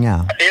bara att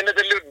ringa. Det är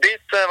lite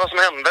luddigt vad som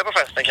hände på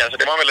festen kanske.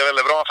 Det var en väldigt,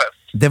 väldigt bra fest.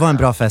 Det var en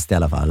bra fest i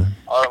alla fall.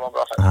 Ja, det var en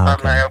bra fest. Okay.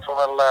 Men jag får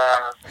väl...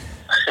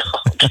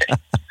 Okej.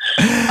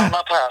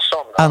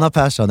 Anna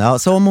Persson, ja.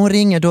 Så om hon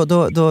ringer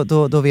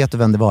då vet du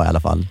vem det var i alla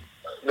fall.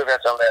 Du vet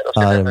vem det är.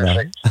 Ja, det är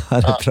bra. Ja, det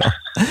är bra.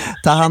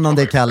 Ta hand om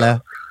dig, Kalle.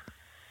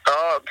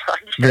 Ja,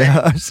 tack. Vi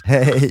hörs,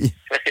 hej.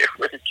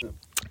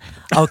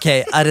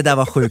 Okej, det där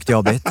var sjukt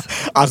jobbigt.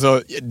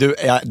 Alltså, du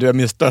är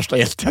min största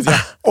hjälte. Alltså, jag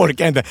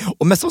orkar inte.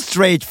 Och med så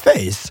straight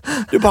face.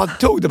 Du bara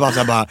tog det bara så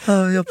här bara...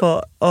 Jag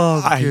bara,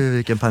 gud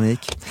vilken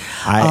panik.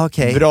 Nej,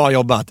 okay. Bra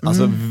jobbat.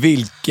 Alltså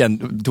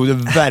tog du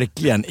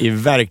verkligen.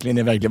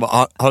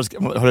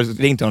 Har du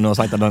ringt honom och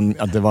sagt att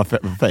det var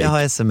fake? Jag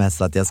har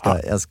smsat,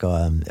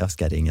 jag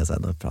ska ringa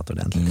sen och prata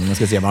ordentligt. Jag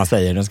ska se vad han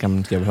säger, den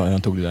ska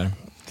jag tog det där.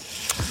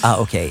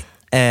 Okej.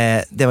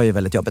 Det var ju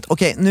väldigt jobbigt.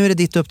 Okej, nu är det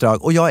ditt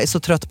uppdrag och jag är så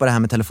trött på det här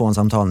med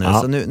telefonsamtal nu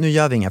så nu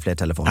gör vi inga fler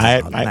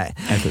telefonsamtal. Nej.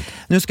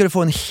 Nu ska du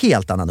få en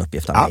helt annan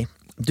uppgift av mig.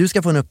 Du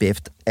ska få en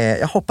uppgift,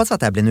 jag hoppas att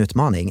det här blir en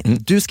utmaning.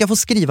 Du ska få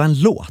skriva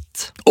en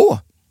låt.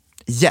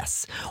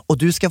 Yes, och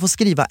du ska få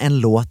skriva en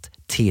låt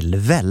till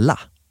Vella.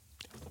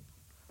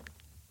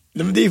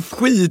 Men det är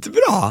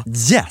skitbra.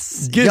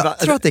 Yes, gud, jag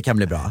tror att det kan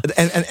bli bra.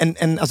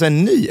 Alltså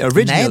en ny,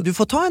 original. Nej, du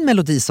får ta en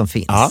melodi som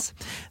finns.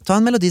 Ta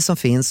en melodi som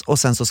finns och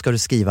sen så ska du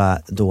skriva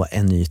då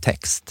en ny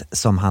text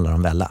som handlar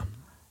om Vella.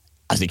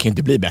 Alltså det kan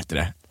inte bli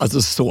bättre.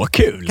 Alltså så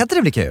kul. Kan inte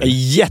det bli kul?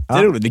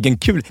 Jätteroligt.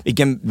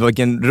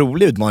 Vilken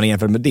rolig utmaning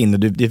jämfört med din. Det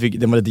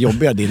var lite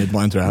jobbigare din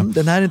utmaning tror jag.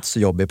 Den här är inte så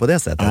jobbig på det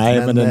sättet.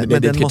 Nej, men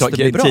den måste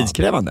bli bra.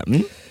 Tidskrävande.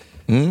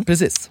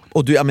 Precis.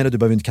 Och du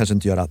behöver kanske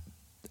inte göra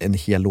en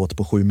hel låt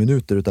på 7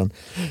 minuter utan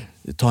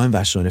ta en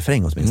vers och en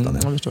refräng åtminstone.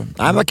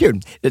 Nej, vad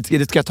kul.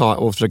 Det ska jag ta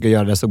och försöka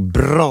göra det så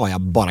bra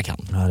jag bara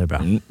kan. Ja, det är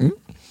bra.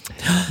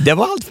 Det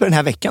var allt för den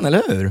här veckan,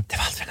 eller hur? Det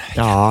var allt för den här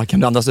veckan. Ja, kan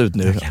du andas ut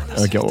nu?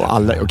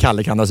 Och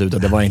Kalle kan andas ut.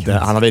 Och det var inte,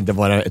 han hade inte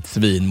varit ett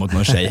svin mot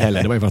någon tjej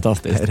heller. Det var ju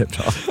fantastiskt. Det är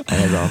bra. Det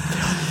är bra.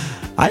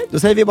 Nej, då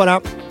säger vi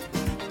bara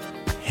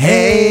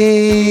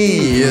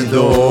hej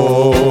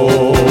då!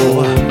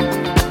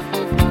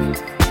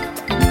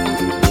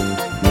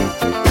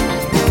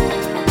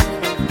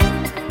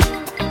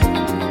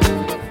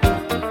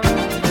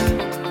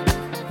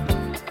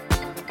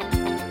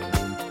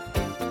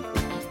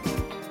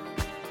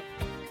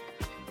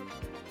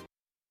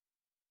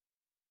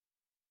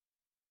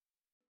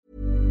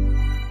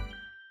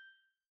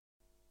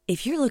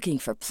 If you're looking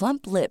for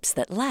plump lips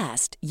that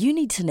last, you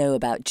need to know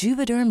about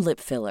Juvederm lip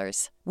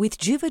fillers. With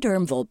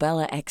Juvederm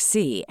Volbella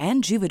XC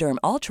and Juvederm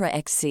Ultra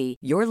XC,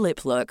 your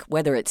lip look,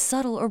 whether it's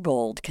subtle or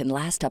bold, can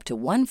last up to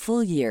 1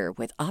 full year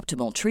with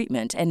optimal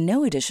treatment and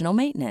no additional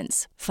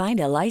maintenance. Find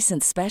a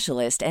licensed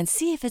specialist and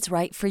see if it's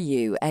right for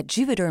you at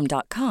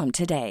Juvederm.com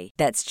today.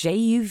 That's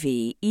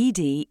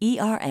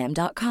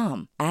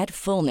JUVEDERM.com. Add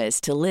fullness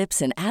to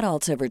lips in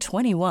adults over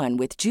 21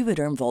 with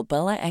Juvederm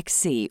Volbella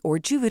XC or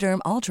Juvederm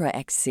Ultra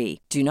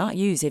XC. Do not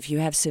use if you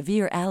have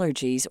severe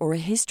allergies or a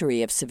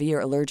history of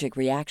severe allergic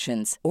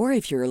reactions, or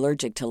if you're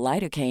allergic to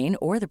lidocaine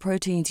or the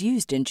proteins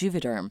used in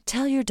Juvederm.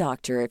 Tell your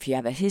doctor if you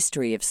have a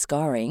history of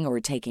scarring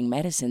or taking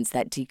medicines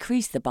that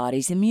decrease the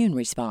body's immune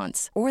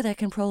response or that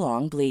can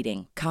prolong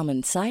bleeding.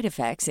 Common side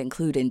effects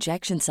include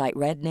injection site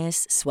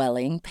redness,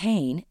 swelling,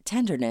 pain,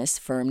 tenderness,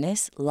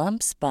 firmness,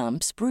 lumps,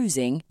 bumps,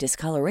 bruising,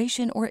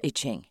 discoloration, or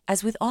itching.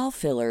 As with all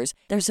fillers,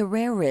 there's a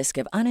rare risk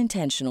of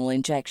unintentional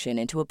injection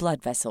into a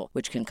blood vessel,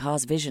 which can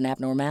cause vision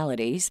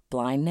abnormalities,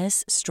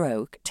 blindness,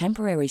 stroke,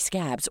 temporary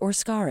scabs, or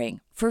scarring.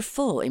 For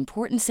full,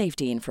 important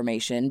safety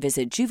information,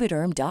 visit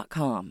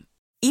Juvederm.com.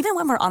 Even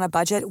when we're on a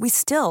budget, we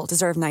still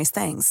deserve nice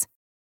things.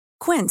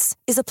 Quince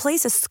is a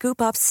place to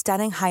scoop up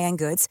stunning high-end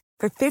goods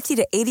for 50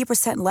 to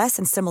 80% less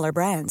than similar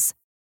brands.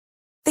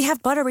 They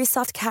have buttery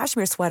soft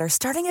cashmere sweaters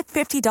starting at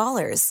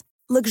 $50,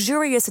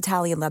 luxurious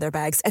Italian leather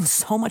bags, and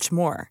so much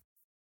more.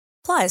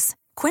 Plus,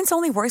 Quince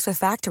only works with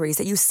factories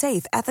that use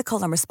safe,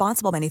 ethical, and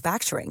responsible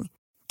manufacturing.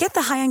 Get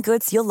the high-end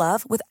goods you'll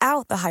love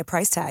without the high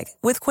price tag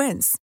with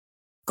Quince.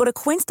 Go to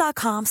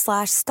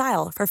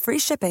quince.com/style for free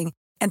shipping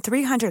and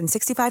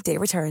 365-day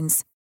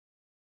returns.